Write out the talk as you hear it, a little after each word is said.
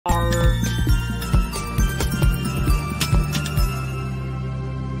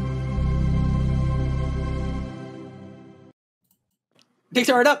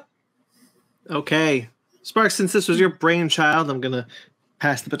Pixar it up. Okay. Sparkz, since this was your brainchild, I'm going to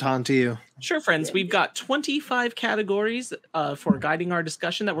pass the baton to you. Sure, friends. We've got 25 categories for guiding our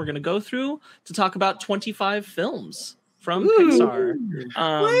discussion that we're going to go through to talk about 25 films from Pixar.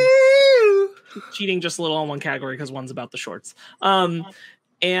 Cheating just a little on one category because one's about the shorts. So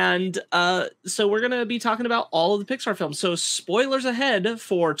we're going to be talking about all of the Pixar films. So spoilers ahead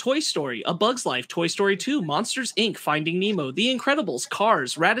for Toy Story, A Bug's Life, Toy Story 2, Monsters, Inc., Finding Nemo, The Incredibles,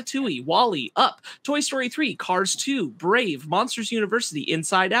 Cars, Ratatouille, Walle-E, Up, Toy Story 3, Cars 2, Brave, Monsters University,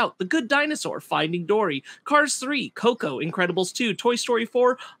 Inside Out, The Good Dinosaur, Finding Dory, Cars 3, Coco, Incredibles 2, Toy Story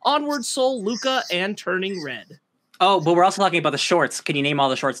 4, Onward, Soul, Luca, and Turning Red. Oh, but we're also talking about the shorts. Can you name all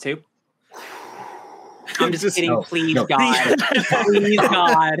the shorts too? I'm just kidding. No, please, no. God. Please,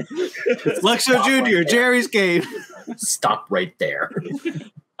 God. Lexo Jr., Jerry's Game. Stop right there.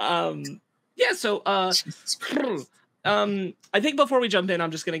 So I think before we jump in,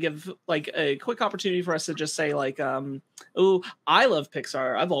 I'm just going to give like a quick opportunity for us to just say like, I love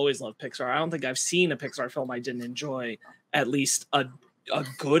Pixar. I've always loved Pixar. I don't think I've seen a Pixar film I didn't enjoy at least a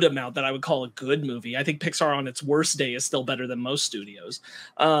good amount that I would call a good movie. I think Pixar on its worst day is still better than most studios.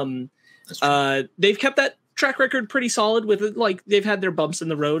 They've kept that track record pretty solid with it. Like they've had their bumps in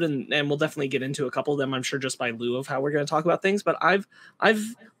the road, and we'll definitely get into a couple of them, I'm sure, just by lieu of how we're going to talk about things. But I've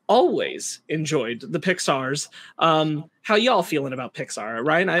always enjoyed the Pixars. How y'all feeling about Pixar?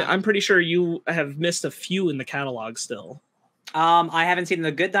 Ryan, I'm pretty sure you have missed a few in the catalog still. I haven't seen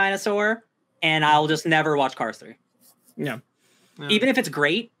The Good Dinosaur, and I'll just never watch Cars 3. Yeah. Even if it's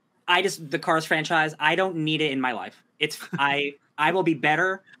great, the Cars franchise, I don't need it in my life. I will be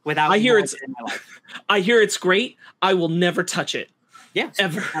better without it in my life. I hear it's great. I will never touch it. Yeah,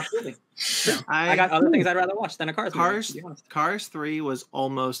 ever. Absolutely. I got other things I'd rather watch than a Cars movie. Cars 3 was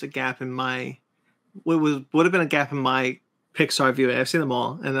almost a gap in my would have been a gap in my Pixar viewing. I've seen them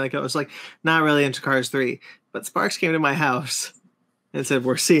all, and like I was like not really into Cars 3. But Sparkz came to my house and said,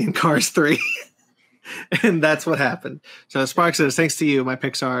 "We're seeing Cars 3," and that's what happened. So Sparkz says, "Thanks to you, my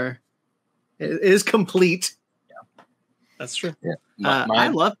Pixar is complete." That's true. Yeah. I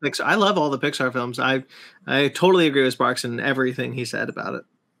love Pixar. I love all the Pixar films. I totally agree with Sparkz and everything he said about it.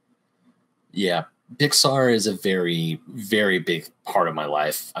 Yeah. Pixar is a very, very big part of my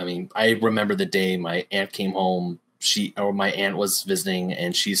life. I mean, I remember the day my aunt came home. My aunt was visiting,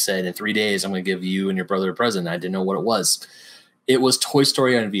 and she said, "In 3 days, I'm going to give you and your brother a present." I didn't know what it was. It was Toy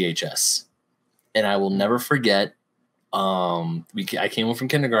Story on VHS, and I will never forget. I came home from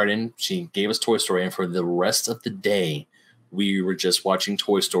kindergarten. She gave us Toy Story, and for the rest of the day, we were just watching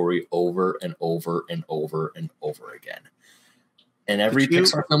Toy Story over and over and over and over again. And every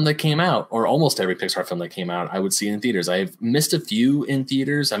Pixar film that came out, or almost every Pixar film that came out, I would see in theaters. I've missed a few in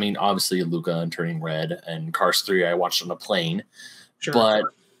theaters. I mean, obviously Luca and Turning Red and Cars 3, I watched on a plane. Sure. But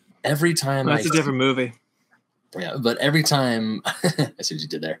every time that's a different movie. Yeah, but every time I see what you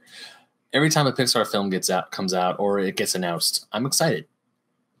did there. Every time a Pixar film comes out, or it gets announced, I'm excited.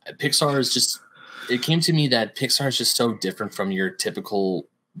 Pixar is just, it came to me that Pixar is just so different from your typical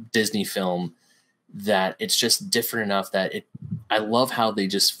Disney film that it's just different enough that I love how they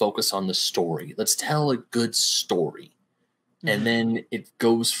just focus on the story. Let's tell a good story. And then it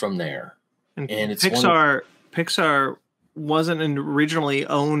goes from there. And it's Pixar wasn't originally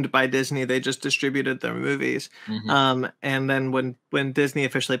owned by Disney. They just distributed their movies. And then when Disney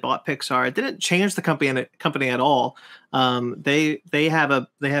officially bought Pixar, it didn't change the company at all. They have a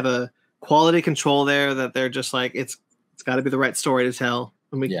quality control there that they're just like, it's got to be the right story to tell.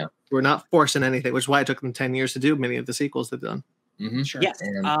 I mean, we're not forcing anything, which is why it took them 10 years to do many of the sequels they've done. Sure. Yes.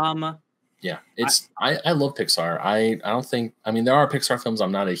 And, I love Pixar. I don't think, I mean, there are Pixar films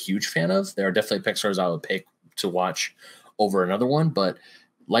I'm not a huge fan of. There are definitely Pixars I would pick to watch over another one. But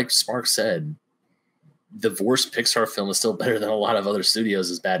like Sparkz said, the worst Pixar film is still better than a lot of other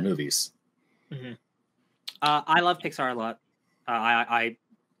studios' bad movies. I love Pixar a lot. I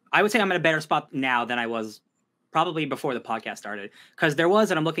would say I'm in a better spot now than I was probably before the podcast started, because there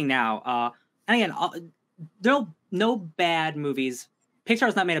was, and I'm looking now, and again, no bad movies. Pixar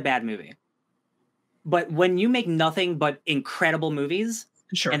has not made a bad movie, but when you make nothing but incredible movies,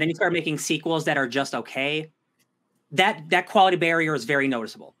 and then you start making sequels that are just okay, that quality barrier is very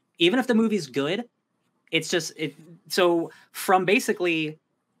noticeable. Even if the movie's good, it's just So from basically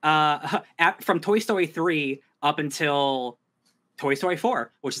from Toy Story 3 up until Toy Story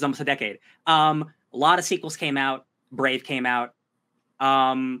 4, which is almost a decade. A lot of sequels came out. Brave came out.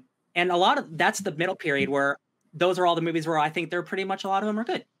 And a lot of that's the middle period where those are all the movies where I think they're pretty much, a lot of them are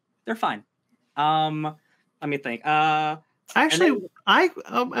good. They're fine. Let me think. Actually,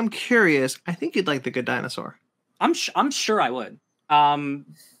 I'm curious. I think you'd like The Good Dinosaur. I'm sure I would.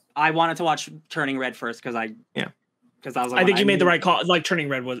 I wanted to watch Turning Red first because I was like, I think you made the right call. Like Turning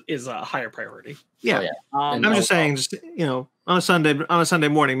Red is a higher priority. Yeah. Oh, yeah. I'm just saying, just on a Sunday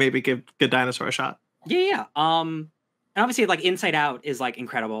morning, maybe give Good Dinosaur a shot. Yeah. And obviously, like Inside Out is like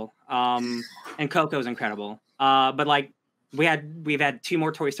incredible. And Coco's incredible. But like we've had 2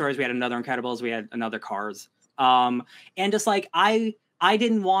 more Toy Stories. We had another Incredibles. We had another Cars. And just like I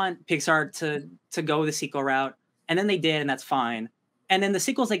didn't want Pixar to go the sequel route, and then they did, and that's fine. And then the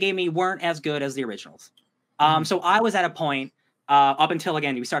sequels they gave me weren't as good as the originals. So I was at a point up until,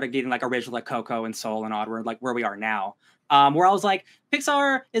 again, we started getting like original like Coco and Soul and Oddworld, like where we are now, where I was like,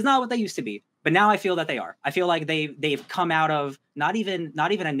 Pixar is not what they used to be. But now I feel that they are. I feel like they've come out of not even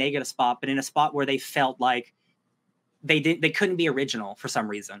a negative spot, but in a spot where they felt like they couldn't be original for some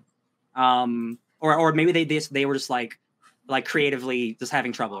reason, or maybe they were just like creatively just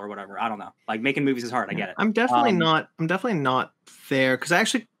having trouble or whatever. I don't know. Like making movies is hard. I get it. I'm definitely not there because I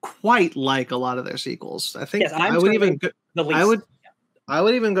actually quite like a lot of their sequels. I think I would even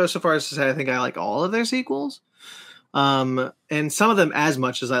go so far as to say I think I like all of their sequels, and some of them as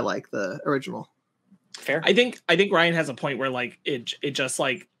much as I like the original. Fair. I think Ryan has a point where like it just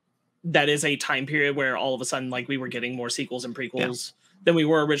like that is a time period where all of a sudden like we were getting more sequels and prequels than we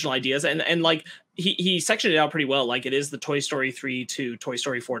were original ideas, and like he sectioned it out pretty well. Like it is the Toy Story 3 to Toy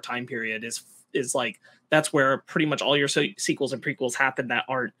Story 4 time period is like that's where pretty much all your sequels and prequels happen that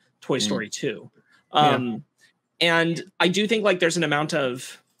aren't Toy Story 2. And I do think like there's an amount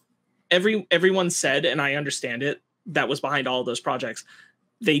of everyone said, and I understand it, that was behind all of those projects.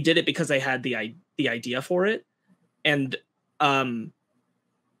 They did it because they had the idea for it. And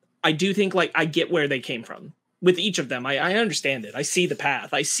I do think like I get where they came from with each of them. I understand it. I see the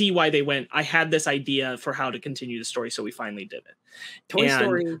path. I see why they went. I had this idea for how to continue the story, so we finally did it. Toy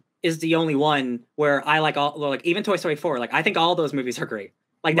Story is the only one where I like even Toy Story 4. Like I think all those movies are great.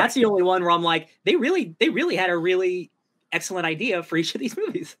 Like that's the only one where I'm like they really had a really excellent idea for each of these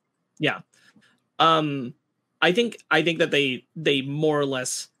movies. Yeah. I think that they more or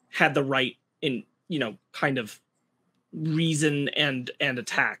less had the right in kind of reason and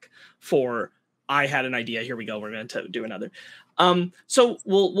attack for. I had an idea. Here we go. We're going to do another. So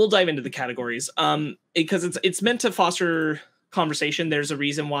we'll dive into the categories because it's meant to foster conversation. There's a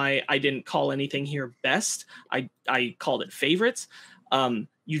reason why I didn't call anything here best. I called it favorites.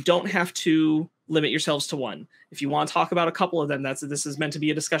 You don't have to limit yourselves to one. If you want to talk about a couple of them, this is meant to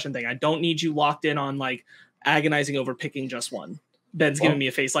be a discussion thing. I don't need you locked in on like agonizing over picking just one. Ben's giving me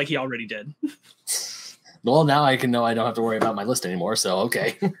a face like he already did. Well, now I can know I don't have to worry about my list anymore. So,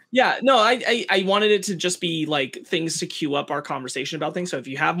 okay. Yeah, no, I wanted it to just be like things to cue up our conversation about things. So if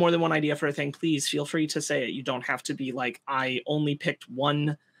you have more than one idea for a thing, please feel free to say it. You don't have to be like, I only picked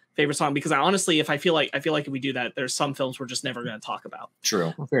one favorite song, because I honestly, if I feel like if we do that, there's some films we're just never going to talk about.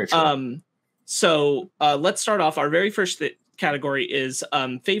 True. Very true. So let's start off. Our very first category is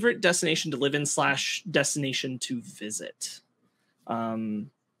favorite destination to live in / destination to visit.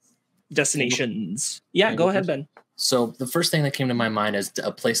 Destinations. Yeah, go ahead, Ben. So the first thing that came to my mind is a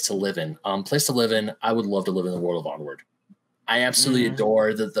place to live in. Place to live in. I would love to live in the world of Onward. I absolutely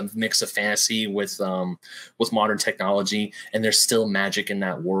adore the mix of fantasy with modern technology, and there's still magic in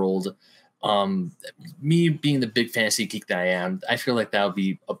that world. Me being the big fantasy geek that I am, I feel like that would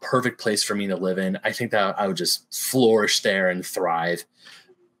be a perfect place for me to live in. I think that I would just flourish there and thrive.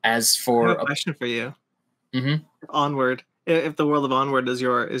 As for I have a question for you, Mm-hmm. Onward. If the world of Onward is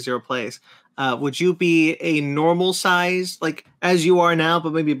your place, would you be a normal size, like as you are now,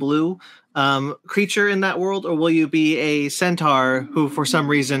 but maybe blue, creature in that world, or will you be a centaur who, for some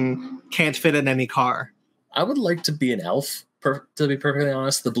reason, can't fit in any car? I would like to be an elf. To be perfectly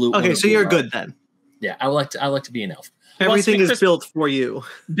honest, the blue. Okay, so you're good then. Yeah, I would like to be an elf. Everything is built for you.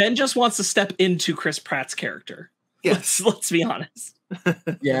 Ben just wants to step into Chris Pratt's character. Yes, let's be honest.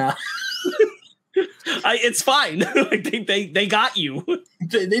 Yeah. It's fine. Like they got you.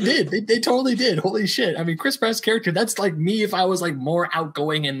 They did. They totally did. Holy shit. I mean, Chris Pratt's character, that's like me if I was like more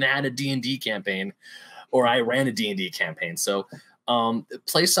outgoing and had a D&D campaign, or I ran a D&D campaign. So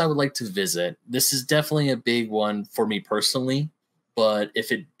place I would like to visit. This is definitely a big one for me personally, but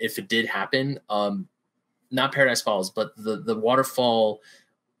if it did happen, not Paradise Falls, but the waterfall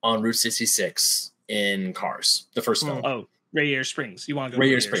on Route 66 in Cars, the first film. Oh, Radiator Springs. You want to go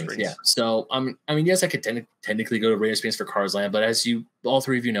Radiator to Radiator Springs? Yeah. So I mean, yes, I could technically go to Radiator Springs for Cars Land, but as you all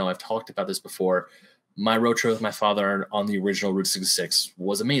three of you know, I've talked about this before. My road trip with my father on the original Route 66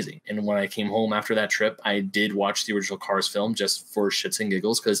 was amazing. And when I came home after that trip, I did watch the original Cars film just for shits and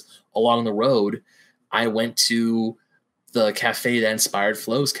giggles, because along the road, I went to the cafe that inspired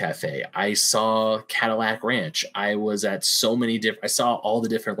Flo's Cafe. I saw Cadillac Ranch. I was at so many different. I saw all the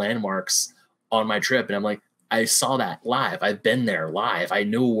different landmarks on my trip, and I'm like, I saw that live. I've been there live. I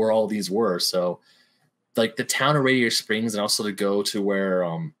knew where all these were. So, like the town of Radiator Springs, and also to go to where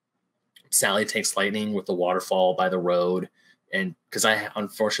Sally Takes Lightning with the waterfall by the road, and because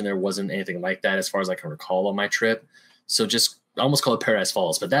unfortunately there wasn't anything like that as far as I can recall on my trip. So just I almost call it Paradise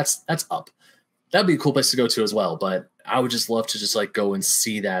Falls, but that's up. That'd be a cool place to go to as well. But I would just love to just like go and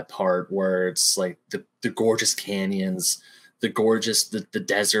see that part where it's like the gorgeous canyons, the gorgeous the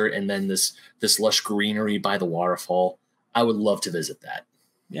desert, and then this lush greenery by the waterfall. I would love to visit that.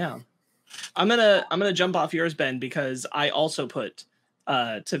 Yeah. I'm gonna jump off yours, Ben, because I also put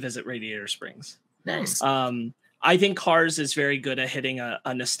to visit Radiator Springs. Nice. I think Cars is very good at hitting a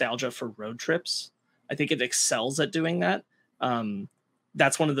nostalgia for road trips. I think it excels at doing that.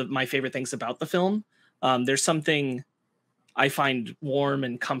 That's one of my favorite things about the film. There's something I find warm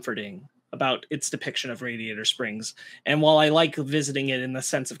and comforting about its depiction of Radiator Springs. And while I like visiting it in the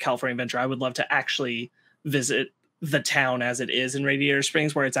sense of California Adventure, I would love to actually visit the town as it is in Radiator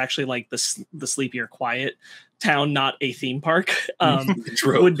Springs, where it's actually like the sleepier, quiet town, not a theme park.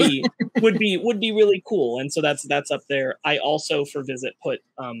 would be really cool. And so that's up there. I also for visit put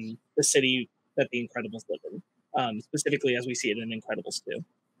the city that the Incredibles live in, specifically as we see it in Incredibles 2.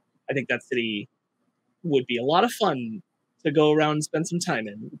 I think that city would be a lot of fun to go around and spend some time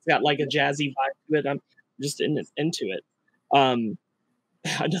in. It's got like a jazzy vibe to it. I'm just into it. Another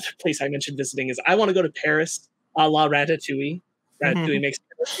place I mentioned visiting is I want to go to Paris, a la Ratatouille. Ratatouille makes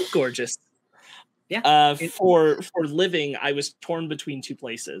it look gorgeous. Yeah. For living, I was torn between two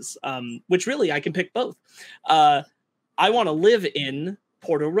places, which really I can pick both. I want to live in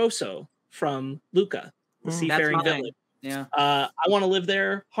Porto Rosso from Luca, the seafaring village. Yeah. I want to live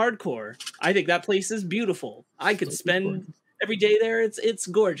there hardcore. I think that place is beautiful. I could spend every day there. It's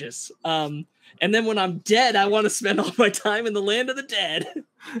gorgeous. And then when I'm dead, I want to spend all my time in the land of the dead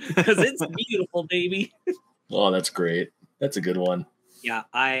because it's beautiful, baby. Oh, that's great. That's a good one. Yeah,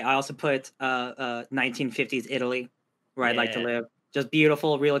 I also put 1950s Italy, where I'd like to live. Just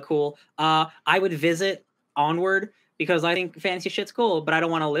beautiful, really cool. I would visit Onward because I think fantasy shit's cool, but I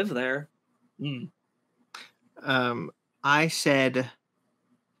don't want to live there. I said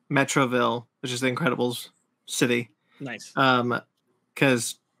Metroville, which is the Incredibles city. Nice.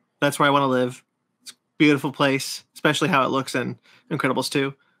 Because that's where I want to live. It's a beautiful place, especially how it looks in Incredibles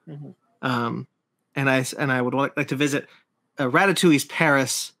 2. And I would like to visit Ratatouille's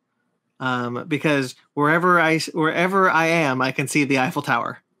Paris, because wherever I am, I can see the Eiffel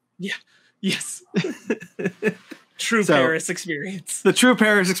Tower. Yeah. Yes. True Paris experience. The true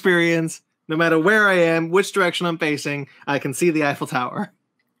Paris experience. No matter where I am, which direction I'm facing, I can see the Eiffel Tower.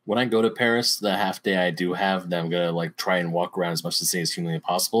 When I go to Paris, the half day I do have, then I'm gonna like try and walk around as much the same as humanly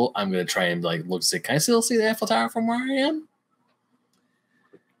possible. I'm gonna try and like look and say, can I still see the Eiffel Tower from where I am?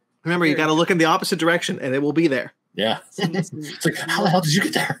 Remember, you got to look in the opposite direction, and it will be there. Yeah. It's like, how the hell did you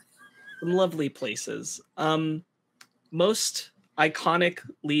get there? Some lovely places. Most iconic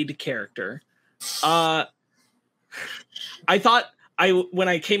lead character. I thought when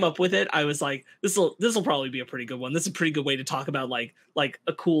I came up with it, I was like, this will probably be a pretty good one. This is a pretty good way to talk about like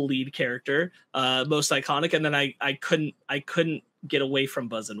a cool lead character, most iconic. And then I couldn't get away from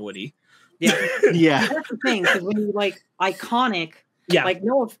Buzz and Woody. Yeah, yeah. That's the thing, because when you like iconic, yeah, like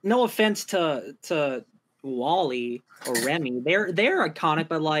no offense to Walle-E or Remy, they're iconic,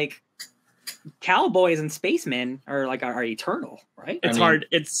 but like cowboys and spacemen are eternal, right?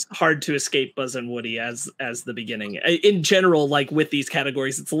 It's hard to escape Buzz and Woody as the beginning. In general, like with these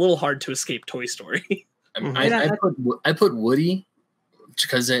categories, it's a little hard to escape Toy Story. I put Woody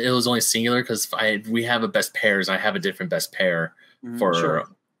because it was only singular, because we have a best pairs. I have a different best pair for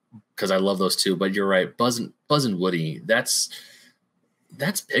because I love those two. But you're right, Buzz and Woody. That's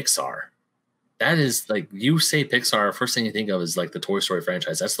Pixar. That is, like, you say Pixar, first thing you think of is like the Toy Story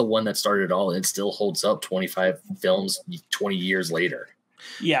franchise. That's the one that started it all, and it still holds up 25 films 20 years later.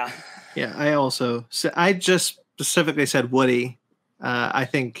 Yeah. Yeah, I just specifically said Woody. I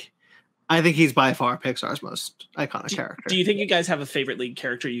think he's by far Pixar's most iconic character. Do you think you guys have a favorite lead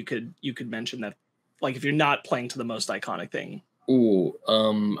character you could mention that, like, if you're not playing to the most iconic thing? Ooh,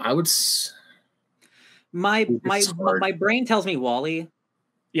 I would. My brain tells me Walle-E.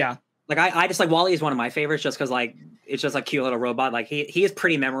 Yeah. Like I just like Walle-E is one of my favorites just because like it's just a cute little robot. Like he is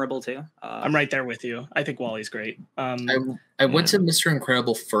pretty memorable too. I'm right there with you. I think Wally's great. I went to Mr.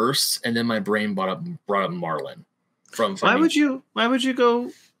 Incredible first, and then my brain brought up Marlin. Why would you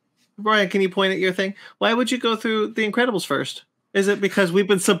go, Brian? Can you point at your thing? Why would you go through The Incredibles first? Is it because we've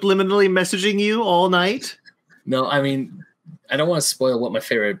been subliminally messaging you all night? No, I mean, I don't want to spoil what my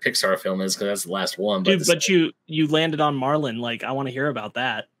favorite Pixar film is because that's the last one. Dude, but you landed on Marlin. Like, I want to hear about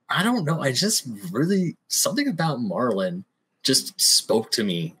that. I don't know. I just really something about Marlin just spoke to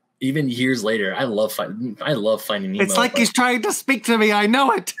me. Even years later, I love finding Nemo. It's like he's trying to speak to me. I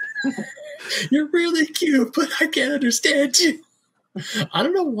know it. You're really cute, but I can't understand you. I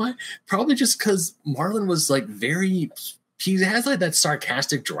don't know why. Probably just because Marlin was like he has like that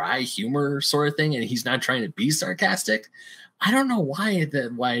sarcastic, dry humor sort of thing, and he's not trying to be sarcastic. I don't know why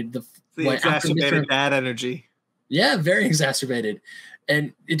the exacerbated dad energy. Yeah, very exacerbated.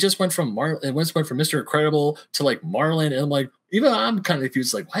 And it just went from Mr. Incredible to like Marlin, and I'm like, even I'm kind of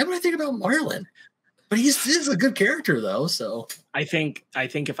confused. Like, why would I think about Marlin? But he's a good character though. So I think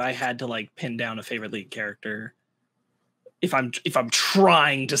if I had to like pin down a favorite lead character, if I'm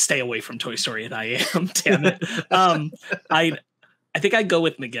trying to stay away from Toy Story, and I am, damn it, I think I'd go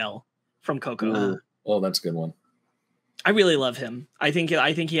with Miguel from Coco. Oh, that's a good one. I really love him. I think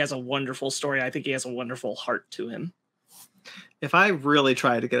he has a wonderful story. I think he has a wonderful heart to him. If I really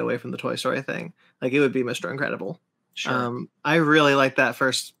tried to get away from the Toy Story thing, like it would be Mr. Incredible. Sure. I really like that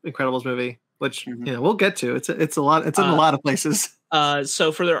first Incredibles movie, which we'll get to. It's a lot. It's in a lot of places.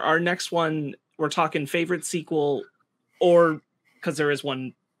 So for our next one, we're talking favorite sequel, or because there is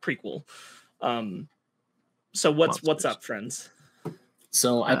one prequel. So what's up, friends?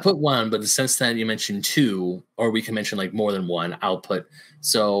 So I put one, but since that you mentioned two, or we can mention like more than one, I'll put.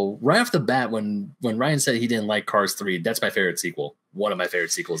 So right off the bat, when Ryan said he didn't like Cars 3, that's my favorite sequel. One of my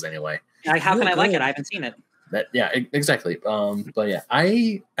favorite sequels, anyway. How can I like it? I haven't seen it. Exactly. But yeah,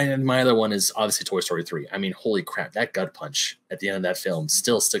 and my other one is obviously Toy Story 3. I mean, holy crap, that gut punch at the end of that film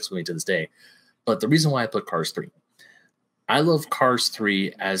still sticks with me to this day. But the reason why I put Cars 3, I love Cars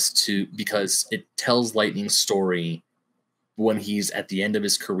 3 because it tells Lightning's story when he's at the end of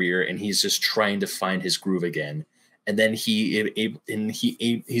his career and he's just trying to find his groove again. And then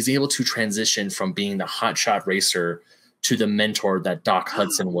he's able to transition from being the hotshot racer to the mentor that Doc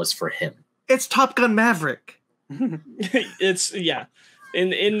Hudson was for him. It's Top Gun Maverick. It's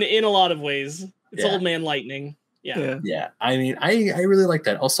in a lot of ways. It's Old Man Lightning. Yeah. I mean, I really like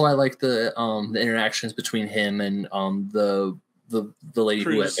that. Also, I like the interactions between him and the lady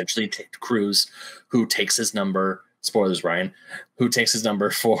who eventually Cruz, who takes his number. Spoilers, Ryan, who takes his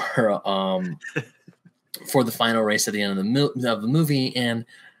number for the final race at the end of the movie. And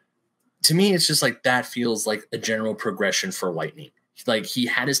to me, it's just like that feels like a general progression for Lightning. Like he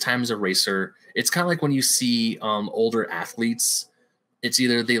had his time as a racer. It's kind of like when you see older athletes, it's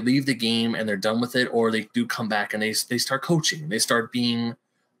either they leave the game and they're done with it, or they do come back and they start coaching. They start being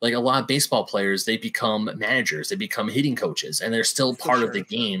like a lot of baseball players. They become managers. They become hitting coaches, and they're still part of the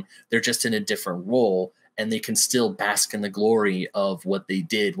game. They're just in a different role, and they can still bask in the glory of what they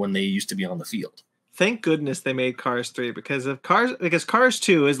did when they used to be on the field. Thank goodness they made Cars 3 because Cars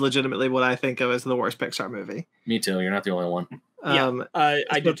 2 is legitimately what I think of as the worst Pixar movie. Me too. You're not the only one.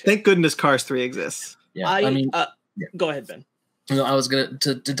 I do too. Thank goodness Cars 3 exists. Yeah. I mean, go ahead, Ben. No, I was going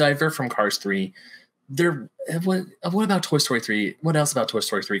to divert from Cars 3. What about Toy Story 3? What else about Toy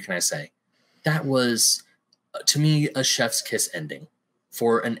Story 3 can I say? That was, to me, a chef's kiss ending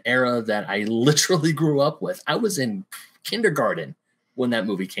for an era that I literally grew up with. I was in kindergarten when that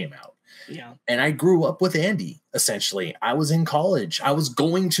movie came out. Yeah. And I grew up with Andy, essentially. I was in college. I was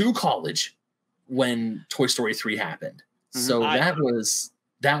going to college when Toy Story 3 happened. Mm-hmm. So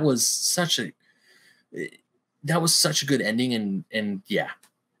that was such a good ending, and yeah.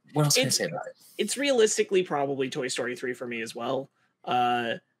 What else can I say about it? It's realistically probably Toy Story 3 for me as well.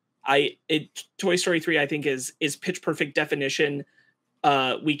 Toy Story 3 I think is pitch perfect definition.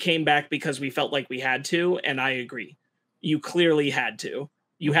 We came back because we felt like we had to, and I agree. You clearly had to.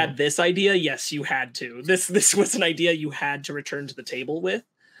 You had this idea, yes, you had to. This was an idea you had to return to the table with.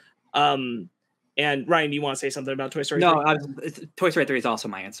 And Ryan, do you want to say something about Toy Story 3? No, Toy Story 3 is also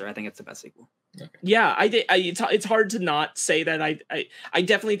my answer. I think it's the best sequel. Okay. Yeah, it's hard to not say that. I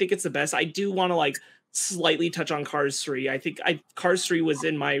definitely think it's the best. I do want to like slightly touch on Cars 3. I think Cars 3 was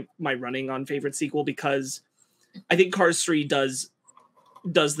in my running on favorite sequel because I think Cars 3 does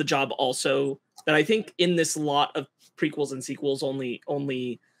the job also that I think in this lot of prequels and sequels only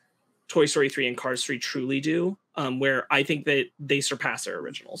Toy Story 3 and Cars 3 truly do, where I think that they surpass their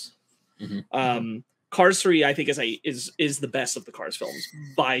originals. Mm-hmm. Cars 3 I think is the best of the Cars films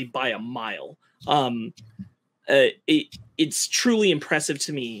by a mile. It's truly impressive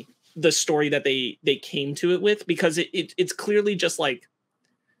to me the story that they came to it with, because it's clearly just like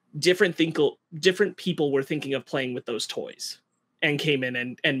different people were thinking of playing with those toys and came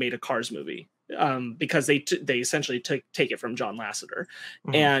in and made a Cars movie, because they essentially take it from John Lasseter.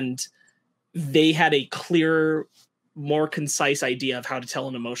 Mm-hmm. And they had a clearer, more concise idea of how to tell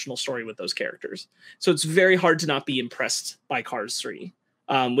an emotional story with those characters. So it's very hard to not be impressed by Cars 3,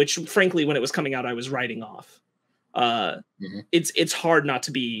 which frankly, when it was coming out, I was writing off. It's hard not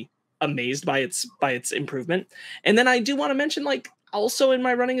to be amazed by its improvement. And then I do want to mention, like, also in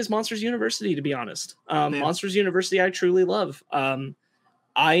my running is Monsters University, to be honest. Monsters University I truly love.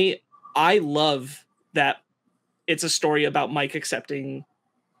 I love that it's a story about Mike accepting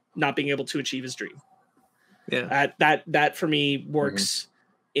not being able to achieve his dream. Yeah. That for me works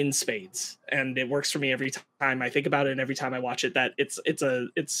in spades, and it works for me every time I think about it and every time I watch it. That it's a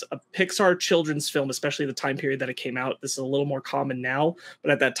Pixar children's film, especially the time period that it came out. This is a little more common now,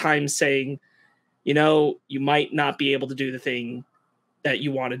 but at that time saying, you know, you might not be able to do the thing that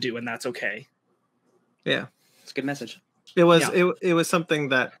you want to do, and that's okay. Yeah. It's a good message. It was it was something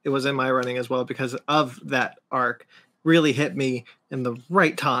that it was in my running as well, because of that arc really hit me in the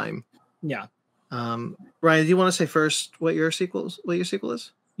right time. Yeah. Ryan, do you want to say first what your sequel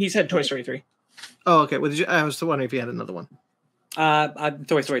is? He said Toy Story 3. Oh, okay. Well, I was wondering if you had another one.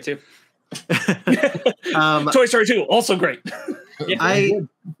 Toy Story 2. Toy Story 2, also great.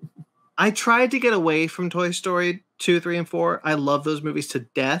 I tried to get away from Toy Story 2, 3, and 4. I love those movies to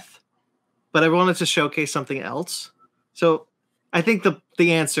death, but I wanted to showcase something else. So I think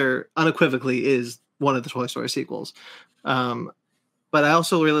the answer unequivocally is one of the Toy Story sequels. But I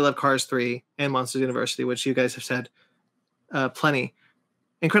also really love Cars 3 and Monsters University, which you guys have said plenty.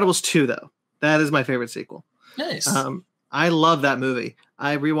 Incredibles 2, though. That is my favorite sequel. Nice. I love that movie.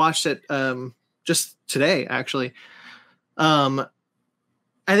 I rewatched it just today, actually. I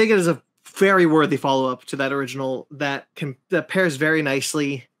think it is a very worthy follow-up to that original that pairs very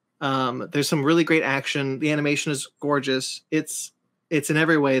nicely. There's some really great action. The animation is gorgeous. It's in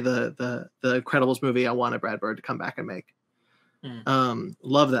every way the Incredibles movie I wanted Brad Bird to come back and make.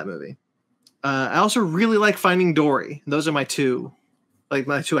 Love that movie. I also really like Finding Dory. Those are my two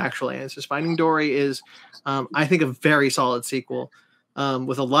actual answers. Finding Dory is, I think, a very solid sequel,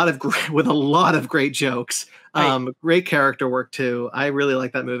 with a lot of great jokes, great character work too. I really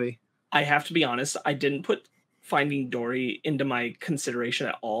like that movie. I have to be honest, I didn't put Finding Dory into my consideration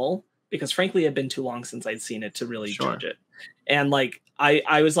at all, because frankly, it had been too long since I'd seen it to really judge it. And like,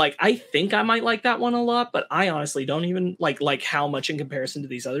 I was like, I think I might like that one a lot, but I honestly don't even like how much in comparison to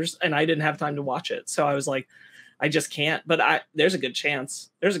these others. And I didn't have time to watch it. So I was like, I just can't, but there's a good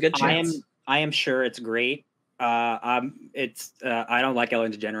chance. I am sure it's great. I don't like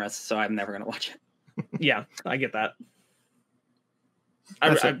Ellen DeGeneres, so I'm never going to watch it. Yeah, I get that.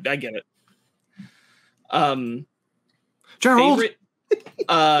 I get it. Gerald!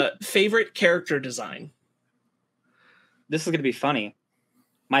 Favorite character design. This is going to be funny.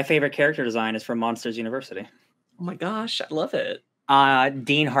 My favorite character design is from Monsters University. Oh my gosh, I love it.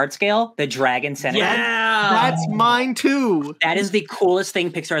 Dean Hartscale, the dragon senator. Yeah, that's mine too. That is the coolest thing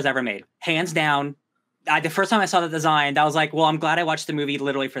Pixar has ever made, hands down. The first time I saw the design, I was like, well, I'm glad I watched the movie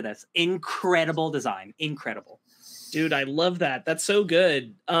literally for this. Incredible design. Incredible. Dude, I love that. That's so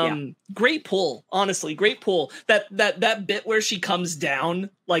good. Great pull. Honestly, great pull. That bit where she comes down,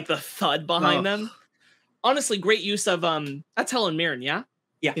 like the thud behind them. Honestly, great use of that's Helen Mirren, yeah?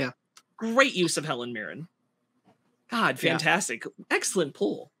 Yeah. Great use of Helen Mirren. God, fantastic. Yeah. Excellent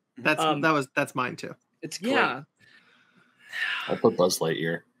pull. That's mine too. It's great. Yeah. I'll put Buzz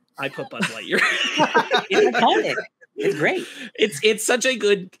Lightyear. I put Buzz Lightyear. It's iconic. It's great. It's such a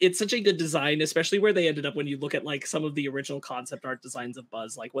good design, especially where they ended up. When you look at like some of the original concept art designs of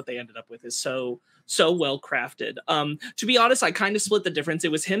Buzz, like what they ended up with is so well crafted. To be honest, I kind of split the difference.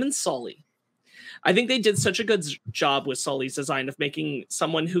 It was him and Sully. I think they did such a good job with Sully's design of making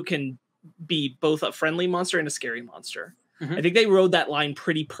someone who can be both a friendly monster and a scary monster. Mm-hmm. I think they rode that line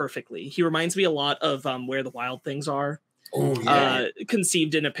pretty perfectly. He reminds me a lot of Where the Wild Things Are. Oh, yeah.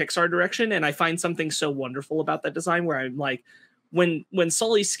 Conceived in a Pixar direction, and I find something so wonderful about that design where I'm like, when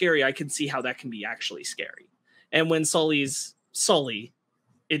Sully's scary, I can see how that can be actually scary, and when Sully's Sully,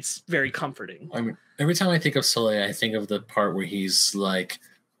 it's very comforting. I mean, every time I think of Sully, I think of the part where he's like,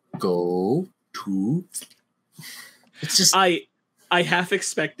 "Go to." It's just I half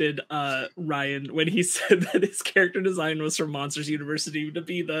expected Ryan, when he said that his character design was from Monsters University, to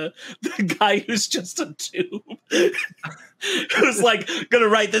be the guy who's just a tube. Who's like, gonna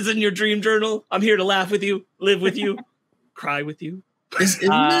write this in your dream journal. I'm here to laugh with you, live with you, cry with you. Isn't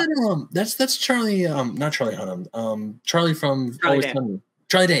that that's Charlie, not Charlie Hunnam, Charlie from Always Sunny.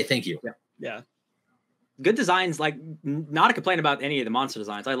 Charlie Day, thank you. Yeah. Good designs, like not a complaint about any of the monster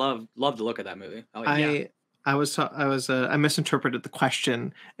designs. I love the look of that movie. I misinterpreted the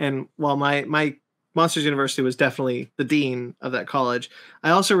question, and while my Monsters University was definitely the dean of that college. I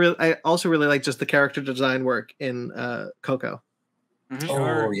also really like just the character design work in Coco.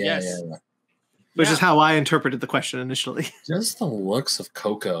 Oh yeah, Yes. yeah. Which is how I interpreted the question initially. Just the looks of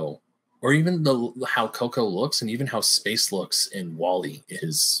Coco, or even how Coco looks, and even how space looks in Walle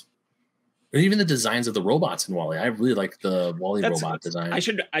is, or even the designs of the robots in Walle. I really like the Walle robot design. I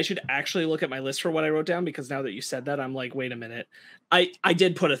should actually look at my list for what I wrote down, because now that you said that, I'm like, wait a minute. I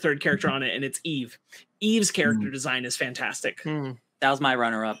did put a third character on it, and it's Eve. Eve's character design is fantastic. That was my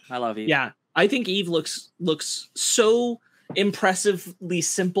runner-up. I love Eve. Yeah, I think Eve looks so impressively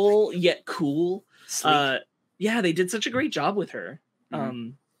simple yet cool. Yeah, they did such a great job with her.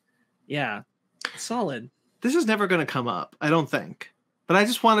 Yeah, solid. This is never going to come up, I don't think. But I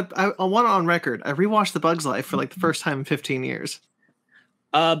just want to. I want it on record. I rewatched The Bug's Life for like the first time in 15 years.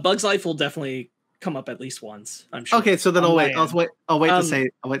 Bug's Life will definitely come up at least once, I'm sure. Okay, so then I'll wait to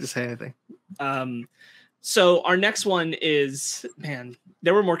say anything. So our next one is, man,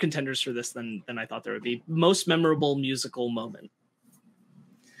 there were more contenders for this than I thought there would be. Most memorable musical moment.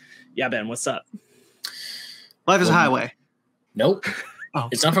 Yeah, Ben, what's up? Life is a Highway. Nope.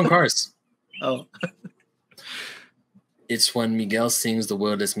 It's not from Cars. Oh. It's when Miguel sings "The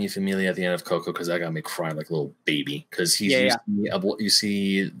World is Mi Familia" at the end of Coco, because that got me crying like a little baby. Because you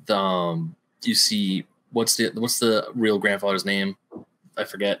see what's the real grandfather's name? I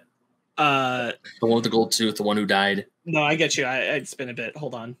forget. The one with the gold tooth, the one who died. No, I get you. It's been a bit.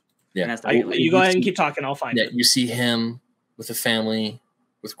 Hold on. Yeah, you go ahead and keep talking. I'll find it. You see him with the family,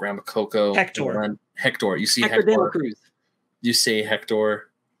 with Grandma Coco. Hector. You see Hector de la Hector. Cruz. You see Hector,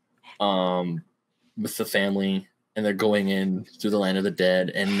 with the family. And they're going in through the land of the dead,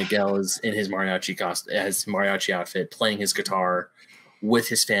 and Miguel is in his mariachi outfit, playing his guitar with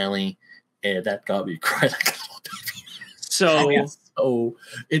his family, and that got me crying like a little baby. So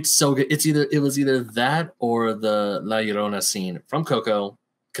it's so good. It was either that or the La Llorona scene from Coco,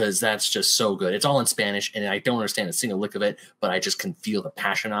 because that's just so good. It's all in Spanish, and I don't understand a single lick of it, but I just can feel the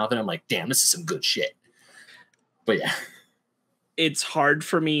passion of it. I'm like, damn, this is some good shit. But yeah. It's hard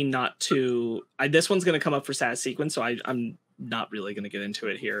for me not to. This one's going to come up for Sad Sequence, so I'm not really going to get into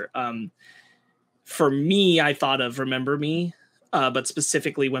it here. For me, I thought of Remember Me, but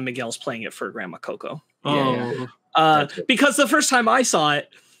specifically when Miguel's playing it for Grandma Coco. Because the first time I saw it,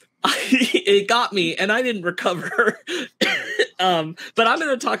 it got me, and I didn't recover. But I'm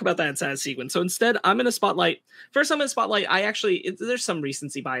going to talk about that in Sad Sequence. So instead, I'm going to spotlight. First, I'm going to spotlight. There's some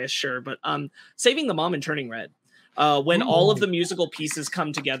recency bias, sure, but Saving the Mom and Turning Red. When all of the musical pieces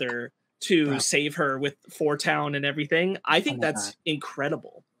come together to save her with Four Town and everything, I think that's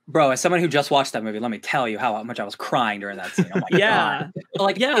incredible. Bro, as someone who just watched that movie, let me tell you how much I was crying during that scene. Oh my God.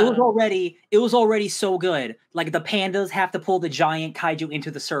 It was already so good. Like, the pandas have to pull the giant kaiju into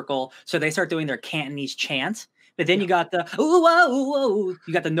the circle, so they start doing their Cantonese chant. But then you got the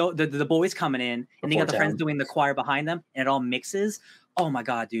you got the boys coming in, and then you got the friends doing the choir behind them, and it all mixes. Oh my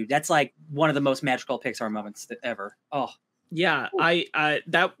God, dude. That's like one of the most magical Pixar moments ever. Oh. Yeah,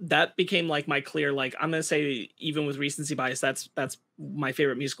 that became like my clear, like, I'm gonna say, even with recency bias, that's my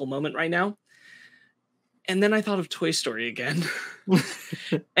favorite musical moment right now. And then I thought of Toy Story again.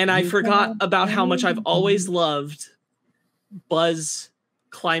 And I forgot about how much I've always loved Buzz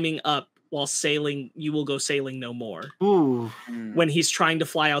climbing up while sailing You Will Go Sailing No More. Ooh. When he's trying to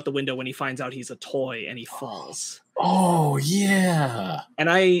fly out the window when he finds out he's a toy and he falls. Oh yeah. And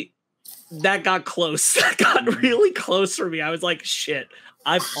that got close. That got really close for me. I was like, shit,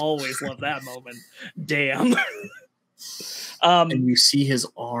 I've always loved that moment. Damn. And you see his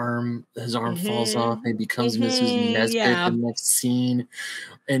arm falls off and becomes Mrs. Nesbitt the next scene.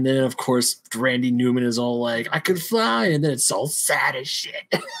 And then of course Randy Newman is all like, I could fly, and then it's all sad as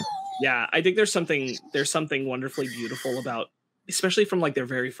shit. Yeah, I think there's something wonderfully beautiful about, especially from like their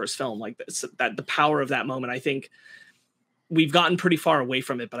very first film, like this, that the power of that moment. I think we've gotten pretty far away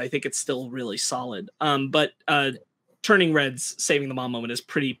from it, but I think it's still really solid. But Turning Red's Saving the Mom moment is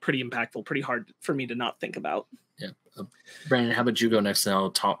pretty impactful, pretty hard for me to not think about. Yeah. Brandon, how about you go next, and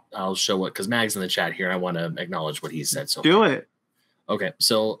I'll show what, because Mag's in the chat here. I want to acknowledge what he said so far. Do it. Okay,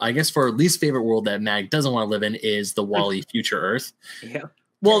 so I guess for our least favorite world that Mag doesn't want to live in is the Walle Future Earth. Yeah.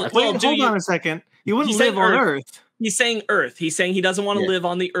 Well, hold on a second. You wouldn't live on Earth. He's saying Earth. He's saying he doesn't want to live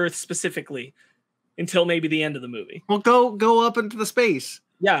on the Earth specifically until maybe the end of the movie. Well, go up into the space.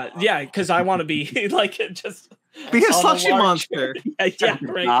 Yeah, because I want to be like just be a slushy monster. Yeah,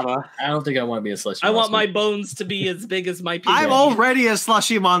 right. I don't think I want to be a slushy monster. I want my bones to be as big as my penis. I'm already a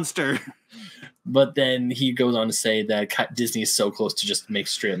slushy monster. But then he goes on to say that Disney is so close to just make a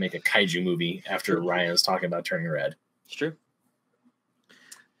kaiju movie after Ryan was talking about Turning Red. It's true.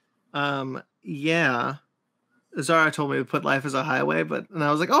 Yeah. Zara told me to put Life as a Highway, and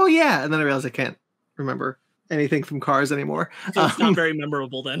I was like, oh yeah, and then I realized I can't remember anything from Cars anymore. So it's not very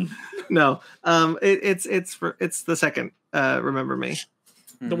memorable then. No. It's the second Remember Me.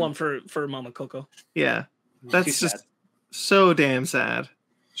 The one for Mama Coco. Yeah. That's just so damn sad.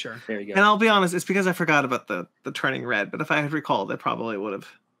 Sure. There you go. And I'll be honest, it's because I forgot about the turning red, but if I had recalled, I probably would have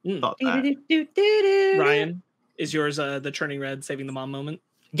thought that. Ryan, is yours the turning red, saving the mom moment?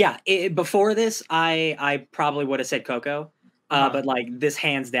 Yeah, before this, I probably would have said Coco, but like this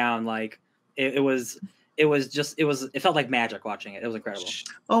hands down, like it felt like magic watching it. It was incredible.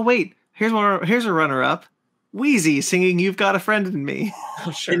 Oh wait, here's a runner up, Wheezy singing "You've Got a Friend in Me."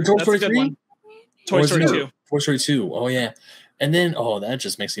 Oh sure, in Toy Story 3, Toy Story 2, Toy Story 2. Oh yeah, and then that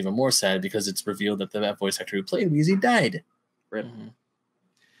just makes it even more sad because it's revealed that the voice actor who played Wheezy died. Rip.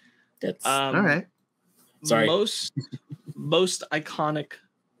 That's all right. Sorry. Most iconic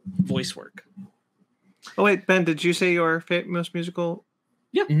voice work. Oh wait, Ben, did you say your most musical?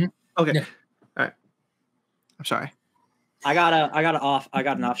 Yeah. Mm-hmm. Okay. Yeah. All right. I'm sorry. I got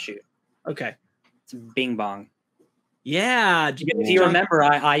an offshoot. Okay. It's Bing Bong. Yeah. If you remember,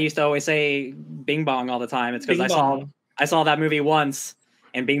 I used to always say Bing Bong all the time. It's because I saw that movie once,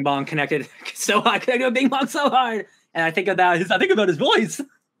 and Bing Bong connected so I connected with Bing Bong so hard, and I think about his voice.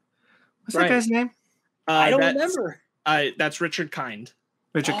 What's that guy's name? I don't remember. That's Richard Kind.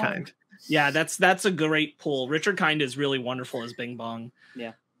 Richard Kind. Yeah, that's a great pull. Richard Kind is really wonderful as Bing Bong.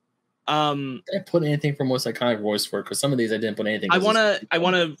 Yeah. Did I put anything for most iconic voice work? Because some of these I didn't put anything.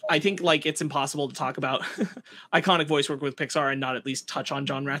 I think like it's impossible to talk about iconic voice work with Pixar and not at least touch on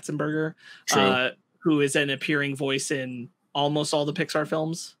John Ratzenberger, who is an appearing voice in almost all the Pixar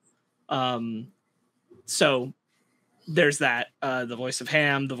films. So there's that. The voice of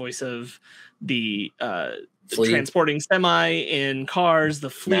Ham, the voice of the transporting semi in Cars, the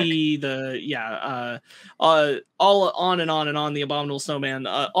flea, all on and on and on, the Abominable Snowman,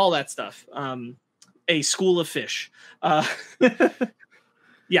 all that stuff. A School of Fish.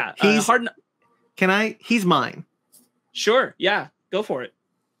 He's hard. He's mine. Sure. Yeah. Go for it.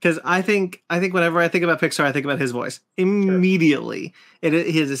 Because I think whenever I think about Pixar, I think about his voice immediately. Sure.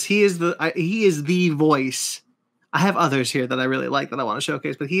 He is the voice. I have others here that I really like that I want to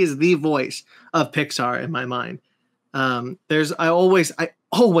showcase, but he is the voice of Pixar in my mind. I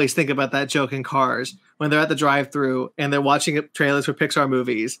always think about that joke in Cars when they're at the drive-thru and they're watching trailers for Pixar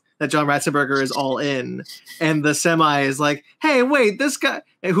movies that John Ratzenberger is all in, and the semi is like, "Hey, wait, this guy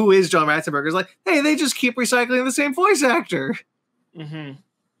who is John Ratzenberger is like, hey, they just keep recycling the same voice actor." Mm-hmm.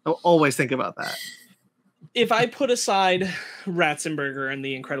 I always think about that. If I put aside Ratzenberger and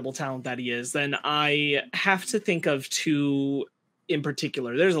the incredible talent that he is, then I have to think of two in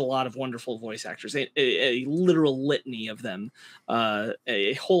particular. There's a lot of wonderful voice actors, a literal litany of them, a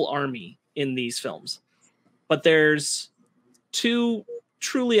whole army in these films. But there's two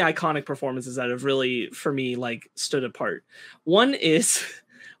truly iconic performances that have really, for me, like stood apart. One is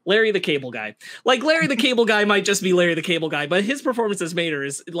Larry the Cable Guy. Like Larry the Cable Guy might just be Larry the Cable Guy, but his performance as Mater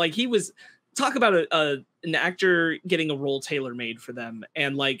is like he was. Talk about an actor getting a role tailor-made for them,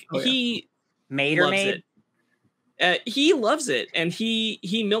 and like he loves it. He loves it, and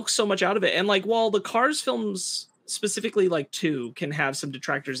he milks so much out of it. And like while the Cars films, specifically like 2, can have some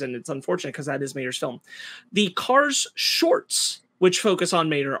detractors, and it's unfortunate because that is Mater's film, the Cars shorts, which focus on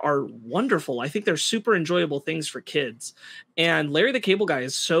Mater, are wonderful. I think they're super enjoyable things for kids, and Larry the Cable Guy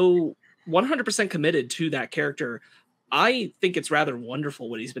is so 100% committed to that character. I think it's rather wonderful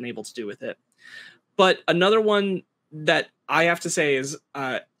what he's been able to do with it. But another one that I have to say is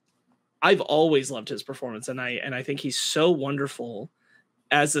I've always loved his performance, and I think he's so wonderful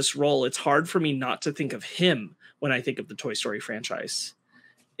as this role. It's hard for me not to think of him when I think of the Toy Story franchise.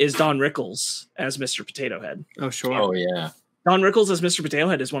 Is Don Rickles as Mr. Potato Head. Oh, sure. Oh, yeah. Don Rickles as Mr. Potato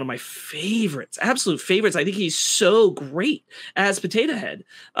Head is one of my favorites, absolute favorites. I think he's so great as Potato Head.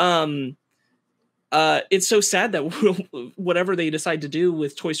 It's so sad that whatever they decide to do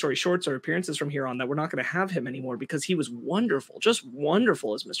with Toy Story shorts or appearances from here on, that we're not going to have him anymore, because he was wonderful, just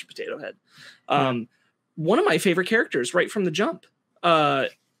wonderful as Mr. Potato Head. One of my favorite characters right from the jump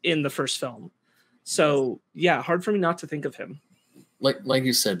in the first film. So yeah, hard for me not to think of him. Like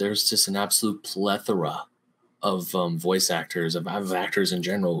you said, there's just an absolute plethora of voice actors, of actors in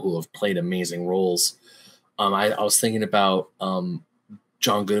general, who have played amazing roles. I was thinking about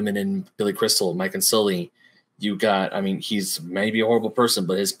John Goodman and Billy Crystal, Mike and Sully. You got, I mean, he's maybe a horrible person,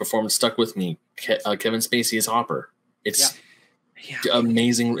 but his performance stuck with me. Kevin Spacey as Hopper. It's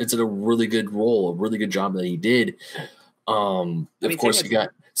amazing. It's a really good role, a really good job that he did. Of course, you got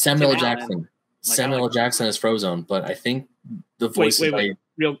Samuel L. Jackson. Samuel L. Jackson as Frozone, but I think the voice. Wait.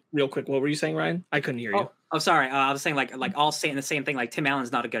 real quick. What were you saying, Ryan? I couldn't hear you. Oh, sorry. I was saying like all saying the same thing. Like Tim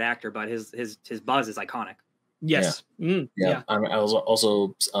Allen's not a good actor, but his buzz is iconic. Yes. Yeah. I was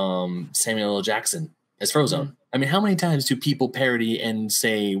also Samuel L. Jackson as Frozone. I mean, how many times do people parody and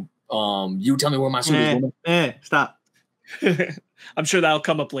say, "You tell me where my suit is, woman"? Stop. I'm sure that'll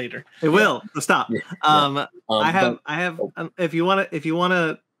come up later. It will. So stop. Yeah. I have. If you want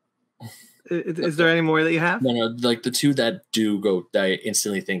to. Is there any more that you have? No. Like the two that do go that I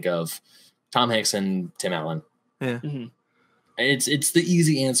instantly think of, Tom Hanks and Tim Allen. Yeah. Mm-hmm. It's the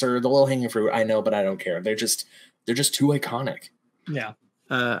easy answer, the low hanging fruit. I know, but I don't care. They're just too iconic. Yeah.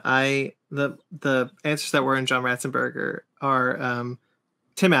 The answers that were in John Ratzenberger are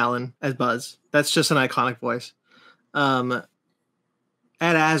Tim Allen as Buzz. That's just an iconic voice. Ed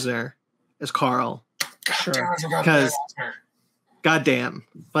Asner as Carl. Sure. Because goddamn,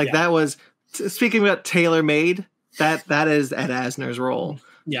 that was speaking about tailor-made. That is Ed Asner's role.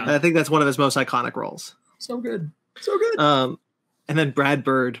 Yeah, I think that's one of his most iconic roles. So good. And then Brad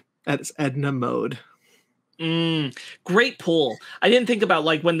Bird as Edna Mode. Great pull. I didn't think about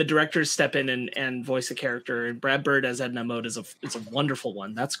like when the directors step in and voice a character, and Brad Bird as Edna Mode is a wonderful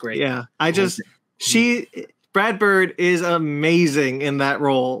one. That's great. Yeah, Brad Bird is amazing in that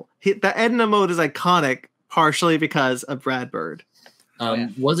role. The Edna Mode is iconic partially because of Brad Bird.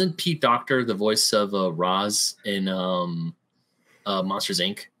 Wasn't Pete Docter the voice of Roz in Monsters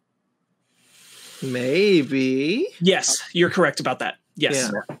Inc.? Maybe. Yes, you're correct about that.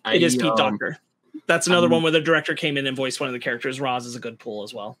 Yes, yeah. It is Pete Docter. That's another one where the director came in and voiced one of the characters. Roz is a good pull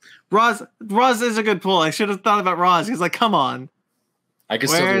as well. Roz is a good pull. I should have thought about Roz. He's like, come on.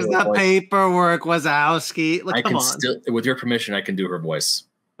 Where's the paperwork, Wazowski? Like, come on. With your permission, I can do her voice.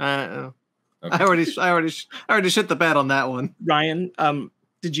 Okay. I already shit the bed on that one. Ryan,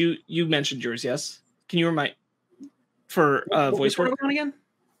 did you mentioned yours? Yes. Can you remind for voice work again?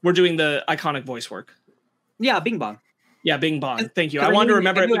 We're doing the iconic voice work. Yeah, Bing Bong. Yeah, Bing Bong. Thank you. I wanted to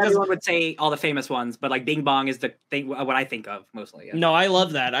remember it because everyone would say all the famous ones, but like Bing Bong is the thing what I think of mostly. Yeah. No, I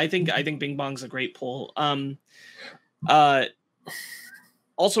love that. I think Bing Bong's a great pull.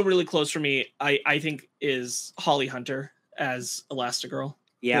 Also really close for me, I think is Holly Hunter as Elastigirl.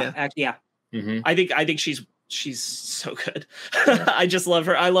 Yeah. Mm-hmm. I think she's so good. I just love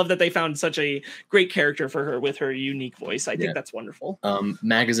her. I love that they found such a great character for her with her unique voice. I think that's wonderful.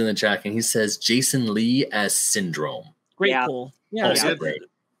 Mag is in the chat and he says Jason Lee as Syndrome. Great pull. Yeah, also great.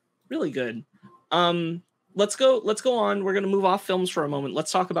 Really good. Let's go on. We're gonna move off films for a moment.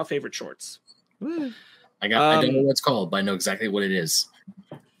 Let's talk about favorite shorts. I don't know what it's called, but I know exactly what it is.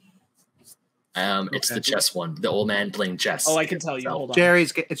 It's the chess one. The old man playing chess. Oh, I can tell you. Hold on.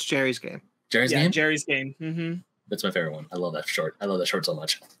 It's Jerry's Game. Jerry's Game? Jerry's Game. Mm-hmm. That's my favorite one. I love that short. I love that short so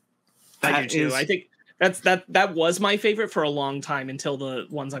much. I do too. I think that was my favorite for a long time until the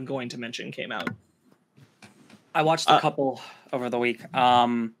ones I'm going to mention came out. I watched a couple over the week.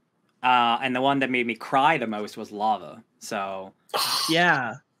 And the one that made me cry the most was Lava. So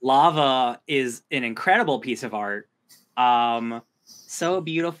yeah. Lava is an incredible piece of art. So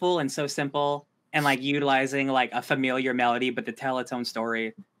beautiful and so simple, and like utilizing like a familiar melody, but to tell its own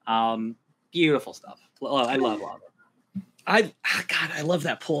story. Beautiful stuff. I love Lava. I love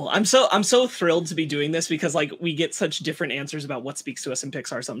that pull. I'm so thrilled to be doing this because like we get such different answers about what speaks to us in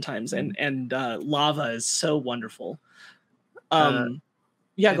Pixar sometimes, and Lava is so wonderful. Go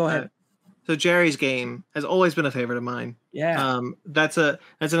ahead. So Jerry's Game has always been a favorite of mine. Yeah. That's an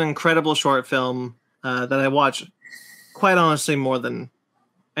incredible short film that I watch quite honestly more than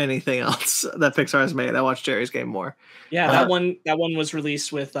anything else that Pixar has made. I watch Jerry's Game more. Yeah, that one was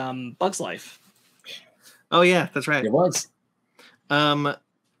released with Bug's Life. Oh yeah, that's right. It was.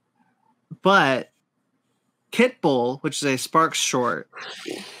 But Kit Bull, which is a Sparkz short,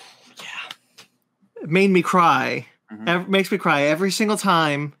 made me cry. Makes me cry every single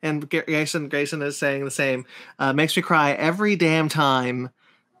time, and Grayson is saying the same. Makes me cry every damn time.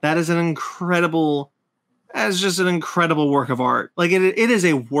 That is just an incredible work of art. Like it is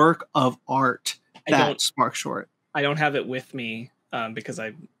a work of art. That Sparkz short. I don't have it with me because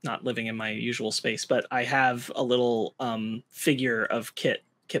I'm not living in my usual space, but I have a little figure of Kit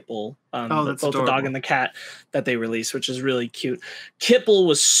Bull, both adorable. The dog and the cat that they released, which is really cute. Kit Bull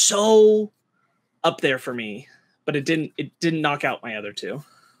was so up there for me, but it didn't knock out my other two.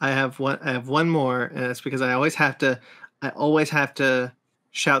 I have one more, and it's because I always have to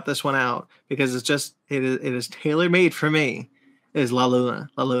shout this one out because it is tailor-made for me. It is La Luna.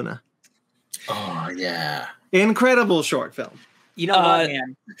 Oh yeah. Incredible short film. You know what,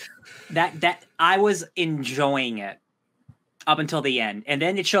 man? That I was enjoying it up until the end, and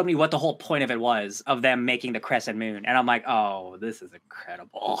then it showed me what the whole point of it was, of them making the crescent moon, and I'm like, oh, this is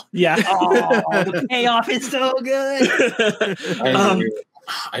incredible. Yeah. Oh, the payoff is so good.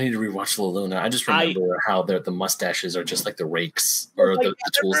 I need to rewatch La Luna. I just remember how the mustaches are just like the rakes or the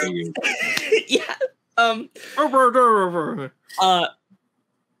tools they use. Yeah.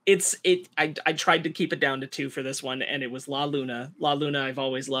 I tried to keep it down to 2 for this one, and it was La Luna. La Luna I've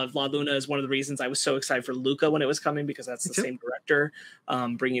always loved. La Luna is one of the reasons I was so excited for Luca when it was coming, because that's the same director,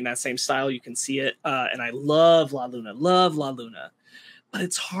 bringing that same style. You can see it, and I love La Luna. Love La Luna. But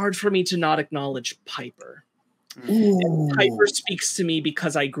it's hard for me to not acknowledge Piper. And Piper speaks to me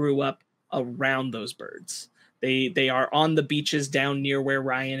because I grew up around those birds. They are on the beaches down near where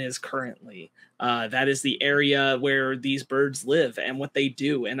Ryan is currently. That is the area where these birds live and what they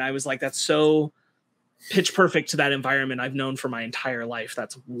do. And I was like, that's so pitch perfect to that environment I've known for my entire life.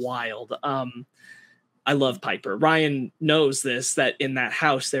 That's wild. I love Piper. Ryan knows this, that in that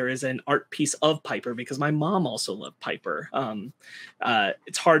house there is an art piece of Piper, because my mom also loved Piper.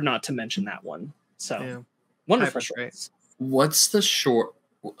 It's hard not to mention that one. So yeah. Wonderful shorts. What's the short?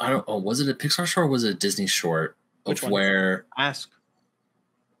 I don't know. Was it a Pixar short or was it a Disney short? Which one? Where ask.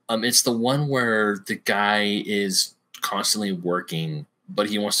 It's the one where the guy is constantly working, but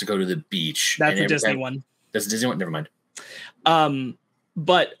he wants to go to the beach. That's a Disney one. That's a Disney one? Never mind.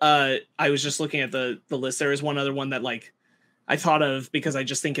 But I was just looking at the list. There is one other one that like I thought of because I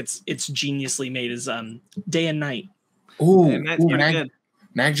just think it's geniusly made, is Day and Night.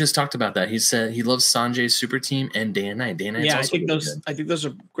 Mag just talked about that. He said he loves Sanjay's Super Team and Day and Night. Day and Night. Yeah, I think those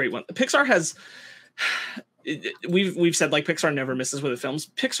are great ones. Pixar has. We've said like Pixar never misses with the films.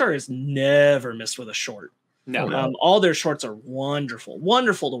 Pixar has never missed with a short. No. All their shorts are wonderful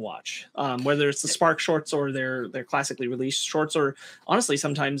to watch. Whether it's the Sparkz shorts or their classically released shorts, or honestly,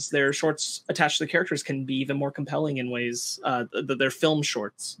 sometimes their shorts attached to the characters can be even more compelling in ways. Their film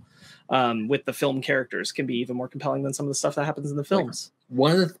shorts with the film characters can be even more compelling than some of the stuff that happens in the films.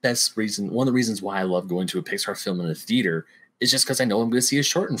 One of the reasons why I love going to a Pixar film in a theater is just because I know I'm going to see a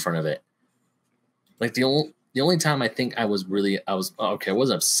short in front of it. Like the only time I think I wasn't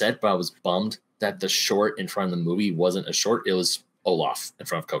upset, but I was bummed that the short in front of the movie wasn't a short. It was Olaf in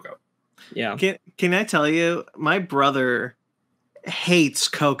front of Coco. Yeah. Can I tell you, my brother hates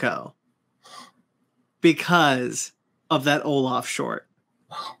Coco because of that Olaf short.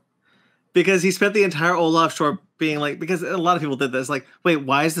 Because he spent the entire Olaf short being like, because a lot of people did this, like, wait,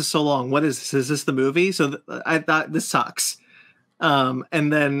 why is this so long? What is this? Is this the movie? So I thought this sucks.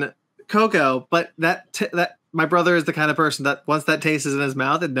 And then Coco, but that my brother is the kind of person that once that taste is in his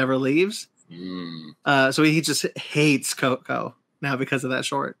mouth, it never leaves. So he just hates Coco now because of that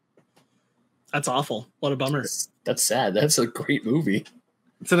short. That's awful. What a bummer. That's sad. That's a great movie.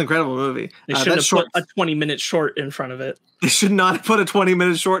 It's an incredible movie. They should have put a 20-minute short in front of it. They should not have put a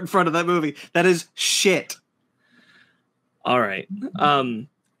 20-minute short in front of that movie. That is shit. All right.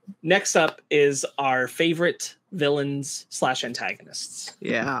 Next up is our favorite villains / antagonists.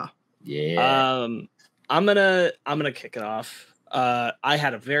 Yeah. Yeah. I'm gonna kick it off. I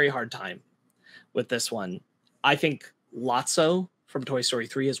had a very hard time with this one. I think Lotso from Toy Story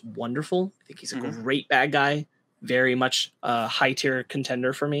 3 is wonderful. I think he's a great bad guy. Very much a high tier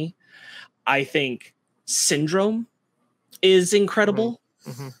contender for me. I think Syndrome is incredible.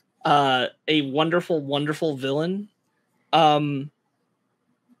 A wonderful, wonderful villain. I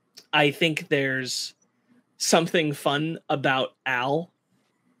think there's something fun about Al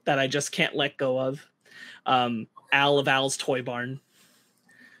that I just can't let go of. Al of Al's Toy Barn.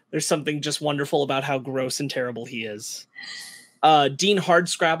 There's something just wonderful about how gross and terrible he is. Dean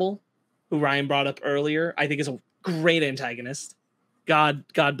Hardscrabble, who Ryan brought up earlier, I think is a great antagonist. God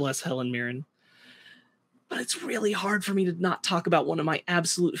bless Helen Mirren. But it's really hard for me to not talk about one of my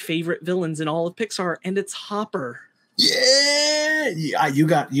absolute favorite villains in all of Pixar, and it's Hopper. Yeah,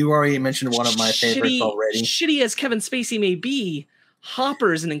 you already mentioned one of my favorites already. Shitty as Kevin Spacey may be,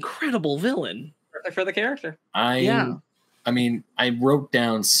 Hopper is an incredible villain. Perfect for the character. I mean, I wrote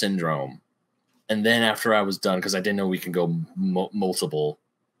down Syndrome, and then after I was done, because I didn't know we can go multiple,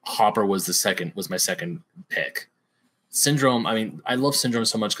 Hopper was my second pick. Syndrome, I mean, I love Syndrome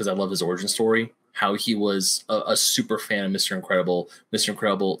so much because I love his origin story. How he was a super fan of Mr. Incredible. Mr.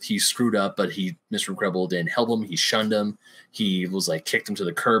 Incredible, he screwed up, but Mr. Incredible didn't help him. He shunned him. He was like kicked him to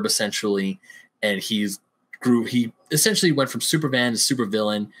the curb essentially, and he essentially went from Superman to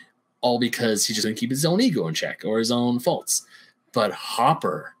supervillain, all because he just didn't keep his own ego in check or his own faults. But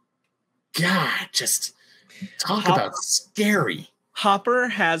Hopper, God, just talk about scary. Hopper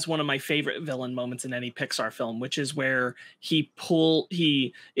has one of my favorite villain moments in any Pixar film, which is where he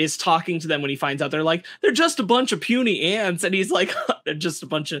is talking to them when he finds out they're just a bunch of puny ants, and he's like, they're just a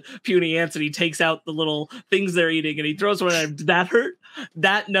bunch of puny ants, and he takes out the little things they're eating and he throws one at them. Did that hurt?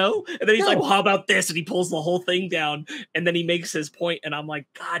 That no? And then he's like, well, how about this? And he pulls the whole thing down, and then he makes his point, and I'm like,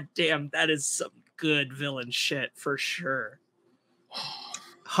 God damn, that is some good villain shit for sure.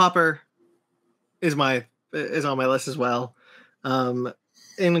 Hopper is on my list as well. An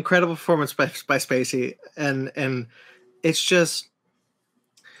incredible performance by Spacey, and it's just,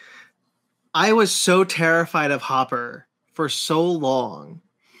 I was so terrified of Hopper for so long.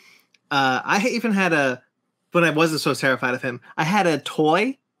 I even had when I wasn't so terrified of him, I had a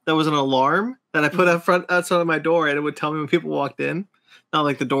toy that was an alarm that I put outside of my door, and it would tell me when people walked in. Not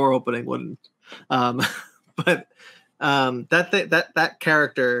like the door opening wouldn't, but that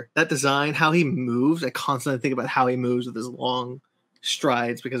character, that design, how he moves, I constantly think about how he moves with his long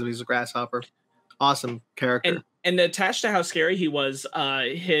strides because he's a grasshopper. Awesome character. And attached to how scary he was,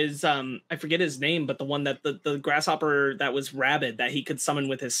 his I forget his name, but the one that the grasshopper that was rabid that he could summon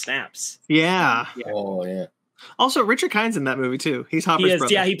with his snaps. Yeah. Oh yeah. Also, Richard Kind's in that movie too. He's Hopper's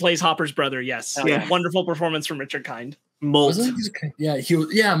brother. Yeah, he plays Hopper's brother. Yes. Yeah. Wonderful performance from Richard Kind. Molt. Molt,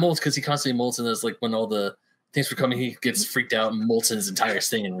 because he constantly molts, and there's like when all the things were coming, he gets freaked out and molts in his entire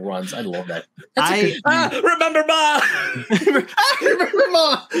thing and runs. I love that. Remember Ma! Remember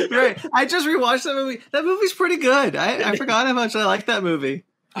Ma! Right. I just rewatched that movie. That movie's pretty good. I forgot how much I liked that movie.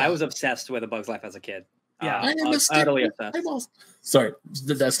 I was obsessed with A Bug's Life as a kid. Yeah. I was utterly obsessed. Sorry,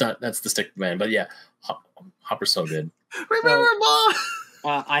 that's the stick man, but yeah, Hopper's so good. Remember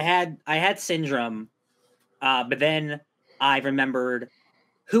Ma! I had Syndrome, but then I remembered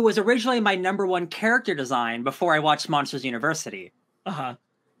who was originally my #1 character design before I watched Monsters University.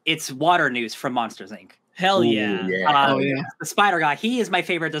 It's Water News from Monsters Inc. Hell yeah. Yeah. The spider guy. He is my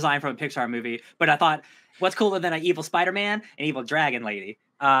favorite design from a Pixar movie. But I thought, what's cooler than an evil Spider-Man and evil dragon lady?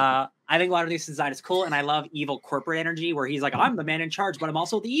 I think Water News design is cool, and I love evil corporate energy where he's like, I'm the man in charge, but I'm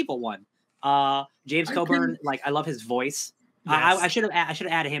also the evil one. James Coburn, I love his voice. Yes. I should have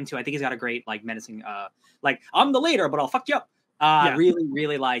added him too. I think he's got a great menacing I'm the leader, but I'll fuck you up. Really,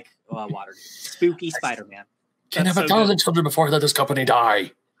 really like Water News. Spooky Spider-Man. Can have 1,000 children before I let this company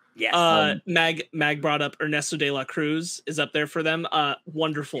die. Yes. Mag brought up Ernesto de la Cruz is up there for them.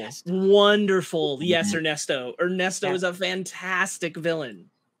 Wonderful. Yes. Wonderful. Yes, Ernesto. Ernesto is a fantastic villain.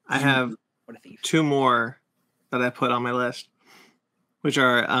 I have 2 more that I put on my list, which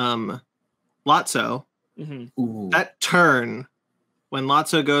are Lotso. That turn when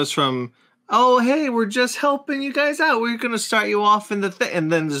Lotso goes from, oh, hey, we're just helping you guys out, we're going to start you off in the thing, and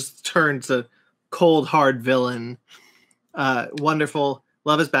then just turns to cold, hard villain. Wonderful.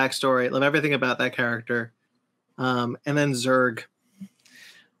 Love his backstory. Love everything about that character. And then Zurg.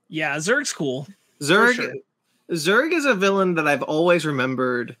 Yeah, Zurg's cool. Zurg is a villain that I've always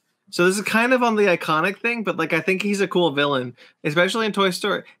remembered. So this is kind of on the iconic thing, but I think he's a cool villain, especially in Toy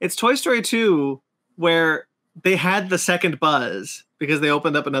Story. It's Toy Story 2 where they had the second Buzz because they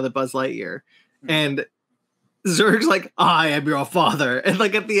opened up another Buzz Lightyear. And Zurg's like, I am your father. And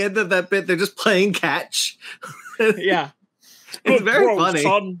at the end of that bit, they're just playing catch. Yeah. It's very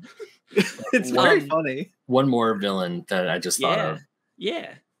funny. It's very funny. One more villain that I just thought of.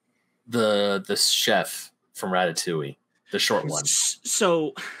 Yeah. The chef from Ratatouille, the short one.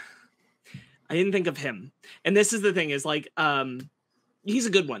 So I didn't think of him. And this is the thing is he's a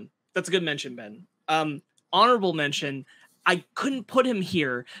good one. That's a good mention, Ben. Honorable mention, I couldn't put him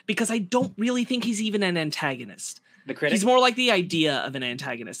here because I don't really think he's even an antagonist. The critic? He's more like the idea of an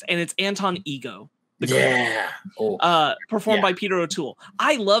antagonist, and it's Anton Ego. Performed by Peter O'Toole.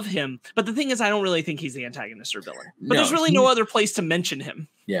 I love him, but the thing is, I don't really think he's the antagonist or villain. But there's really no other place to mention him.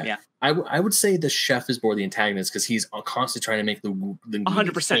 Yeah. I would say the chef is more the antagonist because he's constantly trying to make the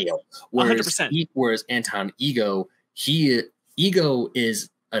 100%. fail. 100%. Whereas Anton Ego, Ego is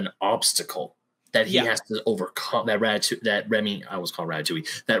an obstacle that he has to overcome. That Remy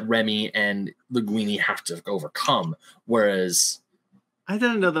and Linguini have to overcome. Whereas I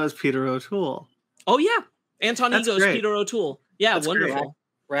didn't know that was Peter O'Toole. Oh yeah, Anton Ego is Peter O'Toole. Yeah, that's wonderful.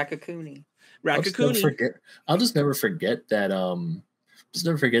 Raccacoonie. I'll just never forget that.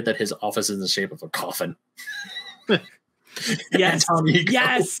 That his office is in the shape of a coffin. Yes.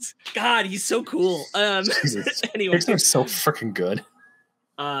 Yes. God, he's so cool. Anyway, they're so freaking good.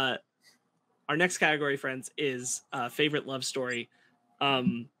 Our next category, friends, is favorite love story.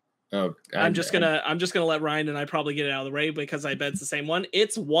 I'm just gonna let Ryan and I probably get it out of the way because I bet it's the same one.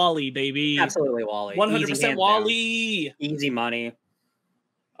 It's Walle-E, baby. Absolutely Walle-E. 100% Walle-E. Easy money.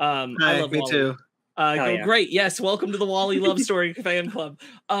 I love me Walle-E. too. Yeah. Great. Yes. Welcome to the Walle-E Love Story fan club.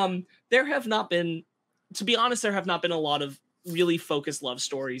 There have not been, to be honest, there have not been a lot of really focused love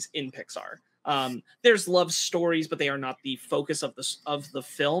stories in Pixar. There's love stories, but they are not the focus of the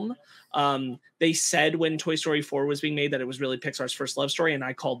film. They said when Toy Story 4 was being made that it was really Pixar's first love story, and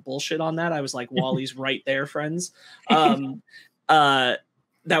I called bullshit on that. I was like, Wally's right there, friends.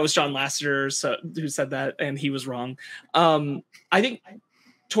 That was John Lasseter who said that, and he was wrong. I think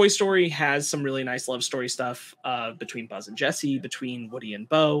Toy Story has some really nice love story stuff between Buzz and Jessie, between Woody and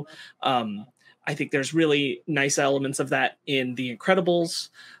Bo. I think there's really nice elements of that in The Incredibles.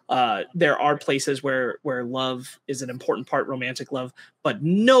 There are places where love is an important part, romantic love, but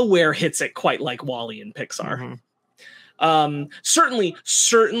nowhere hits it quite like Walle and Pixar.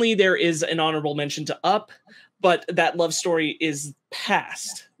 Certainly there is an honorable mention to Up, but that love story is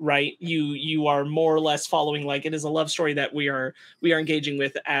past, right? You are more or less following, like, it is a love story that we are engaging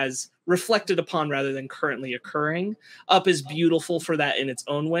with as reflected upon rather than currently occurring. Up is beautiful for that in its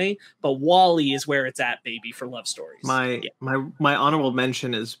own way, but Walle is where it's at, baby, for love stories. My honorable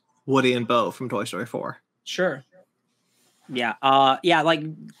mention is Woody and Bo from Toy Story 4. Sure. Yeah. Like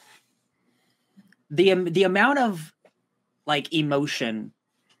the amount of like emotion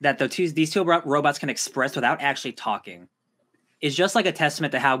that these two robots can express without actually talking is just like a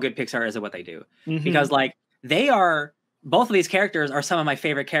testament to how good Pixar is at what they do. Because like both of these characters are some of my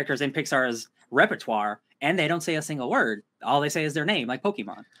favorite characters in Pixar's repertoire, and they don't say a single word. All they say is their name, like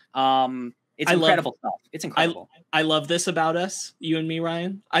Pokemon. It's incredible stuff. It's incredible. I love this about us, you and me,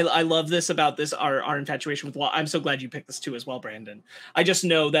 Ryan. I love this about our infatuation with Walle. I'm so glad you picked this too as well, Brandon. I just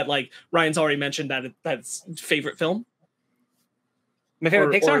know that like Ryan's already mentioned that that's favorite film. My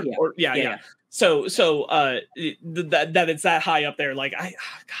favorite Pixar? Yeah. So that it's that high up there. Like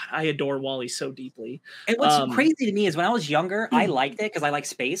I adore Walle so deeply. And what's crazy to me is when I was younger, I liked it because I like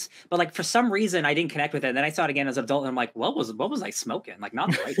space, but like for some reason I didn't connect with it. And then I saw it again as an adult, and I'm like, what was I smoking? Like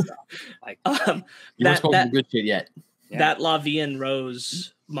not the right stuff. Like you weren't smoking good shit yet. Yeah. That La Vie en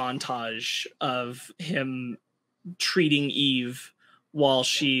Rose montage of him treating Eve while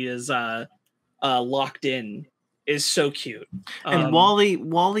she is locked in is so cute. And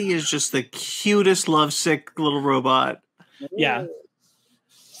Walle is just the cutest lovesick little robot. Yeah.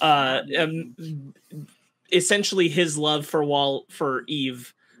 Essentially his love for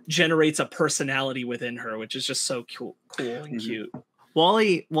Eve generates a personality within her, which is just so cool and cute.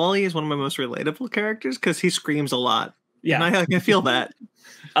 Walle is one of my most relatable characters because he screams a lot. Yeah. And I can feel that.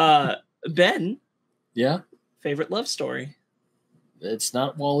 Ben. Yeah. Favorite love story. It's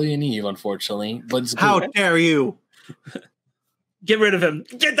not Walle and Eve, unfortunately. But it's how dare you? Get rid of him.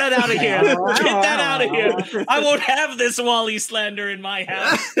 Get that out of here. Get that out of here. I won't have this Walle slander in my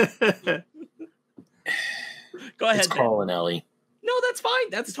house. Go ahead. It's Carl and Ellie. No, that's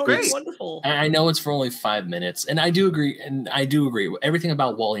fine. That's totally wonderful. I know it's for only 5 minutes, and I do agree. Everything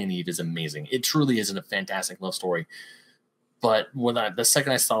about Walle and Eve is amazing. It truly is a fantastic love story. But when the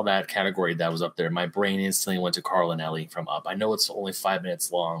second I saw that category that was up there, my brain instantly went to Carl and Ellie from Up. I know it's only 5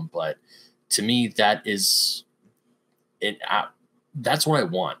 minutes long, but to me, that is it. That's what I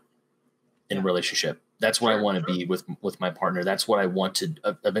want in a relationship. That's what I want to be with my partner. That's what I want to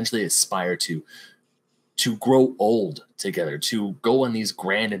eventually aspire to grow old together, to go on these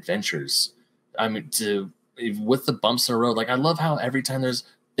grand adventures. I mean, with the bumps in the road. Like I love how every time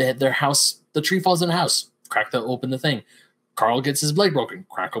their house, the tree falls in the house, open the thing. Carl gets his leg broken,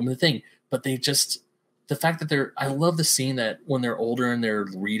 crack open the thing. But the fact that I love the scene that when they're older and they're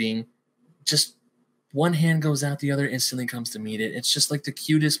reading, just one hand goes out, the other instantly comes to meet it. It's just like the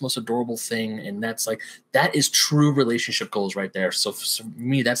cutest, most adorable thing. And that is true relationship goals right there. So for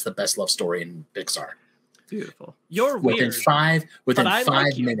me, that's the best love story in Pixar. Beautiful. You're weird. Within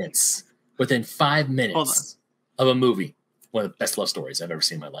 5 minutes of a movie, one of the best love stories I've ever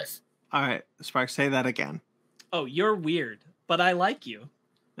seen in my life. All right, Sparkz, say that again. Oh, you're weird, but I like you.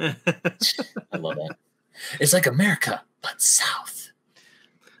 I love that. It's like America, but South.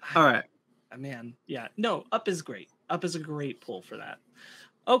 All right. Man, yeah. No, Up is great. Up is a great pull for that.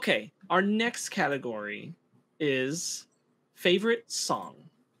 Okay, our next category is favorite song.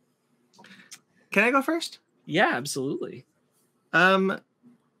 Can I go first? Yeah, absolutely.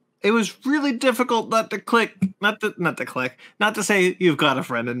 It was really difficult not to say You've Got a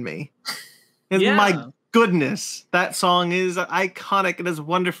Friend in Me. And my goodness, that song is iconic. It is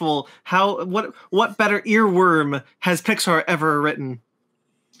wonderful. What better earworm has Pixar ever written?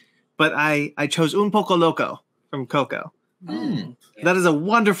 But I chose Un Poco Loco from Coco. That is a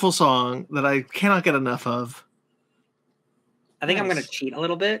wonderful song that I cannot get enough of. I think I'm going to cheat a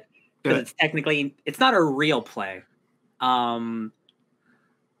little bit because it's not a real play.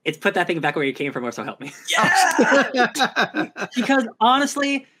 It's put that thing back where you came from, or so help me. Yeah. Because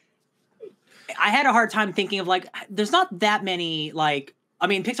honestly, I had a hard time thinking of like, there's not that many like. I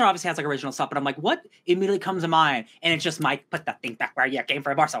mean, Pixar obviously has like original stuff, but I'm like, what immediately comes to mind? And it's just Mike, put that thing back where you came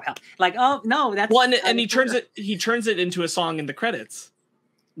from, or so help. Like, oh no, that's one. And he turns it into a song in the credits,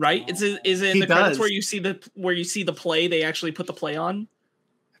 right? Is it in the credits where you see the play? They actually put the play on.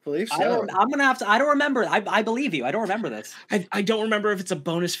 I believe so. I'm gonna have to. I don't remember. I believe you. I don't remember this. I don't remember if it's a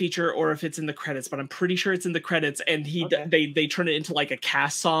bonus feature or if it's in the credits, but I'm pretty sure it's in the credits. And they turn it into like a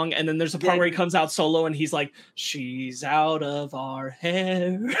cast song, and then there's a part where he comes out solo, and he's like, "She's out of our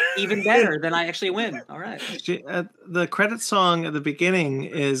hair." Even better. Then I actually win. All right. The credit song at the beginning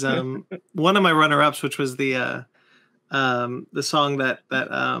is one of my runner-ups, which was the song that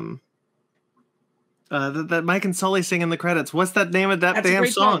Mike and Sully sing in the credits. What's that name of that damn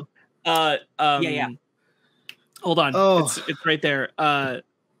song? Yeah. Hold on. Oh. It's right there. I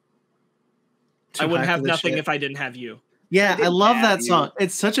wouldn't have nothing if I didn't have you. Yeah, I love that song.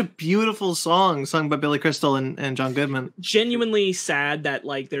 It's such a beautiful song sung by Billy Crystal and John Goodman. Genuinely sad that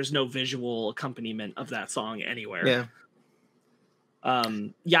like there's no visual accompaniment of that song anywhere. Yeah.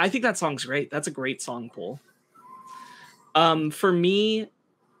 Yeah, I think that song's great. That's a great song, Cole. For me,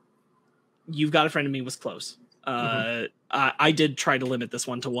 You've Got a Friend in Me was close. I did try to limit this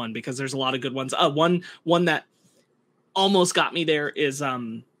one to one because there's a lot of good ones. One that almost got me there is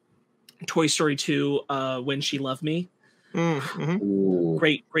Toy Story 2, When She Loved Me.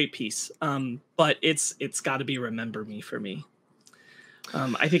 Great piece. But it's got to be Remember Me for me.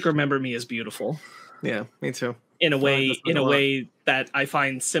 I think Remember Me is beautiful. Yeah, me too. In a way that I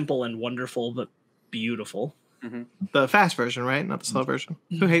find simple and wonderful, but beautiful. The fast version, right? Not the slow version.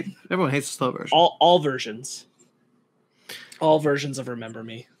 Everyone hates the slow version. All versions. All versions of Remember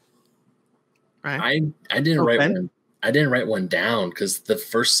Me. Right. I didn't write one. I didn't write one down because the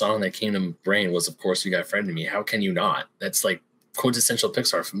first song that came to my brain was, of course, You Got a Friend in Me. How can you not? That's like quintessential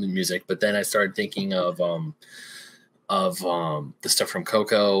Pixar from the music. But then I started thinking of the stuff from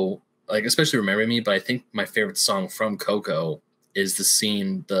Coco, like especially Remember Me. But I think my favorite song from Coco is the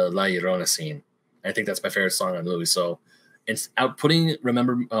La Llorona scene. I think that's my favorite song on the movie. So it's out putting not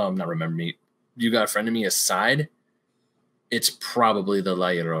Remember Me, You Got a Friend in Me aside. It's probably the La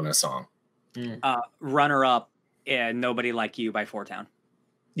Llorona song. Runner up, Nobody Like You by Four Town.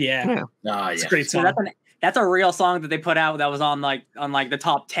 Yeah. It's a great song. So that's a real song that they put out that was on the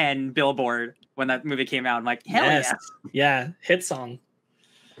top 10 Billboard when that movie came out. I'm like, hell yes. Yeah, hit song.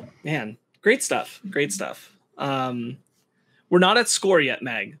 Man, great stuff. We're not at score yet,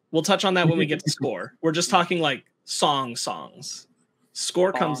 Meg. We'll touch on that when we get to score. We're just talking like songs.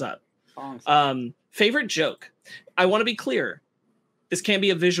 Score comes up. Favorite joke. I want to be clear. This can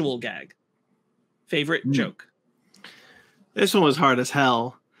be a visual gag. Favorite joke. This one was hard as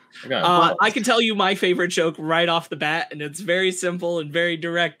hell. I can tell you my favorite joke right off the bat, and it's very simple and very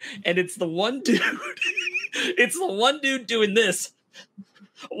direct. And it's the one dude. It's the one dude doing this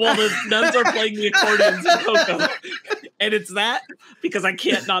while the nuns are playing the accordions in Coco. And it's that because I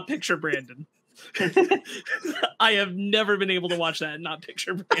can't not picture Brandon. I have never been able to watch that and not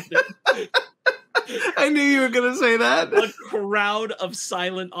picture Brandon. I knew you were going to say that. A crowd of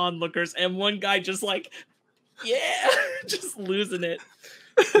silent onlookers and one guy just like, yeah, just losing it.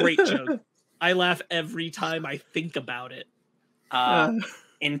 Great joke. I laugh every time I think about it.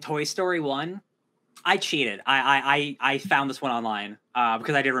 In Toy Story 1, I cheated. I found this one online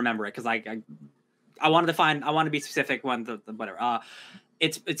because I didn't remember it because I wanted to be specific one, whatever.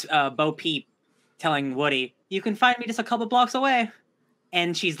 It's Bo Peep telling Woody, "You can find me just a couple blocks away,"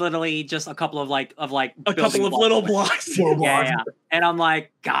 and she's literally just a couple of a couple of little blocks. Yeah. And I'm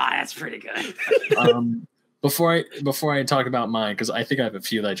like, God, that's pretty good. Before I talk about mine, because I think I have a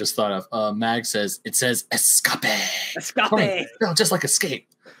few that I just thought of. Mag says escape. Escape. No, just like escape.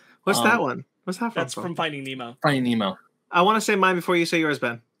 What's that one? What's that from? That's from Finding Nemo. Finding Nemo. I want to say mine before you say yours,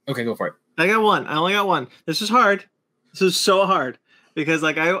 Ben. Okay, go for it. I got one. I only got one. This is hard. This is so hard because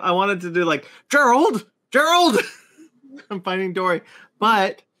like I wanted to do like Gerald. I'm Finding Dory,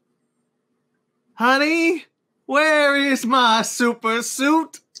 but honey, where is my super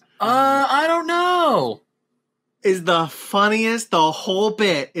suit? I don't know. Is the funniest. The whole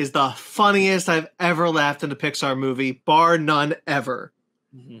bit is the funniest I've ever laughed in a Pixar movie, bar none ever.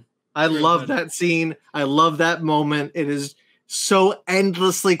 Mm-hmm. I love that scene. I love that moment. It is so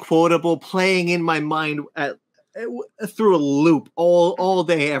endlessly quotable, playing in my mind through a loop all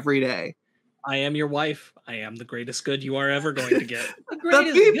day, every day. I am your wife. I am the greatest good you are ever going to get.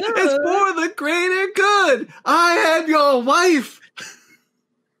 The beep is for the greater good. I am your wife.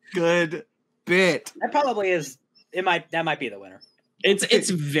 Good bit. That probably is. That might be the winner. It's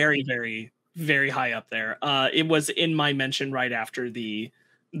very, very, very high up there. It was in my mention right after the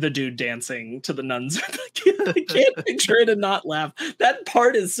dude dancing to the nuns. I can't picture it and not laugh. That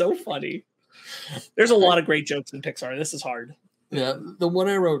part is so funny. There's a lot of great jokes in Pixar. This is hard. Yeah, the one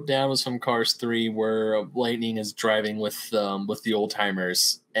I wrote down was from Cars 3, where Lightning is driving with the old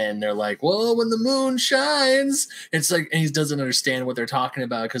timers, and they're like, "Well, when the moon shines," it's like, and he doesn't understand what they're talking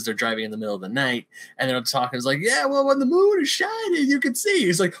about because they're driving in the middle of the night, and they're talking. It's like, "Yeah, well, when the moon is shining, you can see."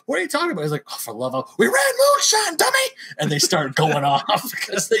 He's like, "What are you talking about?" He's like, "Oh, for love of, we ran moonshine, dummy!" And they start going off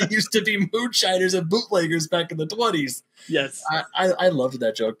because they used to be moonshiners and bootleggers back in the 20s. Yes, I loved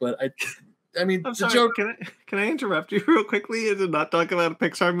that joke, but I mean, I'm the sorry, joke. Can I interrupt you real quickly and not talk about a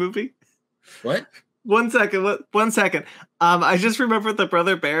Pixar movie? What? 1 second. 1 second. I just remembered the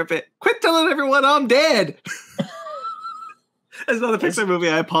Brother Bear bit. Quit telling everyone I'm dead. It's not a Pixar movie.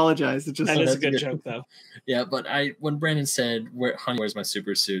 I apologize. It just that is a good joke, though. Yeah, but when Brandon said, "Honey, where's my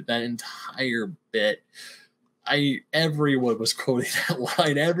super suit?" That entire bit, everyone was quoting that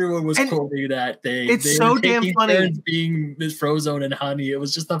line. Everyone was quoting that thing. It's so damn funny. Being Miss Frozone and Honey, it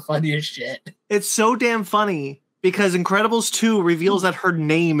was just the funniest shit. It's so damn funny because Incredibles 2 reveals that her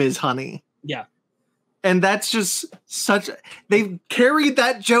name is Honey. Yeah. And that's just they've carried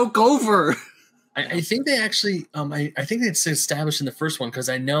that joke over. I think they actually, I think it's established in the first one, because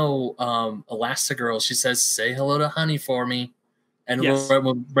I know Elastigirl, she says, "Say hello to Honey for me," and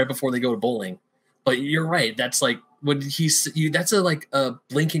right before they go to bowling. But you're right. That's like when that's a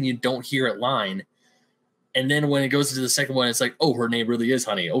blink and you don't hear it line. And then when it goes to the second one, it's like, "Oh, her name really is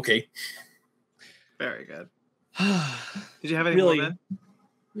Honey." Okay. Very good. Did you have any more, Ben?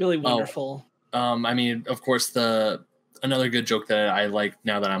 Really wonderful. I mean, of course, another good joke that I like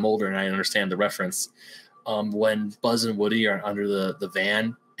now that I'm older and I understand the reference. When Buzz and Woody are under the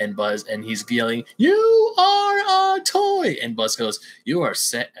van, and he's yelling, "You are a toy!" And Buzz goes, "You are a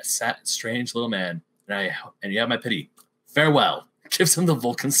strange little man, and you have my pity. Farewell." Gives him the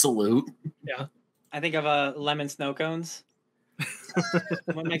Vulcan salute. Yeah. I think of lemon snow cones.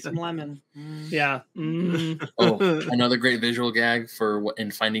 What makes them lemon? Yeah. Oh, another great visual gag in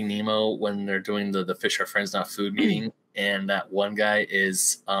Finding Nemo, when they're doing the fish are friends not food meeting, and that one guy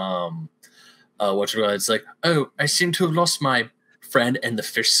is it's like, "Oh, I seem to have lost my friend," and the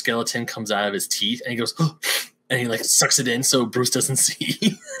fish skeleton comes out of his teeth, and he goes, "Oh," and he like sucks it in so Bruce doesn't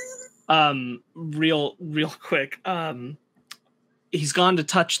see. Real quick. He's gone to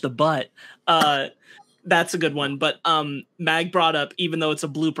touch the butt. That's a good one. But Mag brought up, even though it's a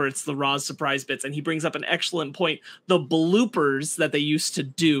blooper, it's the Roz surprise bits, and he brings up an excellent point. The bloopers that they used to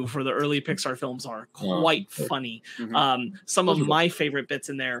do for the early Pixar films are quite funny. Mm-hmm. Some of my favorite bits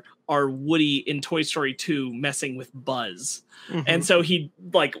in there are Woody in Toy Story 2 messing with Buzz. Mm-hmm. And so he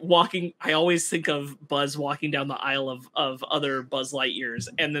walking, I always think of Buzz walking down the aisle of other Buzz Lightyears.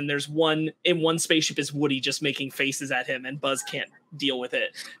 And then there's one spaceship is Woody just making faces at him, and Buzz can't deal with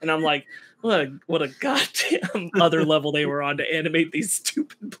it. And I'm like, what a goddamn other level they were on to animate these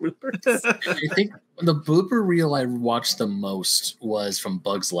stupid bloopers. I think the blooper reel I watched the most was from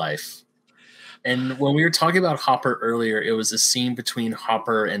Bug's Life. And when we were talking about Hopper earlier, it was a scene between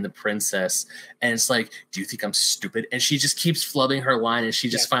Hopper and the princess. And it's like, "Do you think I'm stupid?" And she just keeps flubbing her line, and she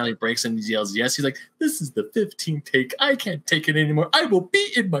just finally breaks and yells, "Yes." He's like, "This is the 15th take. I can't take it anymore. I will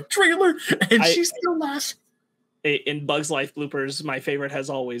be in my trailer." And she still laughs. In Bug's Life bloopers, my favorite has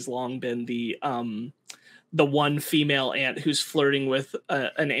always long been the one female ant who's flirting with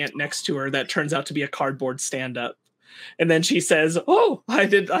an ant next to her that turns out to be a cardboard stand-up. And then she says, "Oh, I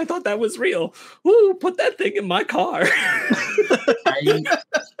thought that was real. Ooh, put that thing in my car."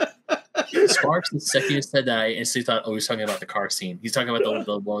 Sparkz, the second you said that, I instantly thought, "Oh, he's talking about the car scene. He's talking about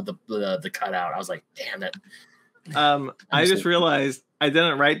the one with the cutout." I was like, "Damn that." I just realized I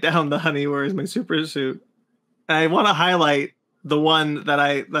didn't write down the "Honey, where's my super suit?" And I want to highlight the one that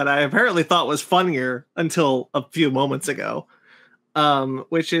I apparently thought was funnier until a few moments ago,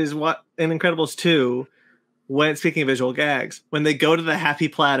 which is what in Incredibles 2, when speaking of visual gags, when they go to the happy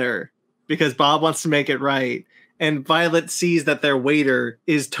platter because Bob wants to make it right, and Violet sees that their waiter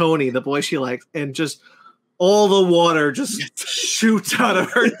is Tony, the boy she likes, and just all the water just shoots out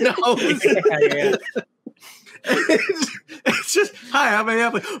of her nose. Yeah. It's just, "Hi, how may I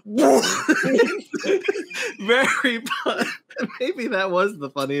help you?" Very fun. Maybe that was the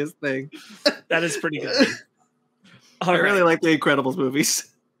funniest thing. That is pretty good. I really like the Incredibles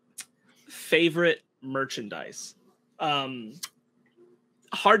movies. Favorite merchandise.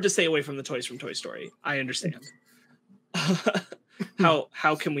 Hard to stay away from the toys from Toy Story. I understand.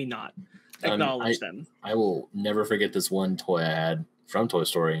 How can we not acknowledge them? I will never forget this one toy I had from Toy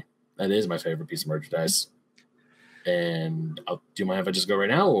Story. That is my favorite piece of merchandise. and do you mind if I just go right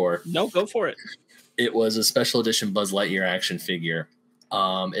now, or no, go for it. It was a special edition Buzz Lightyear action figure.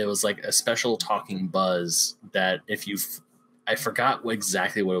 It was like a special talking Buzz that I forgot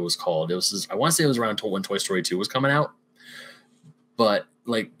exactly what it was called. It was, I want to say it was around when Toy Story 2 was coming out, but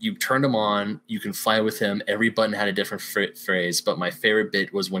like you turned him on, you can fly with him. Every button had a different phrase, but my favorite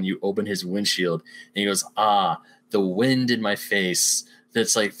bit was when you open his windshield and he goes, "Ah, the wind in my face."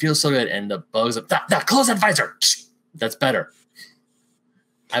 That's like, feels so good. And the Bug's like, that close that visor. That's better.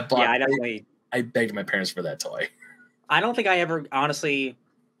 I begged my parents for that toy. I don't think I ever, honestly,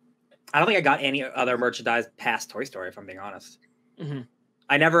 I don't think I got any other merchandise past Toy Story, if I'm being honest. Mm-hmm.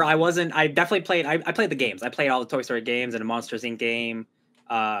 I definitely played, I played the games. I played all the Toy Story games and the Monsters Inc. game.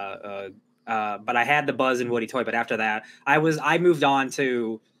 But I had the Buzz and Woody toy. But after that, I moved on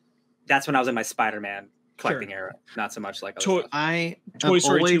to, that's when I was in my Spider-Man collecting era. Not so much like Toy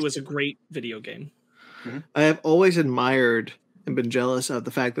Story 2 was a great video game. Mm-hmm. I have always admired and been jealous of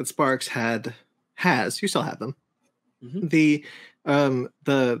the fact that Sparkz has, you still have them, mm-hmm.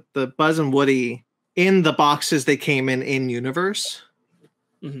 the Buzz and Woody in the boxes they came in universe,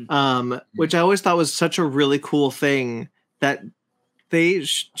 mm-hmm. Which I always thought was such a really cool thing that they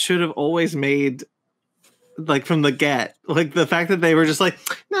should have always made, like from the get, like the fact that they were just like,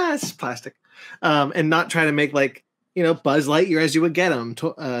 nah, it's just plastic, and not try to make like, you know, Buzz Lightyear as you would get him,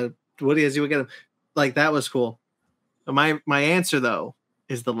 Woody as you would get him, like that was cool. My answer though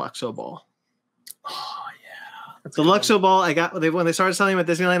is the Luxo Ball. Oh yeah, that's the Luxo Ball. I got when they started selling them at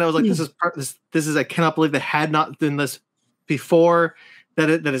Disneyland. I was like, this is I cannot believe they had not done this before. That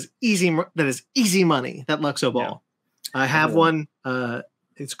is easy money. That Luxo Ball. Yeah. I have one.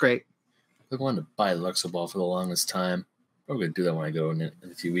 It's great. I've wanted to buy a Luxo Ball for the longest time. I'm gonna do that when I go in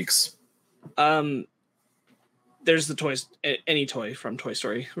a few weeks. There's the toys. Any toy from Toy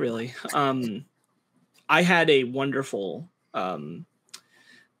Story, really. I had a wonderful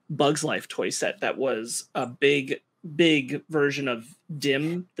Bugs Life toy set that was a big version of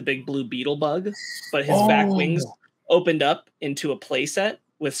Dim, the big blue beetle bug, but his back wings opened up into a play set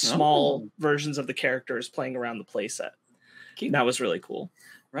with small versions of the characters playing around the play set. That was really cool.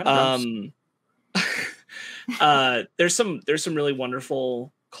 Right. There's some really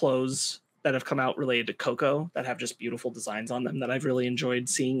wonderful clothes that have come out related to Coco that have just beautiful designs on them that I've really enjoyed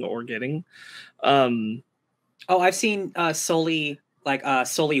seeing or getting. I've seen Sully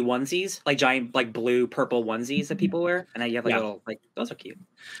onesies, like giant, like blue, purple onesies that people wear. And you have like little, like, those are cute.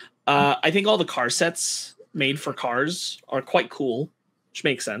 I think all the car sets made for cars are quite cool, which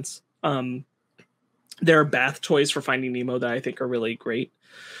makes sense. There are bath toys for Finding Nemo that I think are really great.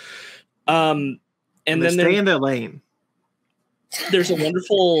 And then stay in their lane. There's a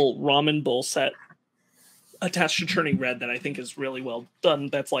wonderful ramen bowl set attached to Turning Red that I think is really well done.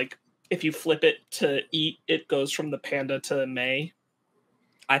 That's like, if you flip it to eat, it goes from the panda to May.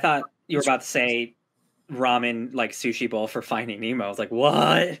 I thought you were about to say ramen, like sushi bowl for Finding Nemo. I was like,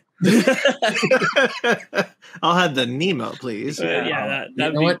 what? I'll have the Nemo, please.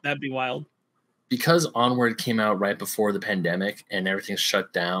 That'd be wild. Because Onward came out right before the pandemic and everything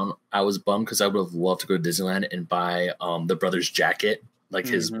shut down, I was bummed because I would have loved to go to Disneyland and buy the brother's jacket, like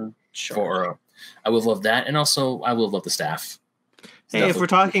his. Sure. I would love that, and also I would love the staff. Hey, if we're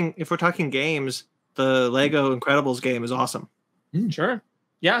talking games, the Lego Incredibles game is awesome. Sure,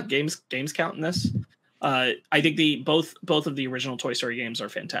 yeah, games count in this. I think both of the original Toy Story games are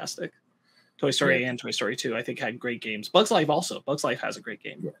fantastic. Toy Story and Toy Story 2, I think, had great games. Bugs Life also. Bugs Life has a great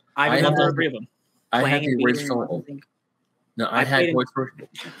game. Yeah. I love all three of them. I had the original. No, I had Toy Story.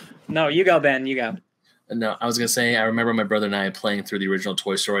 No, you go, Ben. You go. No, I was gonna say I remember my brother and I playing through the original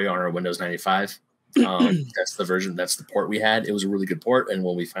Toy Story on our Windows 95. That's the version. That's the port we had. It was a really good port, and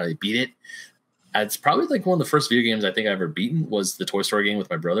when we finally beat it, it's probably like one of the first video games I think I ever beaten was the Toy Story game with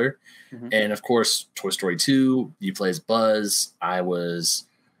my brother. Mm-hmm. And of course, Toy Story 2. You play as Buzz.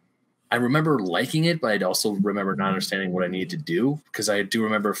 I remember liking it, but I'd also remember not understanding what I needed to do because I do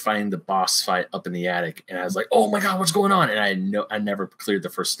remember finding the boss fight up in the attic, and I was like, "Oh my god, what's going on?" And I never cleared the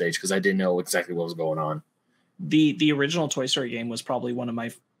first stage because I didn't know exactly what was going on. The original Toy Story game was probably one of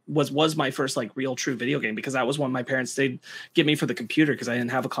my was my first like real true video game because that was one my parents did get me for the computer because I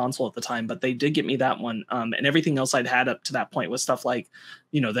didn't have a console at the time, but they did get me that one. And everything else I'd had up to that point was stuff like,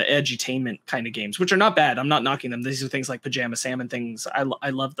 you know, the edutainment kind of games, which are not bad. I'm not knocking them. These are things like Pajama Sam and things. I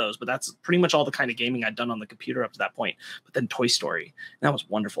love those, but that's pretty much all the kind of gaming I'd done on the computer up to that point. But then Toy Story, and that was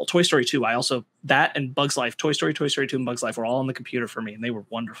wonderful. Toy Story 2, I also, that and Bugs Life, Toy Story 2 and Bugs Life were all on the computer for me, and they were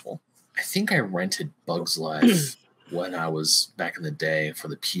wonderful. I think I rented Bugs Life when I was back in the day for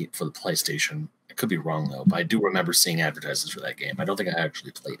the PlayStation. I could be wrong though, but I do remember seeing advertisements for that game. I don't think I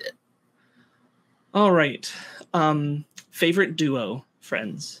actually played it. All right. Favorite duo,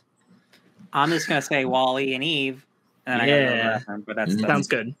 friends. I'm just gonna say Walle-E and Eve, and I gotta go to the bathroom, but that's sounds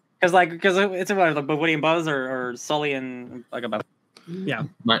good. Because it's about like Woody and Buzz or Sully and like about Mine's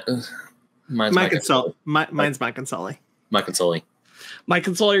Mike and Sully. Mine's Mike and Sully. Mike and Sully. Mike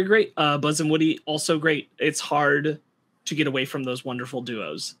and Sully are great. Buzz and Woody also great. It's hard to get away from those wonderful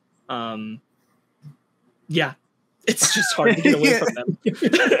duos. Yeah, it's just hard to get away from them.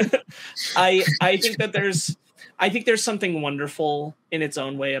 I think that there's something wonderful in its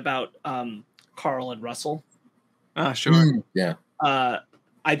own way about Carl and Russell. Sure. Yeah.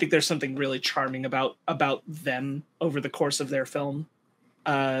 I think there's something really charming about them over the course of their film.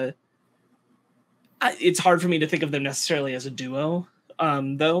 It's hard for me to think of them necessarily as a duo,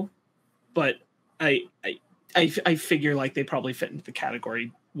 though. But I figure like they probably fit into the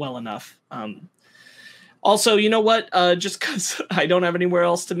category well enough. Also, you know what? Just because I don't have anywhere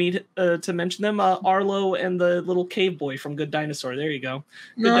else to mention them, Arlo and the little cave boy from Good Dinosaur. There you go.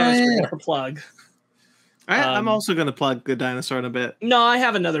 Good Dinosaur for plug. I'm also going to plug Good Dinosaur in a bit. No, I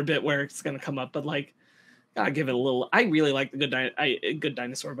have another bit where it's going to come up, but like, gotta give it a little. I really like the Good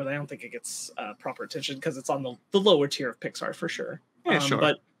Dinosaur, but I don't think it gets proper attention because it's on the lower tier of Pixar for sure. Yeah, sure.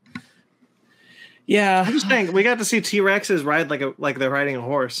 But yeah, I'm just saying we got to see T-Rexes ride like they're riding a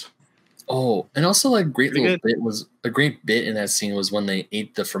horse. Oh, and also like a great bit in that scene was when they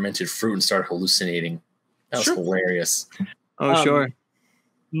ate the fermented fruit and started hallucinating. That was hilarious. Oh, sure.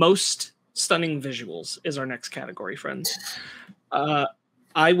 Most stunning visuals is our next category, friends.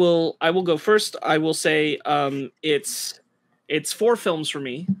 I will go first. I will say it's 4 films for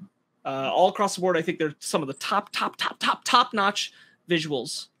me. All across the board, I think they're some of the top-notch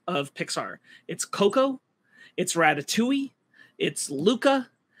visuals of Pixar. It's Coco, it's Ratatouille, it's Luca,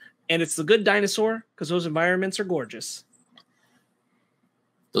 and it's The Good Dinosaur, because those environments are gorgeous.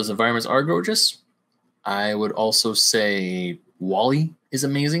 Those environments are gorgeous. I would also say Walle-E is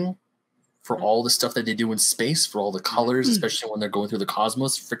amazing for all the stuff that they do in space, for all the colors, especially when they're going through the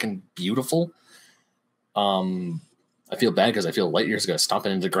cosmos. Freaking beautiful. I feel bad because I feel Lightyear's going to stomp it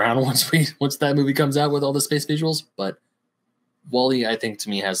into the ground once that movie comes out with all the space visuals. But Walle-E, I think, to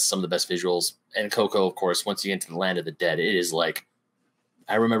me, has some of the best visuals. And Coco, of course, once you get into the land of the dead, it is like,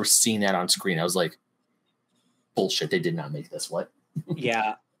 I remember seeing that on screen. I was like, bullshit, they did not make this. What?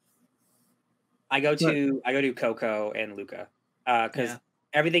 Yeah. I go to Coco and Luca. Because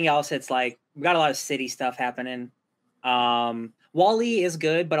everything else, it's like, we got a lot of city stuff happening. Walle-E is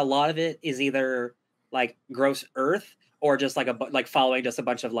good, but a lot of it is either like gross Earth or just like following just a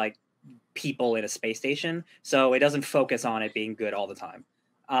bunch of like people in a space station. So it doesn't focus on it being good all the time.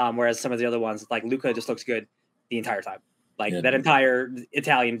 Whereas some of the other ones, like Luca, just looks good the entire time. Like that entire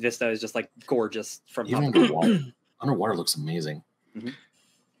Italian vista is just like gorgeous from underwater. Underwater looks amazing. Mm-hmm.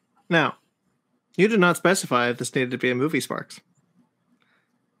 Now, you did not specify if this needed to be a movie, Sparkz.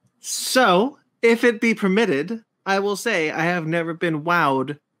 So, if it be permitted, I will say I have never been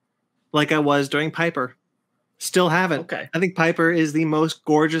wowed like I was during Piper. Still haven't. Okay. I think Piper is the most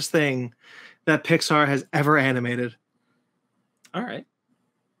gorgeous thing that Pixar has ever All right.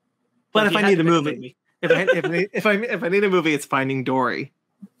 But if I need a movie, if I need a movie, it's Finding Dory.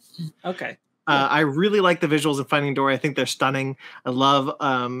 Okay. I really like the visuals of Finding Dory. I think they're stunning. I love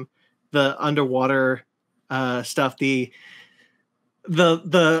the underwater stuff. The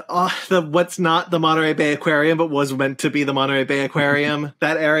what's not the Monterey Bay Aquarium, but was meant to be the Monterey Bay Aquarium.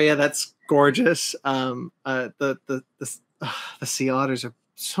 That area, that's gorgeous. The sea otters are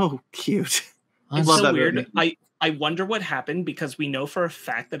so cute. It's so weird. I wonder what happened because we know for a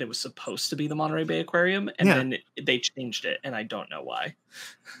fact that it was supposed to be the Monterey Bay Aquarium, and then they changed it, and I don't know why.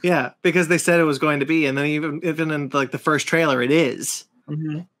 Yeah, because they said it was going to be, and then even in like the first trailer, it is,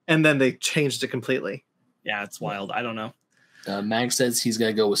 and then they changed it completely. Yeah, it's wild. I don't know. Mag says he's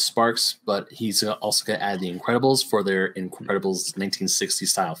going to go with Sparkz, but he's also going to add the Incredibles for their Incredibles 1960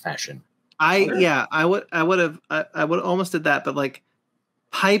 style fashion. I would almost did that, but like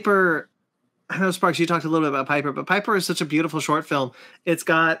Piper. I know, Sparkz, you talked a little bit about Piper, but Piper is such a beautiful short film. It's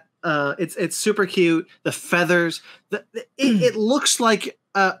got it's super cute. The feathers, it looks like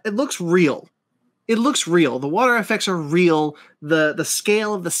it looks real. It looks real. The water effects are real. The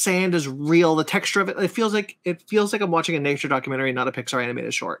scale of the sand is real. The texture of it, it feels like I'm watching a nature documentary, not a Pixar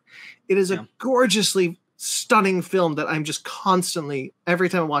animated short. It is a gorgeously stunning film that I'm just constantly, every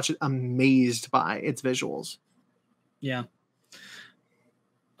time I watch it, amazed by its visuals. Yeah.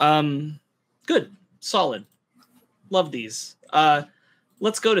 Good. Solid. Love these.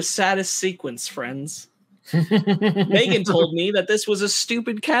 Let's go to saddest sequence, friends. Megan told me that this was a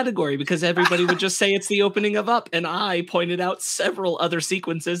stupid category because everybody would just say it's the opening of Up, and I pointed out several other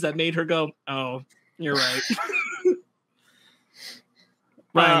sequences that made her go, oh, You're right.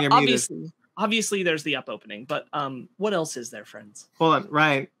 Ryan, you're muted. Obviously, there's the Up opening, but what else is there, friends? Hold on,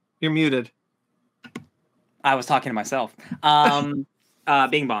 Ryan, you're muted. I was talking to myself.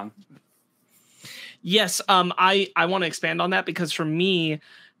 Bing Bong. Yes, I want to expand on that because for me,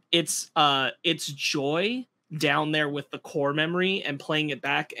 it's joy down there with the core memory and playing it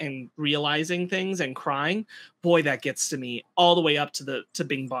back and realizing things and crying. Boy, that gets to me all the way up to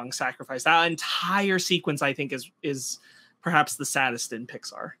Bing Bong Sacrifice. That entire sequence, I think, is perhaps the saddest in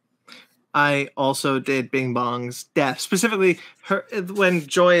Pixar. I also did Bing Bong's death, specifically when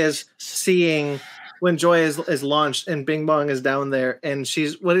Joy is launched and Bing Bong is down there and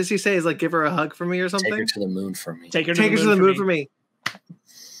she's, what does he say? Is like, give her a hug for me or something? Take her to the moon for me. Take her to the moon for me.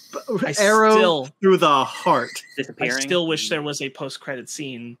 Arrow through the heart. I still wish there was a post-credit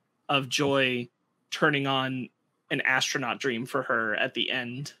scene of Joy turning on an astronaut dream for her at the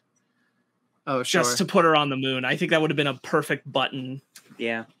end. Oh, sure. Just to put her on the moon. I think that would have been a perfect button.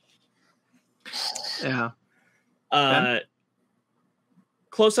 Yeah. Yeah.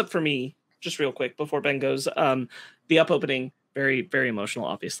 Close up for me, just real quick before Ben goes. The Up opening, very, very emotional,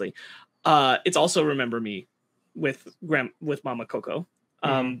 obviously. It's also Remember Me with Mama Coco.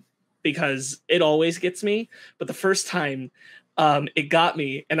 Because it always gets me, but the first time it got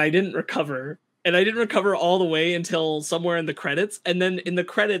me and I didn't recover. And I didn't recover all the way until somewhere in the credits. And then in the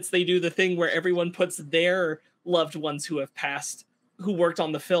credits, they do the thing where everyone puts their loved ones who have passed, who worked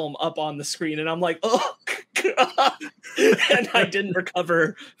on the film, up on the screen. And I'm like, oh, God. And I didn't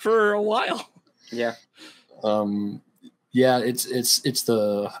recover for a while. Yeah. Yeah, it's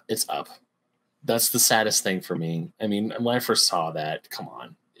Up. That's the saddest thing for me. I mean, when I first saw that, come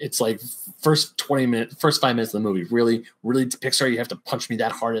on. It's like first 5 minutes of the movie. Really, really, Pixar, you have to punch me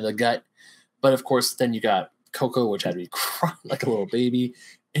that hard in the gut. But of course, then you got Coco, which had me crying like a little baby.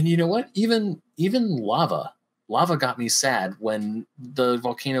 And you know what? Even Lava got me sad when the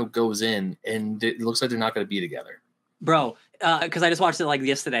volcano goes in and it looks like they're not going to be together. Bro, because I just watched it like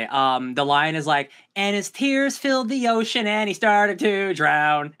yesterday. The line is like, and his tears filled the ocean and he started to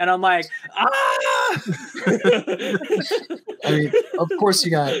drown. And I'm like, ah! I mean, of course you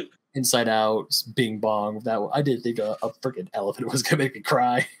got Inside Out, Bing Bong. That I didn't think a freaking elephant was gonna make me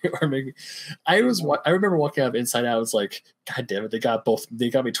cry or make me. I remember walking out of Inside Out. I was like, God damn it, they got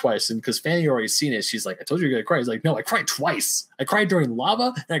me twice. And because Fanny already seen it, she's like, I told you you're gonna cry. He's like, no, I cried twice. I cried during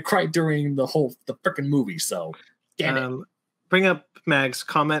Lava and I cried during the freaking movie. So damn it. Bring up Mag's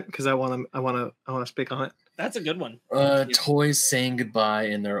comment because I want to speak on it. That's a good one. Toys saying goodbye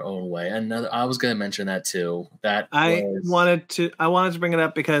in their own way. Another, I was going to mention that too. I wanted to bring it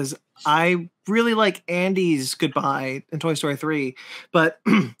up because I really like Andy's goodbye in Toy Story 3, but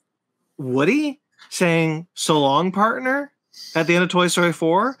Woody saying "so long, partner" at the end of Toy Story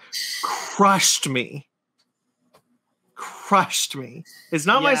 4 crushed me. It's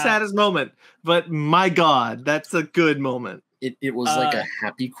not my saddest moment, but my God, that's a good moment. It was like a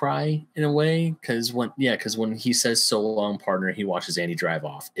happy cry in a way because when he says "so long, partner," he watches Andy drive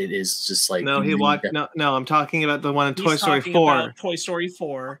off. It is just like no. I'm talking about the one in Toy Story 4. Toy Story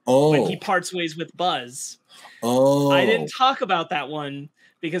 4. Oh, when he parts ways with Buzz. Oh, I didn't talk about that one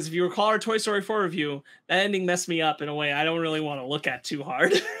because if you recall our Toy Story 4 review, that ending messed me up in a way I don't really want to look at too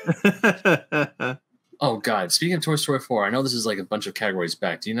hard. Oh God! Speaking of Toy Story 4, I know this is like a bunch of categories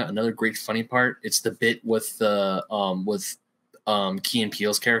back. Do you know another great funny part? It's the bit with the Key and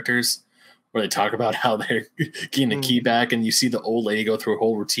Peele's characters, where they talk about how they're getting the key back, and you see the old lady go through her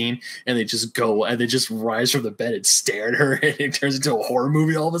whole routine, and they just rise from the bed and stare at her, and it turns into a horror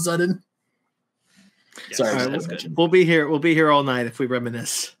movie all of a sudden. Yes, sorry, right, we'll be here all night if we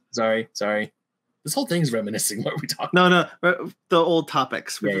reminisce. Sorry. This whole thing's reminiscing. What are we talking? No, the old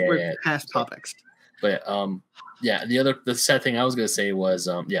topics. We're past topics. But the sad thing I was gonna say was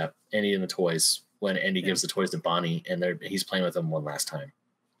Andy and the toys. When Andy gives the toys to Bonnie and he's playing with them one last time.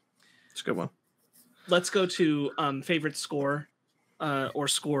 It's a good one. Let's go to favorite score or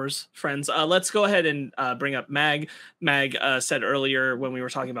scores, friends. Let's go ahead and bring up Mag. Mag said earlier when we were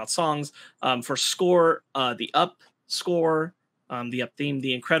talking about songs, for score, the Up score, the Up theme,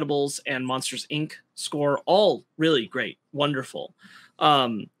 The Incredibles, and Monsters, Inc. score, all really great, wonderful.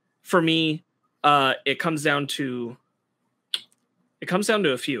 For me, it comes down to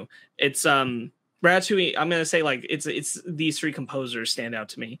a few. It's Ratatouille, I'm going to say like it's these three composers stand out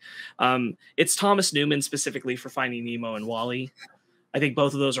to me. It's Thomas Newman specifically for Finding Nemo and Walle-E. I think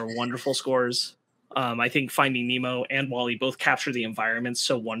both of those are wonderful scores. I think Finding Nemo and Walle-E both capture the environment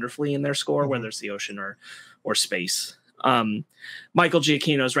so wonderfully in their score, whether it's the ocean or space. Michael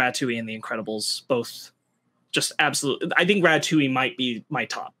Giacchino's Ratatouille and The Incredibles, both just absolute. I think Ratatouille might be my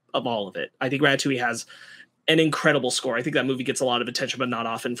top of all of it. I think Ratatouille has an incredible score. I think that movie gets a lot of attention, but not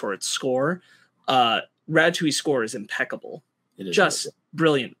often for its score. Ratatouille's score is impeccable. It is just really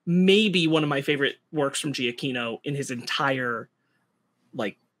brilliant. Maybe one of my favorite works from Giacchino in his entire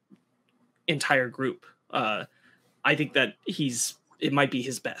group. I think that it might be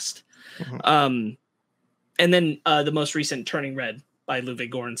his best. Mhm. And then the most recent Turning Red by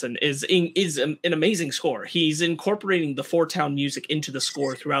Ludwig Göransson is an amazing score. He's incorporating the Four Town music into the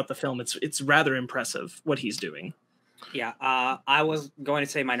score throughout the film. It's rather impressive what he's doing. Yeah, I was going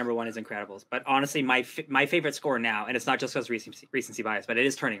to say my number one is Incredibles, but honestly, my favorite score now, and it's not just because recency bias, but it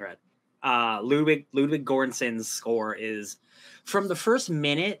is Turning Red. Ludwig Göransson's score is from the first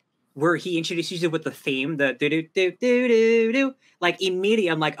minute where he introduces you with the theme, the do do do do do do. Like immediately,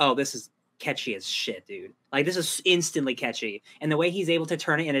 I'm like, oh, this is catchy as shit, dude. Like this is instantly catchy, and the way he's able to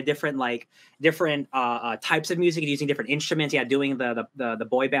turn it into different types of music, using different instruments. Yeah, doing the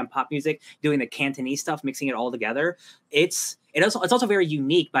boy band pop music, doing the Cantonese stuff, mixing it all together. It's also very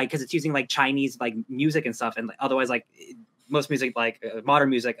unique, because it's using like Chinese like music and stuff, and otherwise like most music, like modern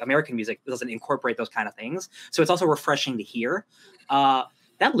music, American music, doesn't incorporate those kind of things. So it's also refreshing to hear.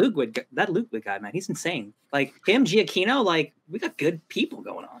 That Ludwig guy, man, he's insane. Like him, Giacchino, like we got good people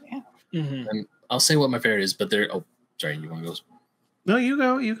going on. Yeah. Mm-hmm. And I'll say what my favorite is, but oh, sorry, you want to go? No, you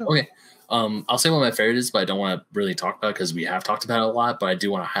go. Okay. I'll say what my favorite is, but I don't want to really talk about it because we have talked about it a lot. But I do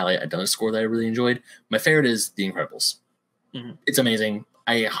want to highlight another score that I really enjoyed. My favorite is The Incredibles. Mm-hmm. It's amazing.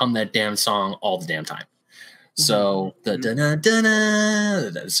 I hum that damn song all the damn time. So the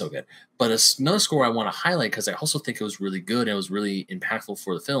that is so good. But another score I want to highlight because I also think it was really good and it was really impactful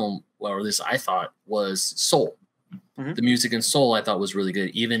for the film, or at least I thought, was Soul. Mm-hmm. The music in Soul I thought was really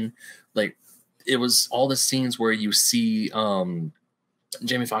good. Even like it was all the scenes where you see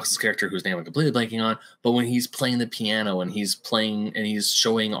Jamie Foxx's character, whose name I'm completely blanking on, but when he's playing the piano and he's playing and he's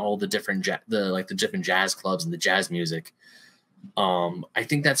showing all the different the different jazz clubs and the jazz music. I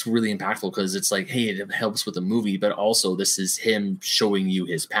think that's really impactful because it's like, hey, it helps with the movie, but also this is him showing you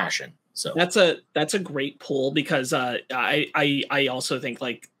his passion. So that's a great pull because I also think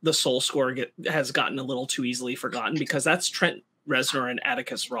like the Soul score has gotten a little too easily forgotten because that's Trent Reznor and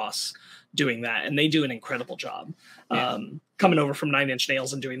Atticus Ross doing that, and they do an incredible job. Yeah. Coming over from Nine Inch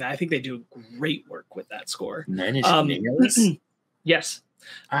Nails and doing that, I think they do great work with that score. Nine Inch Nails? Yes.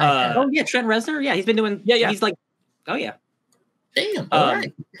 Oh yeah, Trent Reznor. Yeah, he's been doing. Yeah. He's like, oh yeah. Damn. All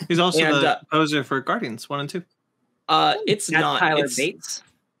right. He's also the composer for Guardians 1 and 2. It's That's not Tyler Bates.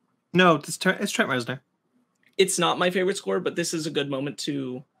 No, it's Trent Reznor. It's not my favorite score, but this is a good moment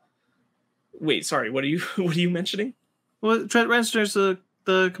to. Wait, sorry. What are you mentioning? Well, Trent Reznor's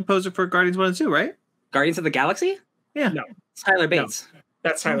the composer for Guardians 1 and 2, right? Guardians of the Galaxy? Yeah. No. It's Tyler Bates. No,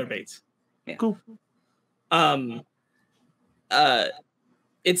 that's Tyler Bates. Yeah. Cool.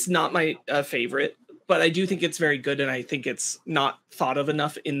 It's not my favorite, but I do think it's very good, and I think it's not thought of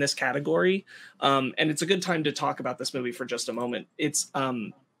enough in this category. And it's a good time to talk about this movie for just a moment. It's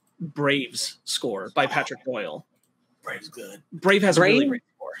Brave's score by Patrick Doyle. Brave's good. Brave has a really great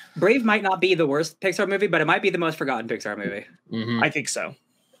score. Brave might not be the worst Pixar movie, but it might be the most forgotten Pixar movie. Mm-hmm. I think so.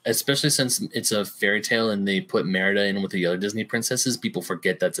 Especially since it's a fairy tale and they put Merida in with the other Disney princesses, people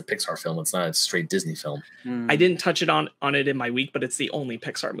forget that's a Pixar film. It's not a straight Disney film. I didn't touch it on it in my week, but it's the only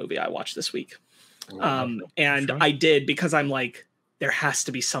Pixar movie I watched this week. And sure. I did because I'm like, there has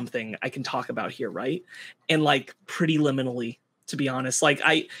to be something I can talk about here, right? And like pretty liminally, to be honest, like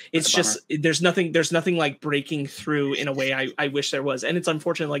it's just there's nothing like breaking through in a way I wish there was. And it's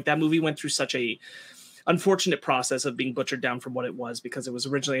unfortunate, like that movie went through such a unfortunate process of being butchered down from what it was, because it was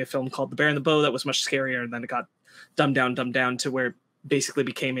originally a film called The Bear and the Bow that was much scarier, and then it got dumbed down to where it basically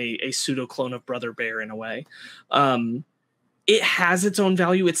became a pseudo clone of Brother Bear in a way. It has its own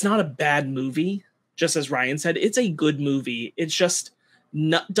value. It's not a bad movie, just as Ryan said. It's a good movie. It's just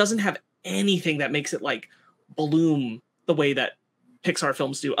doesn't have anything that makes it like bloom the way that Pixar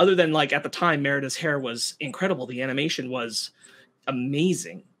films do, other than like at the time Merida's hair was incredible, the animation was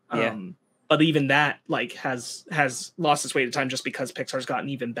amazing. Yeah. But even that like has lost its way to time just because Pixar's gotten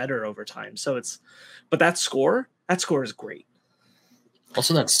even better over time. So but that score is great.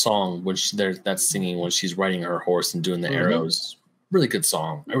 Also that song that's singing when she's riding her horse and doing the arrows, really good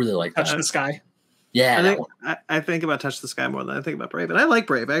song. I really like that. Touch the Sky. Yeah, I think about Touch the Sky more than I think about Brave, and I like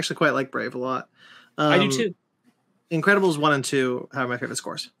Brave. I actually quite like Brave a lot. I do too. Incredibles 1 and 2 are my favorite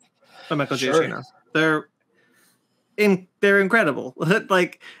scores by Michael Giacchino. Sure. They're incredible.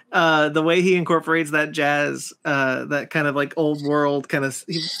 Like the way he incorporates that jazz, that kind of like old world kind of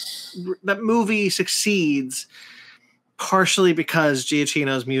that movie succeeds partially because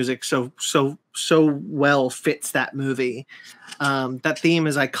Giacchino's music so well fits that movie. That theme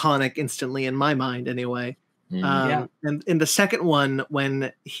is iconic instantly in my mind, anyway. And in the second one,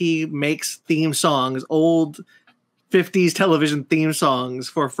 when he makes theme songs, old 50s television theme songs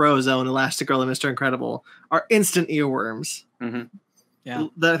for Frozone, Elastigirl, and Mr. Incredible, are instant earworms. Mm-hmm. Yeah,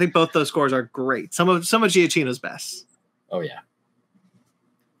 I think both those scores are great. Some of Giacchino's best. Oh yeah.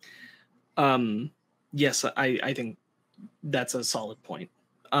 Yes, I think that's a solid point.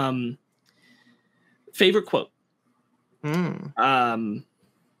 Favorite quote.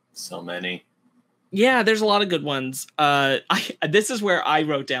 So many. Yeah, there's a lot of good ones. This is where I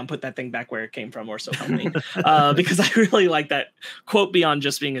wrote down, put that thing back where it came from, or so help me. Because I really like that quote beyond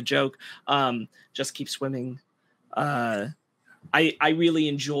just being a joke. Just keep swimming. I really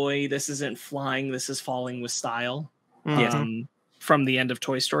enjoy This Isn't Flying, This Is Falling with Style. From the end of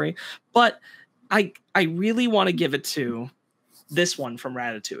Toy Story. But I really want to give it to this one from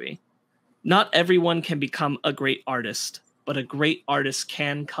Ratatouille. Not everyone can become a great artist, but a great artist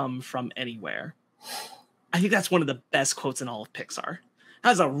can come from anywhere. I think that's one of the best quotes in all of Pixar.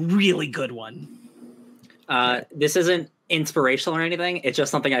 That's a really good one. This isn't inspirational or anything. It's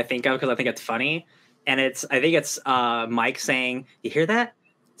just something I think of because I think it's funny. And I think it's Mike saying, "You hear that?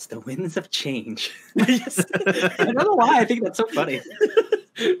 It's the winds of change." I don't know why I think that's so funny.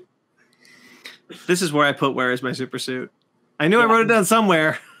 This is where I put "Where is my super suit?" I knew I wrote it down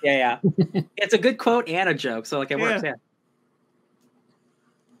somewhere. Yeah. It's a good quote and a joke, so like it works. Yeah.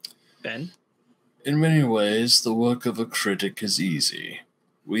 Ben? In many ways, the work of a critic is easy.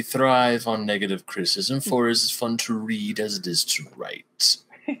 We thrive on negative criticism, for it is fun to read as it is to write.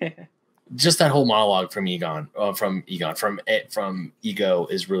 Just that whole monologue from Ego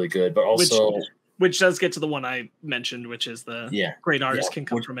is really good, but also which does get to the one I mentioned, which is the great artist can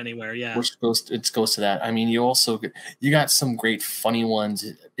come from anywhere. Yeah, it goes to that. I mean, you got some great funny ones.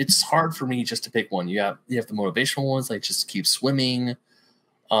 It's hard for me just to pick one. You have the motivational ones like just keep swimming.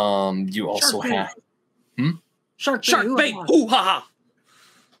 You also have shark bait. Ooh ha ha.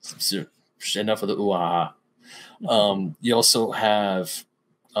 Enough of the ooh ha ha. You also have.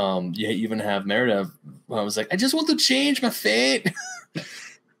 You even have Merida. I was like, I just want to change my fate.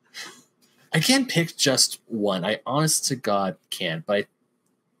 I can't pick just one. I honest to God can't. But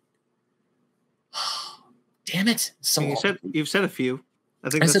damn it! So you've said a few. I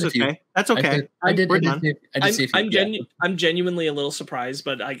think that's okay. That's okay. I did. I'm genuinely a little surprised,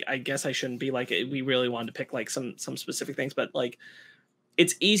 but I guess I shouldn't be. Like, we really wanted to pick like some specific things, but like.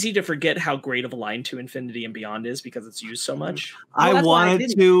 It's easy to forget how great of a line To Infinity and Beyond is because it's used so much. I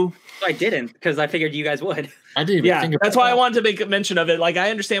didn't because I figured you guys would. I didn't even think about that's why I wanted to make a mention of it. Like, I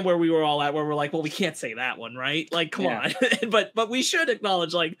understand where we were all at, where we're like, well, we can't say that one, right? Like, come on. but we should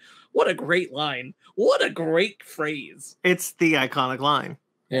acknowledge, like, what a great line. What a great phrase. It's the iconic line.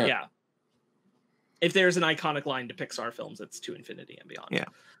 Yeah. If there's an iconic line to Pixar films, it's To Infinity and Beyond. Yeah.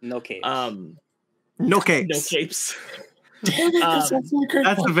 No capes. No capes. No capes. Damn it,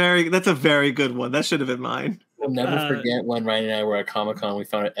 that's a very good one. That should have been mine. I'll never forget when Ryan and I were at Comic-Con. We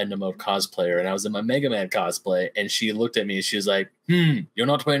found an Endemol cosplayer, and I was in my Mega Man cosplay, and she looked at me and she was like, "You're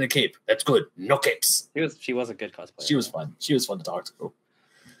not wearing a cape. That's good. No capes." She was a good cosplayer. She was fun. She was fun to talk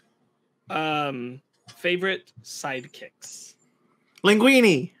to. Favorite sidekicks.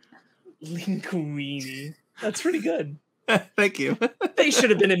 Linguini. That's pretty good. Thank you. They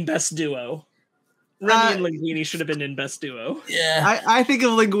should have been in Best Duo. Remy and Linguini should have been in Best Duo. Yeah. I think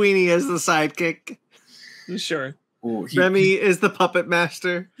of Linguini as the sidekick. Sure. Ooh, Remy is the puppet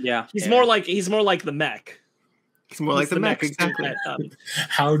master. Yeah. He's more like the mech. He's more like the mech, exactly.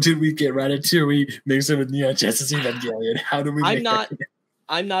 How did we get Ratatouille mixed in with Neon Justice Evangelion? How do we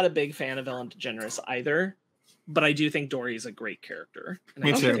I'm not a big fan of Ellen DeGeneres either, but I do think Dory is a great character. And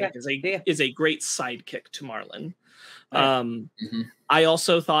Me too. Is a great sidekick to Marlin. I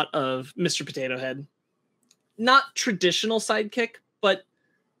also thought of Mr. Potato Head. Not traditional sidekick, but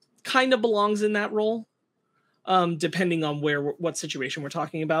kind of belongs in that role, depending on what situation we're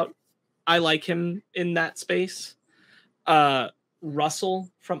talking about. I like him in that space. Russell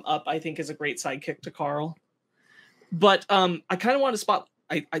from Up, I think, is a great sidekick to Carl. But I kind of want to spot.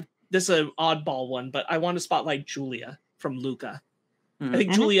 This is an oddball one, but I want to spotlight Julia from Luca. I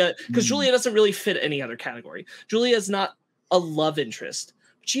think Julia, because Julia doesn't really fit any other category. Julia is not a love interest.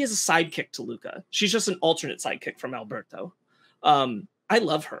 She is a sidekick to Luca. She's just an alternate sidekick from Alberto. I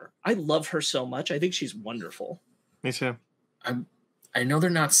love her. I love her so much. I think she's wonderful. Me too. I know they're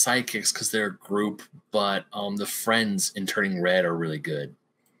not sidekicks because they're a group, but the friends in Turning Red are really good.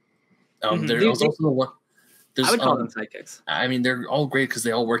 There's also the one. I would call them sidekicks. I mean, they're all great because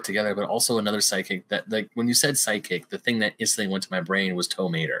they all work together, but also another sidekick that, like, when you said sidekick, the thing that instantly went to my brain was Tow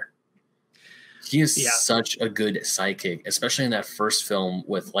Mater. He is such a good sidekick, especially in that first film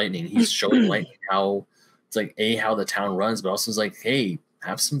with Lightning. He's showing Lightning how it's like how the town runs, but also it's like, hey,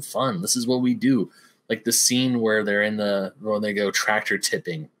 have some fun. This is what we do. Like the scene where they're when they go tractor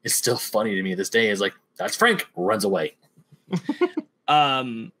tipping, it's still funny to me this day. Is like, that's Frank, runs away.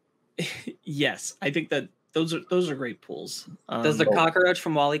 Yes, I think that those are great pools. Does the cockroach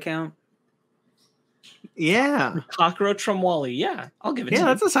from Walle-E count? Yeah. Cockroach from Walle-E. Yeah, I'll give it to you.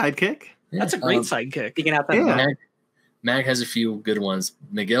 Yeah, that's a sidekick. Yeah. That's a great sidekick. Speaking outside Mag has a few good ones.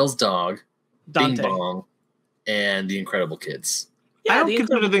 Miguel's dog, Dante. Bing Bong, and the Incredible Kids. Yeah, I don't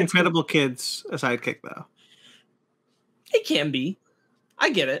consider the Incredible Kids a sidekick, though. It can be. I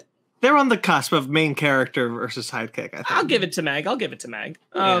get it. They're on the cusp of main character versus sidekick, I think. I'll give it to Mag.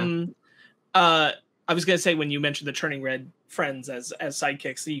 Yeah. I was gonna say, when you mentioned the Turning Red friends as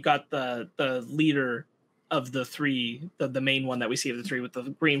sidekicks, you got the leader of the three, the main one that we see of the three with the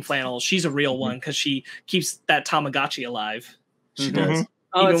green flannel. She's a real one because she keeps that Tamagotchi alive. She does.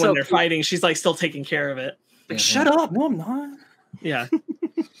 Even when they're fighting, she's like still taking care of it. Like, shut up. No, I'm not. Yeah.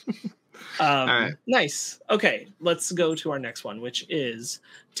 All right. Nice. Okay, let's go to our next one, which is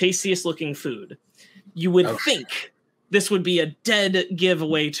tastiest looking food. You would think this would be a dead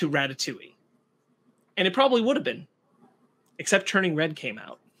giveaway to Ratatouille. And it probably would have been. Except Turning Red came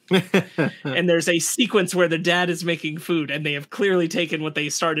out. And there's a sequence where the dad is making food, and they have clearly taken what they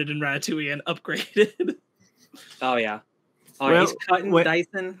started in Ratatouille and upgraded. Oh, yeah. Oh, he's cutting,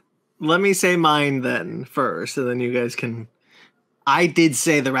 dicing. Let me say mine then first, and then you guys can... I did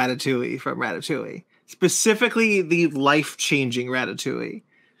say the Ratatouille from Ratatouille. Specifically, the life-changing Ratatouille.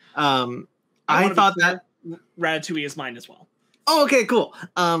 I thought that... Ratatouille is mine as well. Oh, okay, cool.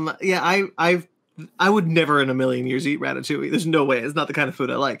 Yeah, I would never in a million years eat Ratatouille. There's no way. It's not the kind of food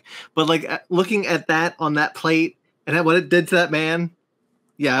I like. But like looking at that on that plate and what it did to that man,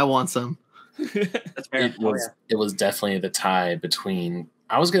 yeah, I want some. That's fair. It was definitely the tie between.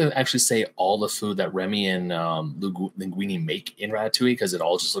 I was gonna actually say all the food that Remy and Linguini make in Ratatouille because it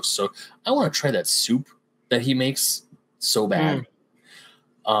all just looks so. I want to try that soup that he makes so bad.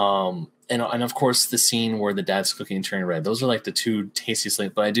 And of course, the scene where the dad's cooking and turning red. Those are like the two tastiest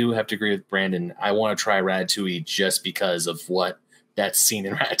things. But I do have to agree with Brandon. I want to try Ratatouille just because of what that scene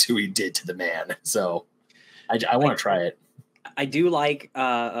in Ratatouille did to the man. So I want to try it. I do like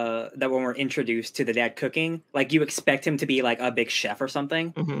that when we're introduced to the dad cooking, like you expect him to be like a big chef or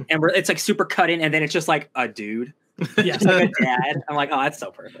something. And it's like super cut in. And then it's just like a dude. Yeah, like a dad. I'm like, oh, that's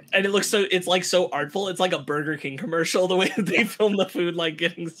so perfect. And it's like so artful. It's like a Burger King commercial, the way that they film the food like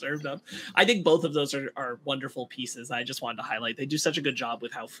getting served up. I think both of those are wonderful pieces. I just wanted to highlight. They do such a good job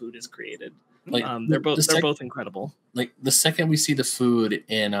with how food is created. Like they're both incredible. Like the second we see the food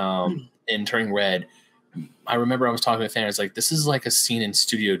in Turning Red, I remember I was talking to fans like, this is like a scene in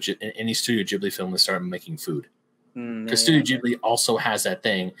any Studio Ghibli film that started making food. Because Studio Ghibli also has that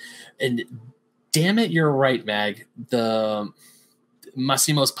thing. And damn it, you're right, Mag. The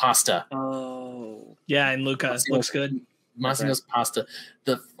Massimo's pasta. Oh, yeah, and Luca looks good. Massimo's pasta.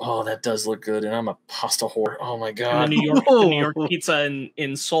 That does look good, and I'm a pasta whore. Oh my god! And the New York pizza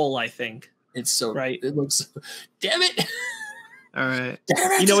in Seoul, I think. It's so right. It looks. Damn it! All right.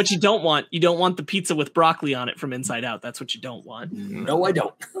 Damn it. You know what you don't want? You don't want the pizza with broccoli on it from Inside Out. That's what you don't want. No, I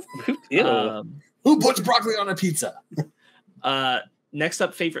don't. Who puts broccoli on a pizza? Next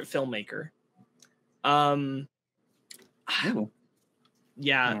up, favorite filmmaker.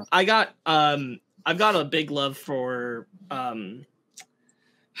 Yeah, I got I've got a big love for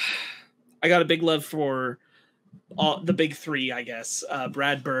all the big three, I guess.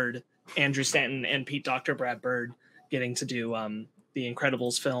 Brad Bird, Andrew Stanton, and Pete Docter. Brad Bird getting to do the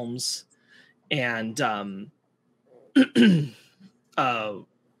Incredibles films, and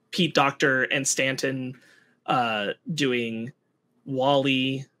Pete Docter and Stanton doing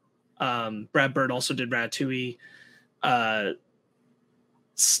Walle-E. Brad Bird also did Ratatouille.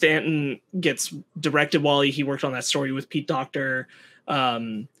 Stanton gets directed Walle-E. He worked on that story with Pete Docter.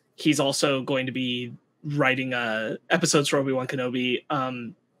 He's also going to be writing episodes for Obi-Wan Kenobi.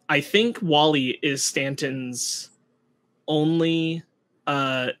 I think Walle-E is Stanton's only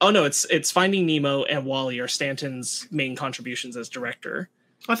it's Finding Nemo and Walle-E are Stanton's main contributions as director.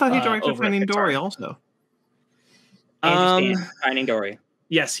 I thought he directed Finding Dory also. Finding Dory.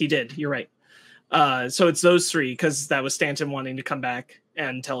 Yes, he did. You're right. So it's those three, because that was Stanton wanting to come back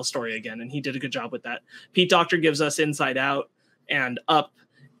and tell a story again, and he did a good job with that. Pete Docter gives us Inside Out and Up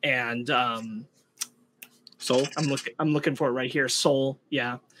and Soul. I'm looking for it right here. Soul,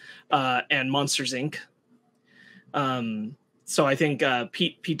 yeah, and Monsters Inc. So I think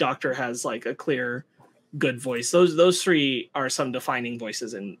Pete Docter has like a clear, good voice. Those three are some defining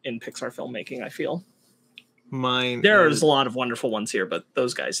voices in Pixar filmmaking, I feel. There's a lot of wonderful ones here, but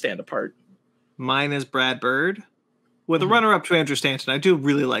those guys stand apart. Mine is Brad Bird, with a runner-up to Andrew Stanton. I do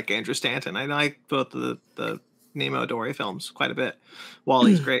really like Andrew Stanton. I like both the Nemo Dory films quite a bit.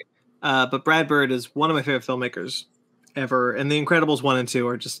 Walle-E's great. But Brad Bird is one of my favorite filmmakers ever, and The Incredibles 1 and 2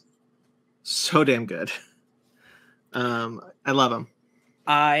 are just so damn good. I love him.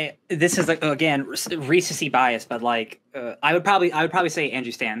 This is like, again, recency bias, but like I would probably say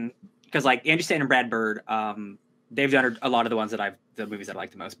Andrew Stanton, because like Andrew Stanton and Brad Bird, they've done a lot of the ones the movies that I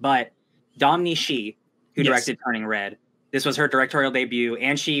like the most. But Domhnall Shee, who directed Turning Red, this was her directorial debut,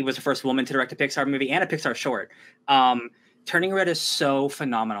 and she was the first woman to direct a Pixar movie and a Pixar short. Turning Red is so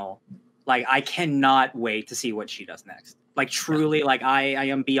phenomenal. Like, I cannot wait to see what she does next. Like, truly, like I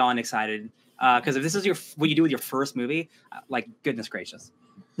am beyond excited. Because if this is what you do with your first movie, like, goodness gracious.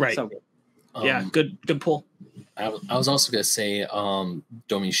 Right. So good. Yeah, good pull. I was also going to say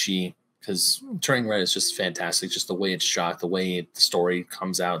Domhnall Shee, because Turning Red is just fantastic. Just the way it's shot, the way the story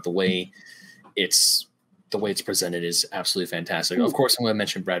comes out, the way it's presented is absolutely fantastic. Of course, I'm going to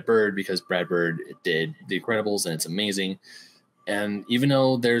mention Brad Bird, because Brad Bird did The Incredibles, and it's amazing. And even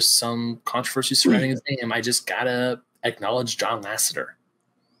though there's some controversy surrounding his name, I just got to acknowledge John Lasseter.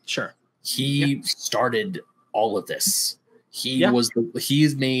 Sure. He started all of this.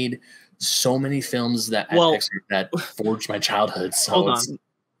 He's made so many films that forged my childhood. So hold on.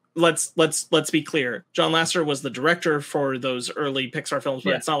 Let's be clear. John Lasseter was the director for those early Pixar films,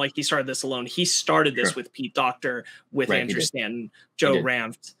 but it's not like he started this alone. He started this with Pete Docter, with Andrew Stanton, Joe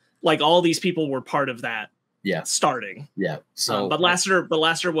Ranft. Like, all these people were part of that. Yeah. Starting. Yeah. So but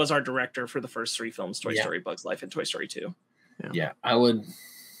Lasseter was our director for the first three films, Toy Story, Bugs Life, and Toy Story 2. Yeah. I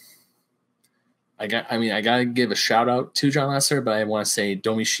gotta give a shout out to John Lasseter, but I want to say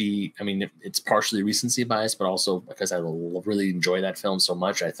Domhnall Shee. I mean, it's partially recency bias, but also because I really enjoy that film so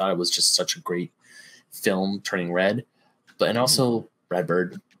much. I thought it was just such a great film, Turning Red. And also Brad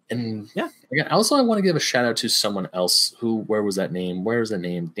Bird. And again, also I want to give a shout out to someone else where was that name? Where's the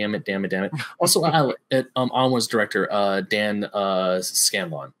name? Damn it. Also, Onward's director, Dan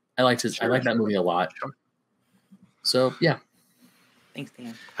Scanlon. I like that movie a lot. So yeah. Thanks,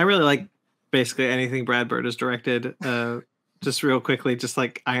 Dan. I really like basically anything Brad Bird has directed. Just real quickly, just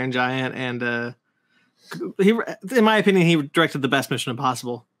like Iron Giant, and he, in my opinion, he directed the best Mission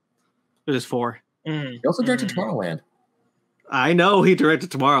Impossible. There's 4. He also directed Tomorrowland. I know he directed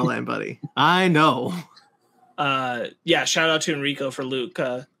Tomorrowland, buddy. I know. Shout out to Enrico for Luke.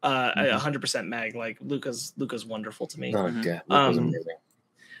 100% Mag. Like, Luca's wonderful to me. Oh, yeah. Luke was amazing.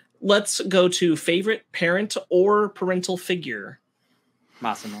 Let's go to favorite parent or parental figure.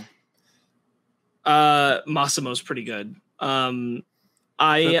 Massimo. Massimo's pretty good. The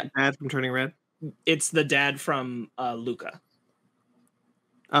dad from Turning Red? It's the dad from Luca.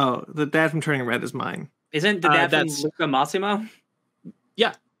 Oh, the dad from Turning Red is mine. Isn't the dad from Luca Massimo?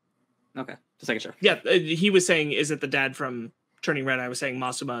 Yeah. Okay. Just making sure. Yeah, he was saying, is it the dad from Turning Red? I was saying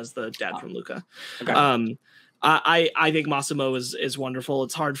Massimo is the dad from Luca. Okay. I think Massimo is wonderful.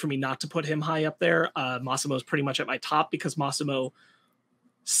 It's hard for me not to put him high up there. Massimo is pretty much at my top, because Massimo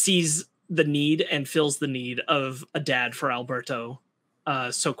sees the need and fills the need of a dad for Alberto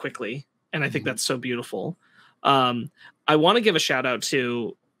so quickly. And I think that's so beautiful. I want to give a shout out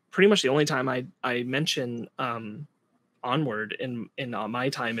to pretty much the only time I mention Onward in my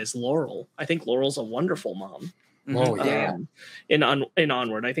time is Laurel. I think Laurel's a wonderful mom. Oh yeah. In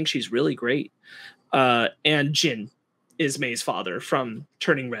Onward, I think she's really great. And Jin is May's father from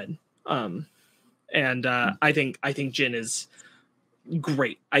Turning Red. I think Jin is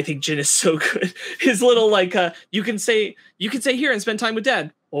great. I think Jin is so good. His little you can say here and spend time with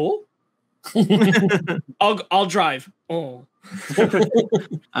dad. Oh, I'll drive. Oh.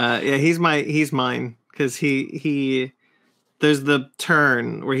 He's mine, because he there's the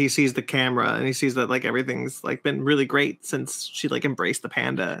turn where he sees the camera and he sees that like everything's like been really great since she like embraced the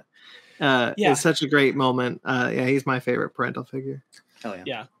panda. It's such a great moment. He's my favorite parental figure. Hell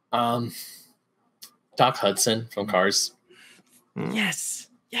yeah. Yeah. Doc Hudson from Cars. Yes.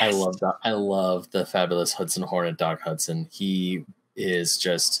 I love that. I love the fabulous Hudson Hornet, Doc Hudson. He is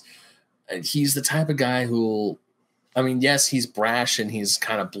just, he's the type of guy who, I mean, yes, he's brash and he's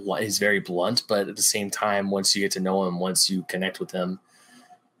kind of he's very blunt, but at the same time, once you get to know him, once you connect with him,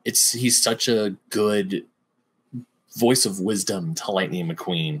 he's such a good voice of wisdom to Lightning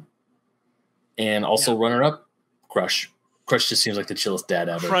McQueen. And also runner up, Crush. Crush just seems like the chillest dad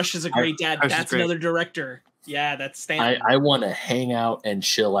ever. Crush is a great dad. That's another director. Yeah, that's Stanton. I want to hang out and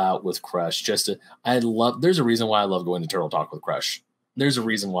chill out with Crush. There's a reason why I love going to Turtle Talk with Crush. There's a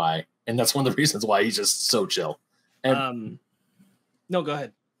reason why, and that's one of the reasons why he's just so chill. And, no, go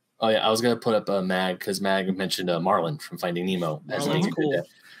ahead. Oh yeah, I was gonna put up Mag because Mag mentioned Marlin from Finding Nemo. Marlin's cool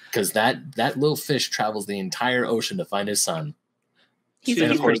because that little fish travels the entire ocean to find his son. He's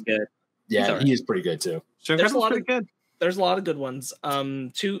pretty good. Yeah, he is pretty good too. There's a lot of good. There's a lot of good ones.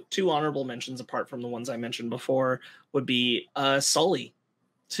 Two honorable mentions apart from the ones I mentioned before would be Sully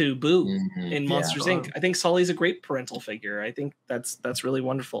to Boo in Monsters Inc. I think Sully's a great parental figure. I think that's really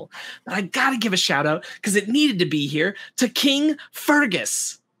wonderful. But I gotta give a shout out because it needed to be here to King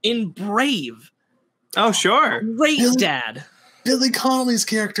Fergus in Brave. Oh sure, great dad. Billy Connolly's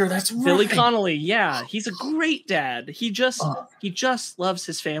character. That's right. Billy Connolly. Yeah, he's a great dad. He just loves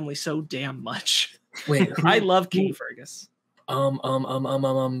his family so damn much. Wait, I love King Fergus.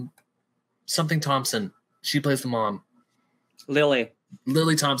 Something Thompson. She plays the mom. Lily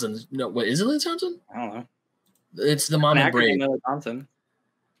Thompson. No, what is it? Lily Thompson? I don't know. It's the mom in Brave. Lily Thompson.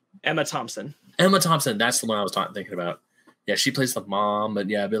 Emma Thompson. That's the one I was thinking about. Yeah, she plays the mom, but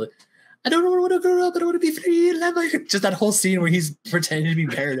yeah, Billy. I don't want to grow up. I don't want to be free. Just that whole scene where he's pretending to be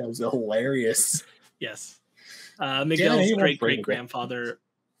married. That was hilarious. Yes. Miguel's great grandfather.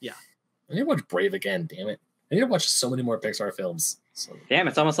 Yeah. I need to watch Brave again. Damn it! I need to watch so many more Pixar films. So. Damn,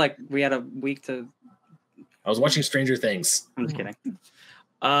 it's almost like we had a week to. I was watching Stranger Things. I'm just kidding.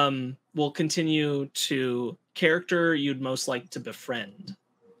 We'll continue to character you'd most like to befriend.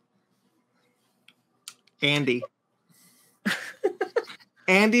 Andy.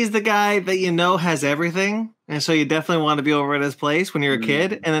 Andy's the guy that you know has everything, and so you definitely want to be over at his place when you're a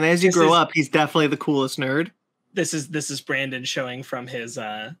kid. And then as you grow up, he's definitely the coolest nerd. This is Brandon showing from his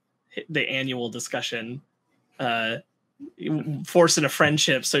the annual discussion, forcing a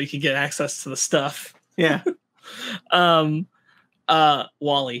friendship so you can get access to the stuff. Yeah. Walle.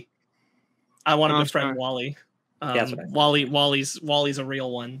 I want to befriend Walle. Yes, Wally's a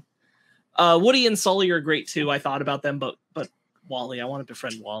real one. Woody and Sully are great too. I thought about them, but Walle, I want to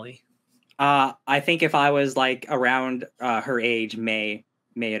befriend Walle. I think if I was like around her age, May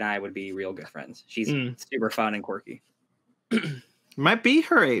and I would be real good friends. She's super fun and quirky. Might be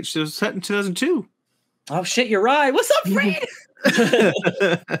her age. It was set in 2002. Oh shit, you're right. What's up, Fred?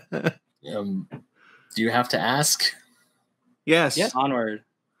 Do you have to ask? Yes. Yes. Onward.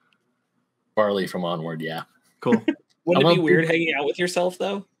 Barley from Onward, yeah. Cool. Wouldn't it be weird hanging out with yourself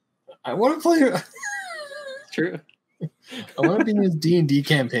though? I want to play. True. I want to be in his D&D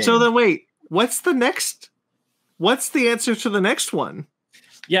campaign. So then, wait. What's the answer to the next one?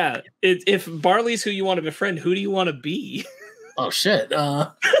 Yeah, if Barley's who you want to befriend, who do you want to be? Oh shit.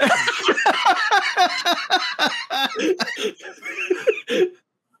 Can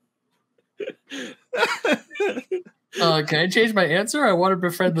I change my answer? I want to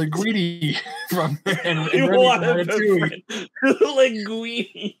befriend Linguini from Linguini.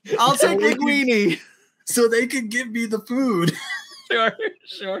 I'll take Linguini. So they can give me the food.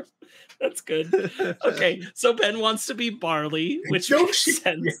 Sure. That's good. Okay, so Ben wants to be Barley, which makes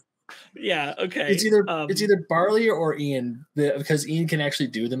sense. Yeah, okay. It's either Barley or Ian, because Ian can actually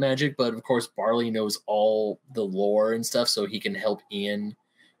do the magic, but of course Barley knows all the lore and stuff, so he can help Ian.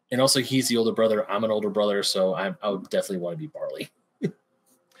 And also, he's the older brother. I'm an older brother, so I would definitely want to be Barley.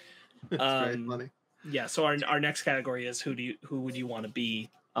 That's very funny. Yeah. So our next category is who would you want to be?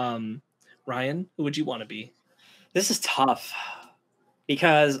 Ryan, who would you want to be? This is tough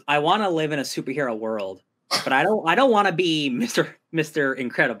because I want to live in a superhero world, but I don't want to be Mr.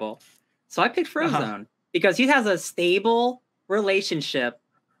 Incredible. So I picked Frozone because he has a stable relationship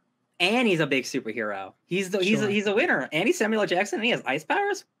and he's a big superhero. He's a winner. And he's Samuel L. Jackson and he has ice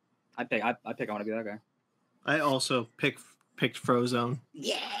powers. I want to be that guy. I also picked Frozone.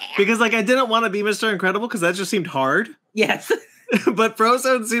 Yeah. Because I didn't want to be Mr. Incredible because that just seemed hard. Yes. But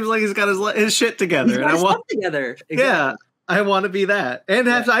Frozone seems like he's got his shit together. He's got his stuff together. Exactly. Yeah. I want to be that. And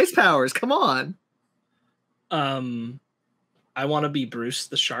have ice powers. Come on. I want to be Bruce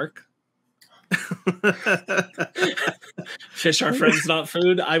the shark. Fish are friends, not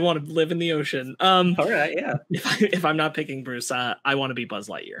food. I want to live in the ocean. All right, yeah. If I'm not picking Bruce, I want to be Buzz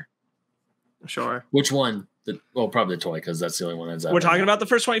Lightyear. Sure. Which one? Probably the toy, because that's the only one that's out. We're talking about the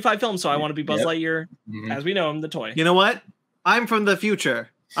first 25 films, so I want to be Buzz Lightyear, as we know him, the toy. You know what? I'm from the future.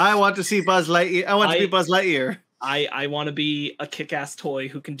 I want to see Buzz Lightyear. I want to be Buzz Lightyear. I want to be a kick-ass toy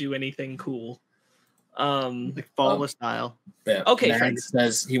who can do anything cool. Like Fall style. Yeah. Okay, Mag friends.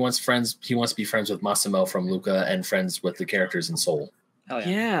 says he wants to be friends with Massimo from Luca and friends with the characters in Soul. Hell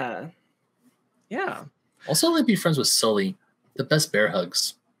yeah. Yeah. Also, I'd be friends with Sully. The best bear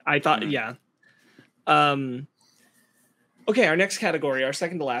hugs. I thought, Okay, our next category, our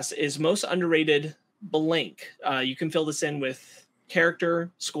second to last, is most underrated blank. You can fill this in with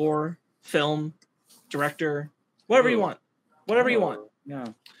character, score, film, director, whatever you want. Whatever you want. Yeah.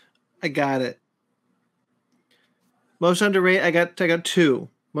 I got it. Most underrated. I got two.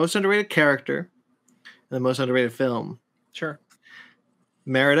 Most underrated character, and the most underrated film. Sure.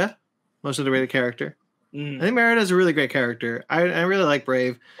 Merida, most underrated character. Mm. I think Merida is a really great character. I really like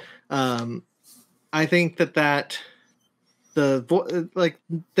Brave. I think that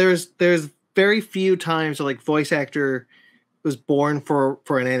there's very few times where like voice actor was born for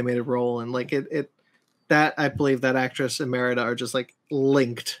an animated role, and like that I believe that actress and Merida are just like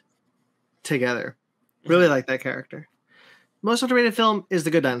linked together. Really like that character. Most underrated film is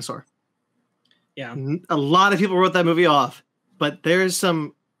The Good Dinosaur. Yeah. A lot of people wrote that movie off, but there's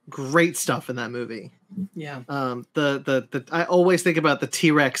some great stuff in that movie. Yeah. I always think about the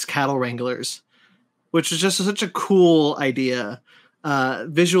T-Rex cattle wranglers, which is just such a cool idea,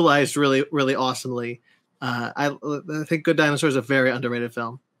 visualized really, really awesomely. I think Good Dinosaur is a very underrated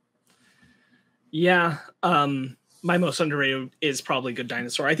film. Yeah. My most underrated is probably Good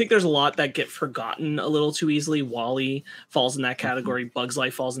Dinosaur. I think there's a lot that get forgotten a little too easily. Wall-E falls in that category. Bugs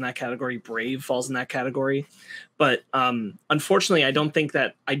Life falls in that category. Brave falls in that category. But unfortunately, I don't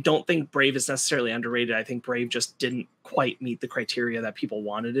think Brave is necessarily underrated. I think Brave just didn't quite meet the criteria that people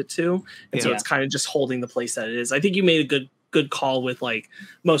wanted it to. And so it's kind of just holding the place that it is. I think you made a good call with like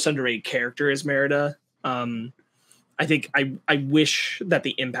most underrated character is Merida. I think I wish that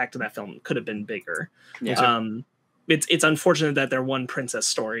the impact of that film could have been bigger. Yeah. It's unfortunate that their one princess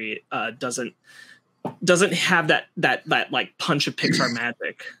story doesn't have that like punch of Pixar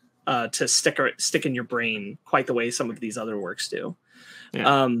magic to stick in your brain quite the way some of these other works do.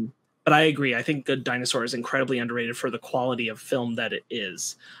 Yeah. But I agree. I think Good Dinosaur is incredibly underrated for the quality of film that it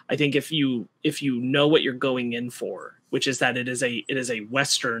is. I think if you know what you're going in for, which is that it is a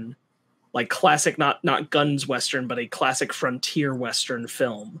Western, like classic, not guns Western, but a classic frontier Western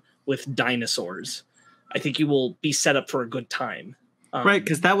film with dinosaurs, I think you will be set up for a good time. Right,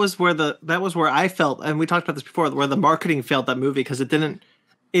 because that was where I felt, and we talked about this before, where the marketing failed that movie because it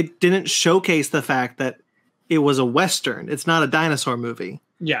didn't showcase the fact that it was a Western. It's not a dinosaur movie.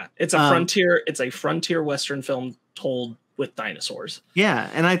 Yeah, it's a frontier Western film told with dinosaurs. Yeah,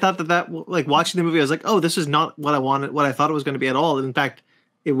 and I thought that like watching the movie, I was like, oh, this is not what I wanted, what I thought it was going to be at all. In fact,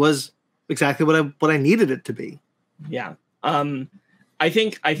 it was exactly what I needed it to be. Yeah. I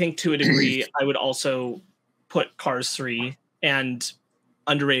think to a degree, I would also put Cars 3 and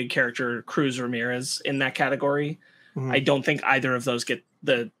underrated character Cruz Ramirez in that category. Mm-hmm. I don't think either of those get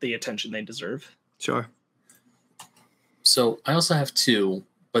the attention they deserve. Sure. So I also have two,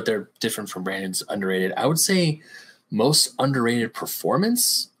 but they're different from Brandon's underrated. I would say most underrated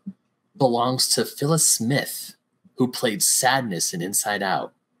performance belongs to Phyllis Smith, who played Sadness in Inside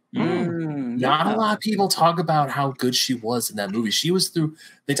Out. Not a lot of people talk about how good she was in that movie. She was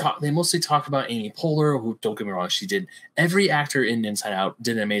they mostly talk about Amy Poehler, who, don't get me wrong, she did, every actor in Inside Out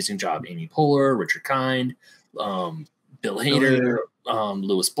did an amazing job. Amy Poehler, Richard Kind, Bill Hader,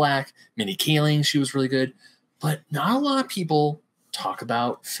 Lewis Black, Minnie Kaling, she was really good. But not a lot of people talk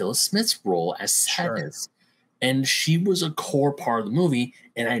about Phyllis Smith's role as Sadness. Sure. And she was a core part of the movie,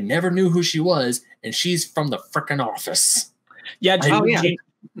 and I never knew who she was, and she's from The Frickin' Office. Yeah,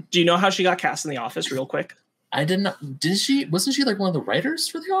 do you know how she got cast in The Office real quick? I did not. Wasn't she like one of the writers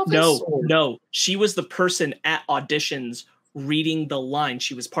for The Office? No. She was the person at auditions reading the lines.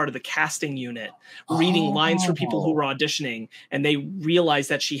 She was part of the casting unit, reading lines for people who were auditioning, and they realized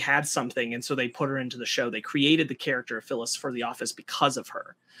that she had something, and so they put her into the show. They created the character of Phyllis for The Office because of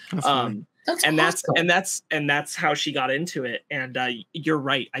her. That's awesome. That's how she got into it. And you're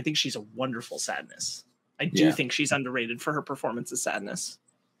right. I think she's a wonderful Sadness. I do think she's underrated for her performance as Sadness.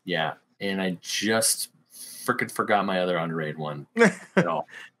 Yeah, and I just freaking forgot my other underrated one.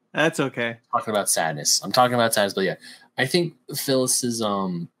 That's okay. I'm talking about Sadness, but yeah, I think Phyllis's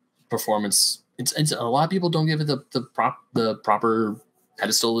performance. It's a lot of people don't give it the proper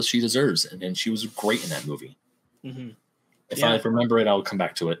pedestal that she deserves, and she was great in that movie. Mm-hmm. If I remember it, I'll come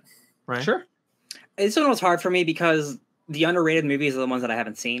back to it. Right. Sure. This one was hard for me because the underrated movies are the ones that I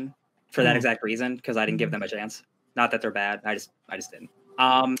haven't seen for that exact reason, because I didn't give them a chance. Not that they're bad. I just didn't.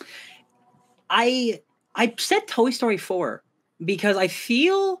 I said Toy Story 4 because I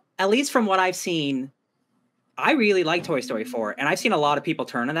feel, at least from what I've seen, I really like Toy Story 4, and I've seen a lot of people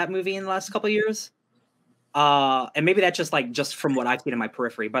turn on that movie in the last couple of years. And maybe that's just from what I've seen in my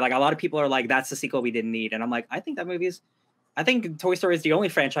periphery, but like a lot of people are like, that's the sequel we didn't need. And I'm like, I think Toy Story is the only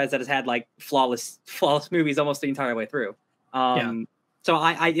franchise that has had like flawless movies almost the entire way through. So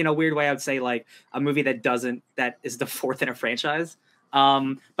I in a weird way, I would say like a movie that is the fourth in a franchise.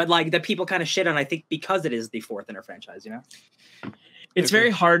 But like that people kind of shit on, I think because it is the fourth in a franchise, you know? It's very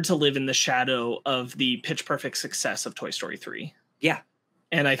hard to live in the shadow of the pitch perfect success of Toy Story 3. Yeah.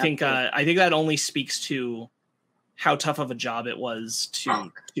 And I think that only speaks to how tough of a job it was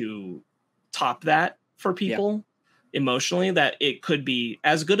to top that for people emotionally, that it could be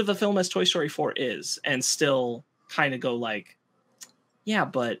as good of a film as Toy Story 4 is and still kind of go like, yeah,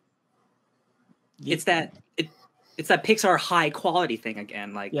 but it's that Pixar high quality thing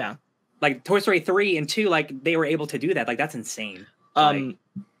again. Like, yeah, like Toy Story 3 and 2, like they were able to do that. Like that's insane.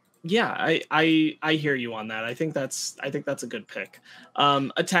 Yeah, I hear you on that. I think that's a good pick.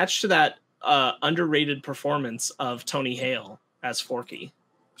 Attached to that, underrated performance of Tony Hale as Forky.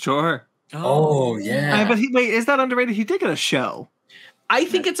 Sure. Oh yeah. But wait, is that underrated? He did get a show. I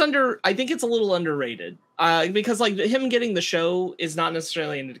think it's a little underrated. Because like him getting the show is not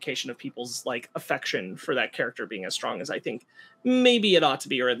necessarily an indication of people's like affection for that character being as strong as I think maybe it ought to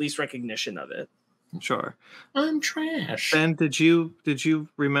be, or at least recognition of it. Sure. I'm trash. Ben, did you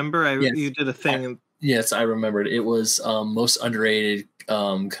remember? Yes. You did a thing. Yes, I remembered. It was most underrated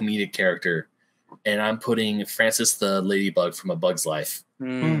comedic character, and I'm putting Francis the Ladybug from A Bug's Life,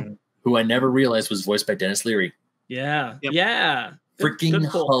 who I never realized was voiced by Dennis Leary. Yeah, Yep. yeah, Freaking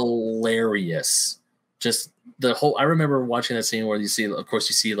hilarious. Just the whole. I remember watching that scene where you see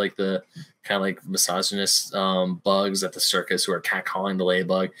like the kind of like misogynist bugs at the circus who are catcalling the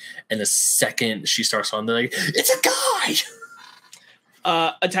ladybug, and the second she starts on, they're like, "It's a guy."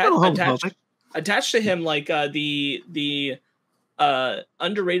 Attached to him, like the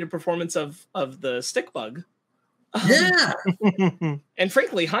underrated performance of the stick bug. Yeah, and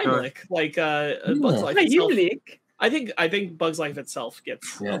frankly, Heimlich, like Bugs Life itself. I think Bugs Life itself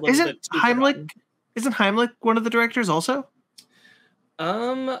gets a little bit too forgotten. Isn't Heimlich one of the directors also?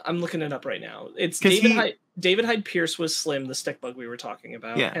 I'm looking it up right now. It's David Hyde Pierce was Slim, the stick bug we were talking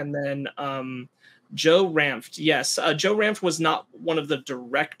about. Yeah. And then Joe Ranft. Yes, Joe Ranft was not one of the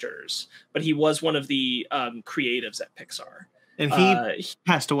directors, but he was one of the creatives at Pixar. And he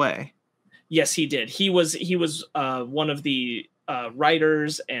passed away. Yes, he did. He was one of the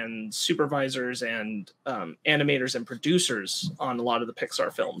writers and supervisors and animators and producers on a lot of the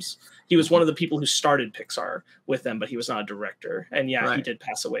Pixar films. He was one of the people who started Pixar with them, but he was not a director. And he did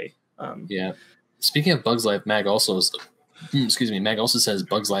pass away. Yeah. Speaking of Bugs Life, Mag also says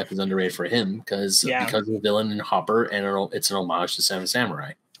Bugs Life is underrated for him because of the villain in Hopper, and it's an homage to Seven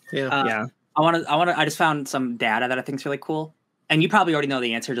Samurai. Yeah. I just found some data that I think is really cool. And you probably already know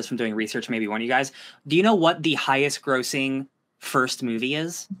the answer just from doing research, maybe one of you guys. Do you know what the highest grossing first movie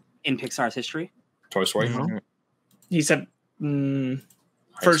is in Pixar's history? Toy Story. Mm-hmm. He said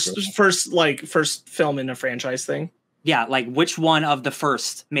first film in a franchise thing. Yeah, like which one of the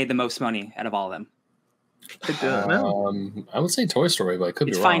first made the most money out of all of them? I would say Toy Story, but I could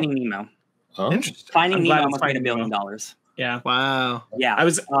be wrong. Finding Nemo. Oh. Interesting. Finding Nemo almost made $1 billion. Yeah. Wow. Yeah. I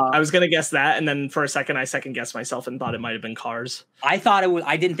was gonna guess that, and then for a second I second guessed myself and thought it might have been Cars. I thought it was.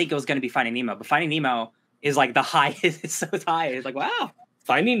 I didn't think it was going to be Finding Nemo, but Finding Nemo is like the highest. It's so high. It's like wow.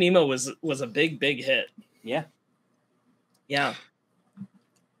 Finding Nemo was a big hit. Yeah. Yeah.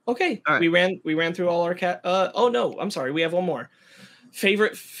 Okay. All right. We ran through all our oh no, I'm sorry. We have one more.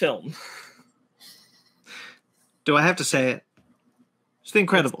 Favorite film. Do I have to say it? It's The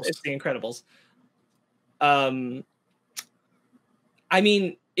Incredibles. It's The Incredibles. I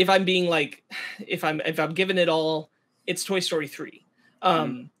mean, if I'm being like, if I'm giving it all, it's Toy Story 3.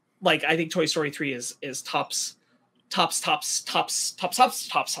 Like I think Toy Story 3 is tops. Because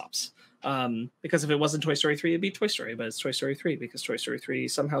if it wasn't Toy Story 3, it'd be Toy Story, but it's Toy Story 3 because Toy Story 3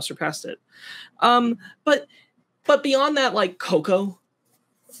 somehow surpassed it. But beyond that, like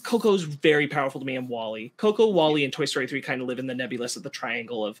Coco's very powerful to me, and Walle-E. Coco, Walle-E, and Toy Story 3 kind of live in the nebulous of the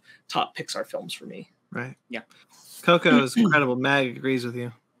triangle of top Pixar films for me. Right. Yeah. Coco is incredible. Mag agrees with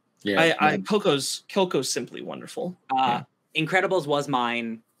you. Yeah. Coco's simply wonderful. Incredibles was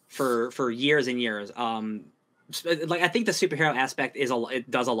mine for years and years. Like I think the superhero aspect it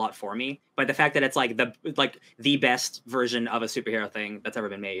does a lot for me, but the fact that it's like the best version of a superhero thing that's ever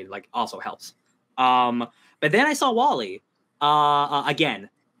been made like also helps. But then I saw Walle-E again.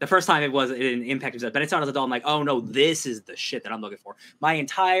 The first time it didn't impact me, but I saw it as an adult. I'm like, oh no, this is the shit that I'm looking for. My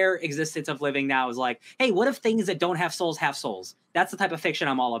entire existence of living now is like, hey, what if things that don't have souls have souls? That's the type of fiction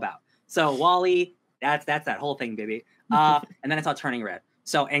I'm all about. So Walle-E, that's that whole thing, baby. And then I saw Turning Red.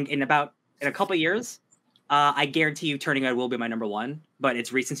 So in a couple of years, I guarantee you Turning Red will be my number one, but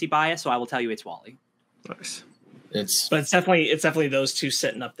it's recency bias, so I will tell you it's Walle-E. Nice. But it's definitely those two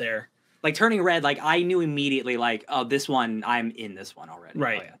sitting up there. like Turning Red, like I knew immediately, like, oh, this one, I'm in this one already.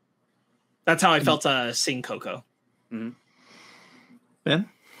 Right. Oh, yeah. That's how I felt seeing Coco. Ben?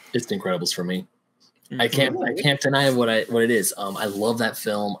 It's The Incredibles for me. I can't deny what it is. I love that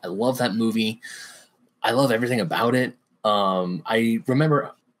film. I love that movie. I love everything about it. I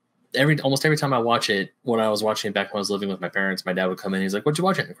remember almost every time I watch it, when I was watching it back when I was living with my parents, my dad would come in. He's like, "What'd you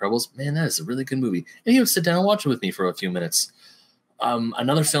watch? Incredibles? Man, that is a really good movie." And he would sit down and watch it with me for a few minutes.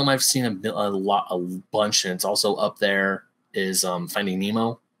 Another film I've seen a bunch, and it's also up there, is Finding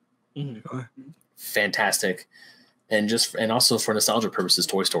Nemo. Fantastic. And also for nostalgia purposes,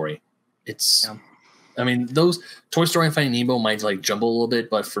 Toy Story. I mean, those Toy Story and Finding Nemo might like jumble a little bit,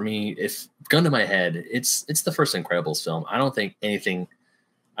 but for me, if gun to my head, it's the first Incredibles film. I don't think anything.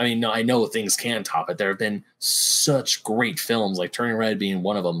 I mean, no, I know things can top it. There have been such great films, like Turning Red being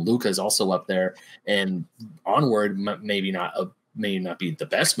one of them. Luca is also up there, and Onward may not be the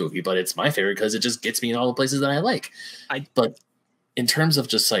best movie, but it's my favorite because it just gets me in all the places that I like. But in terms of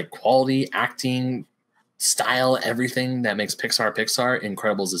just like quality, acting, style, everything that makes Pixar,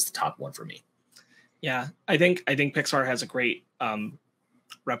 Incredibles is the top one for me. Yeah, I think Pixar has a great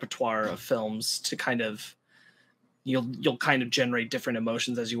repertoire of films to kind of you'll kind of generate different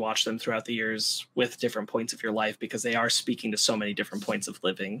emotions as you watch them throughout the years with different points of your life, because they are speaking to so many different points of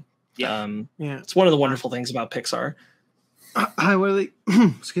living. Yeah, it's one of the wonderful things about Pixar. I really,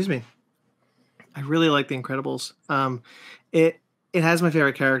 excuse me. I really like The Incredibles. It has my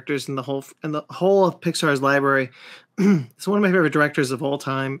favorite characters in the whole of Pixar's library. It's one of my favorite directors of all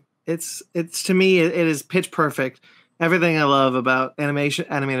time. It's to me, it is pitch perfect. Everything I love about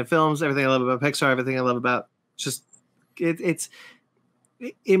animated films, everything I love about Pixar, everything I love about just it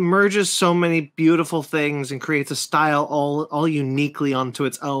merges so many beautiful things and creates a style all uniquely onto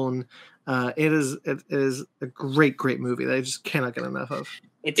its own. It is a great movie that I just cannot get enough of.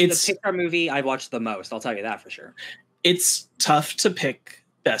 It's the Pixar movie I watched the most. I'll tell you that for sure. It's tough to pick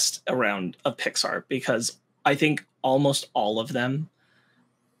best around of Pixar because I think almost all of them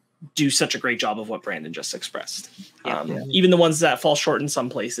do such a great job of what Brandon just expressed. Even the ones that fall short in some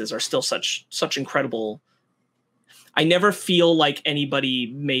places are still such incredible. I never feel like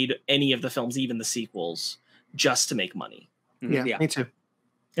anybody made any of the films, even the sequels, just to make money. Yeah, me too.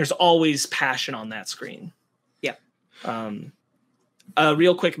 There's always passion on that screen. Yeah.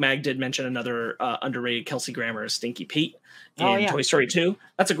 Real quick, Mag did mention another underrated Kelsey Grammer, Stinky Pete in Toy Story 2.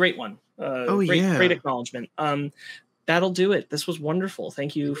 That's a great one. Great acknowledgement. That'll do it. This was wonderful.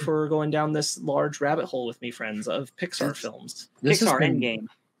 Thank you for going down this large rabbit hole with me, friends, of Pixar films. Pixar Endgame.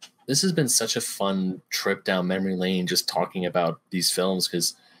 This has been such a fun trip down memory lane, just talking about these films,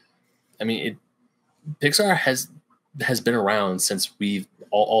 because, I mean, Pixar has been around since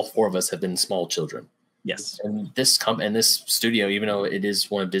all four of us have been small children. Yes. And this studio, even though it is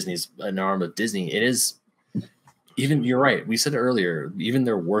one of Disney's, an arm of Disney, it is, even, you're right, we said it earlier, even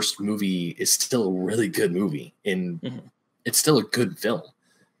their worst movie is still a really good movie. It's still a good film.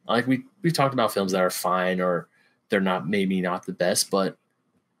 Like we've talked about films that are fine or they're maybe not the best, but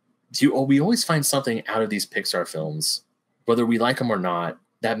we always find something out of these Pixar films, whether we like them or not,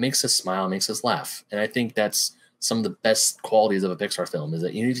 that makes us smile, makes us laugh. And I think that's some of the best qualities of a Pixar film, is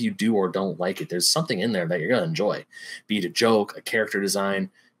that even if you do or don't like it, there's something in there that you're going to enjoy. Be it a joke, a character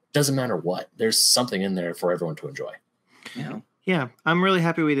design, doesn't matter what. There's something in there for everyone to enjoy. Yeah, I'm really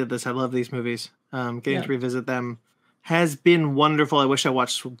happy we did this. I love these movies. Getting to revisit them has been wonderful. I wish I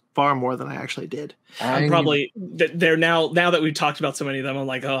watched far more than I actually did. I'm probably there now that we've talked about so many of them. I'm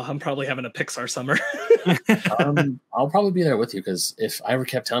like, oh, I'm probably having a Pixar summer. I'll probably be there with you, because if I ever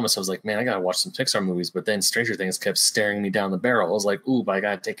kept telling myself, I was like, man, I gotta watch some Pixar movies, but then Stranger Things kept staring me down the barrel. I was like, ooh, but I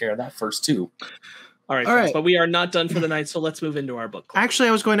gotta take care of that first too. All right. But we are not done for the night, so let's move into our book club. Actually,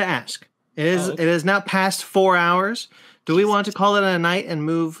 I was going to ask. It is now past 4 hours. Do we want to call it a night and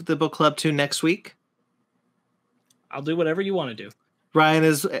move the book club to next week? I'll do whatever you want to do. Ryan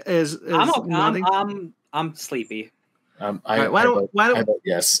is I'm sleepy. I vote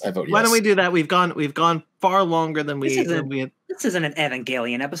yes. Why don't we do that? We've gone far longer than we had. This isn't an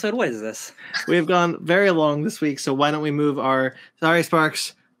Evangelion episode. What is this? We've gone very long this week, so why don't we move our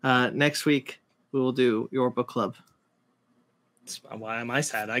Sparkz? Next week we will do your book club. Why am I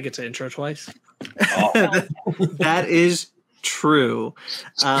sad? I get to intro twice. That is true.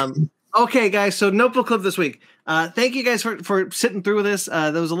 Okay, guys. So no book club this week. Thank you guys for sitting through this.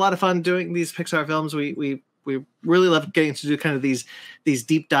 There was a lot of fun doing these Pixar films. We really love getting to do kind of these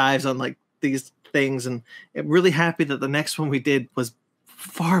deep dives on like these things, and I'm really happy that the next one we did was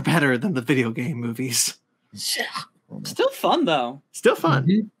far better than the video game movies. Yeah, still fun though. Still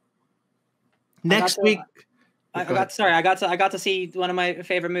fun. Next week I got to see one of my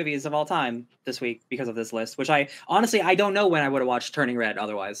favorite movies of all time this week because of this list, which I don't know when I would have watched Turning Red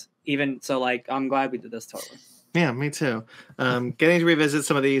otherwise. Even so, like, I'm glad we did this totally. Yeah, me too. Getting to revisit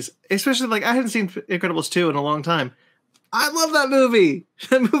some of these, especially like I hadn't seen Incredibles 2 in a long time. I love that movie.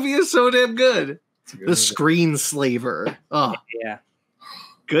 That movie is so damn good. The Screenslaver. Oh yeah,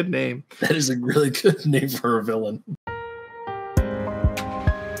 good name. That is a really good name for a villain.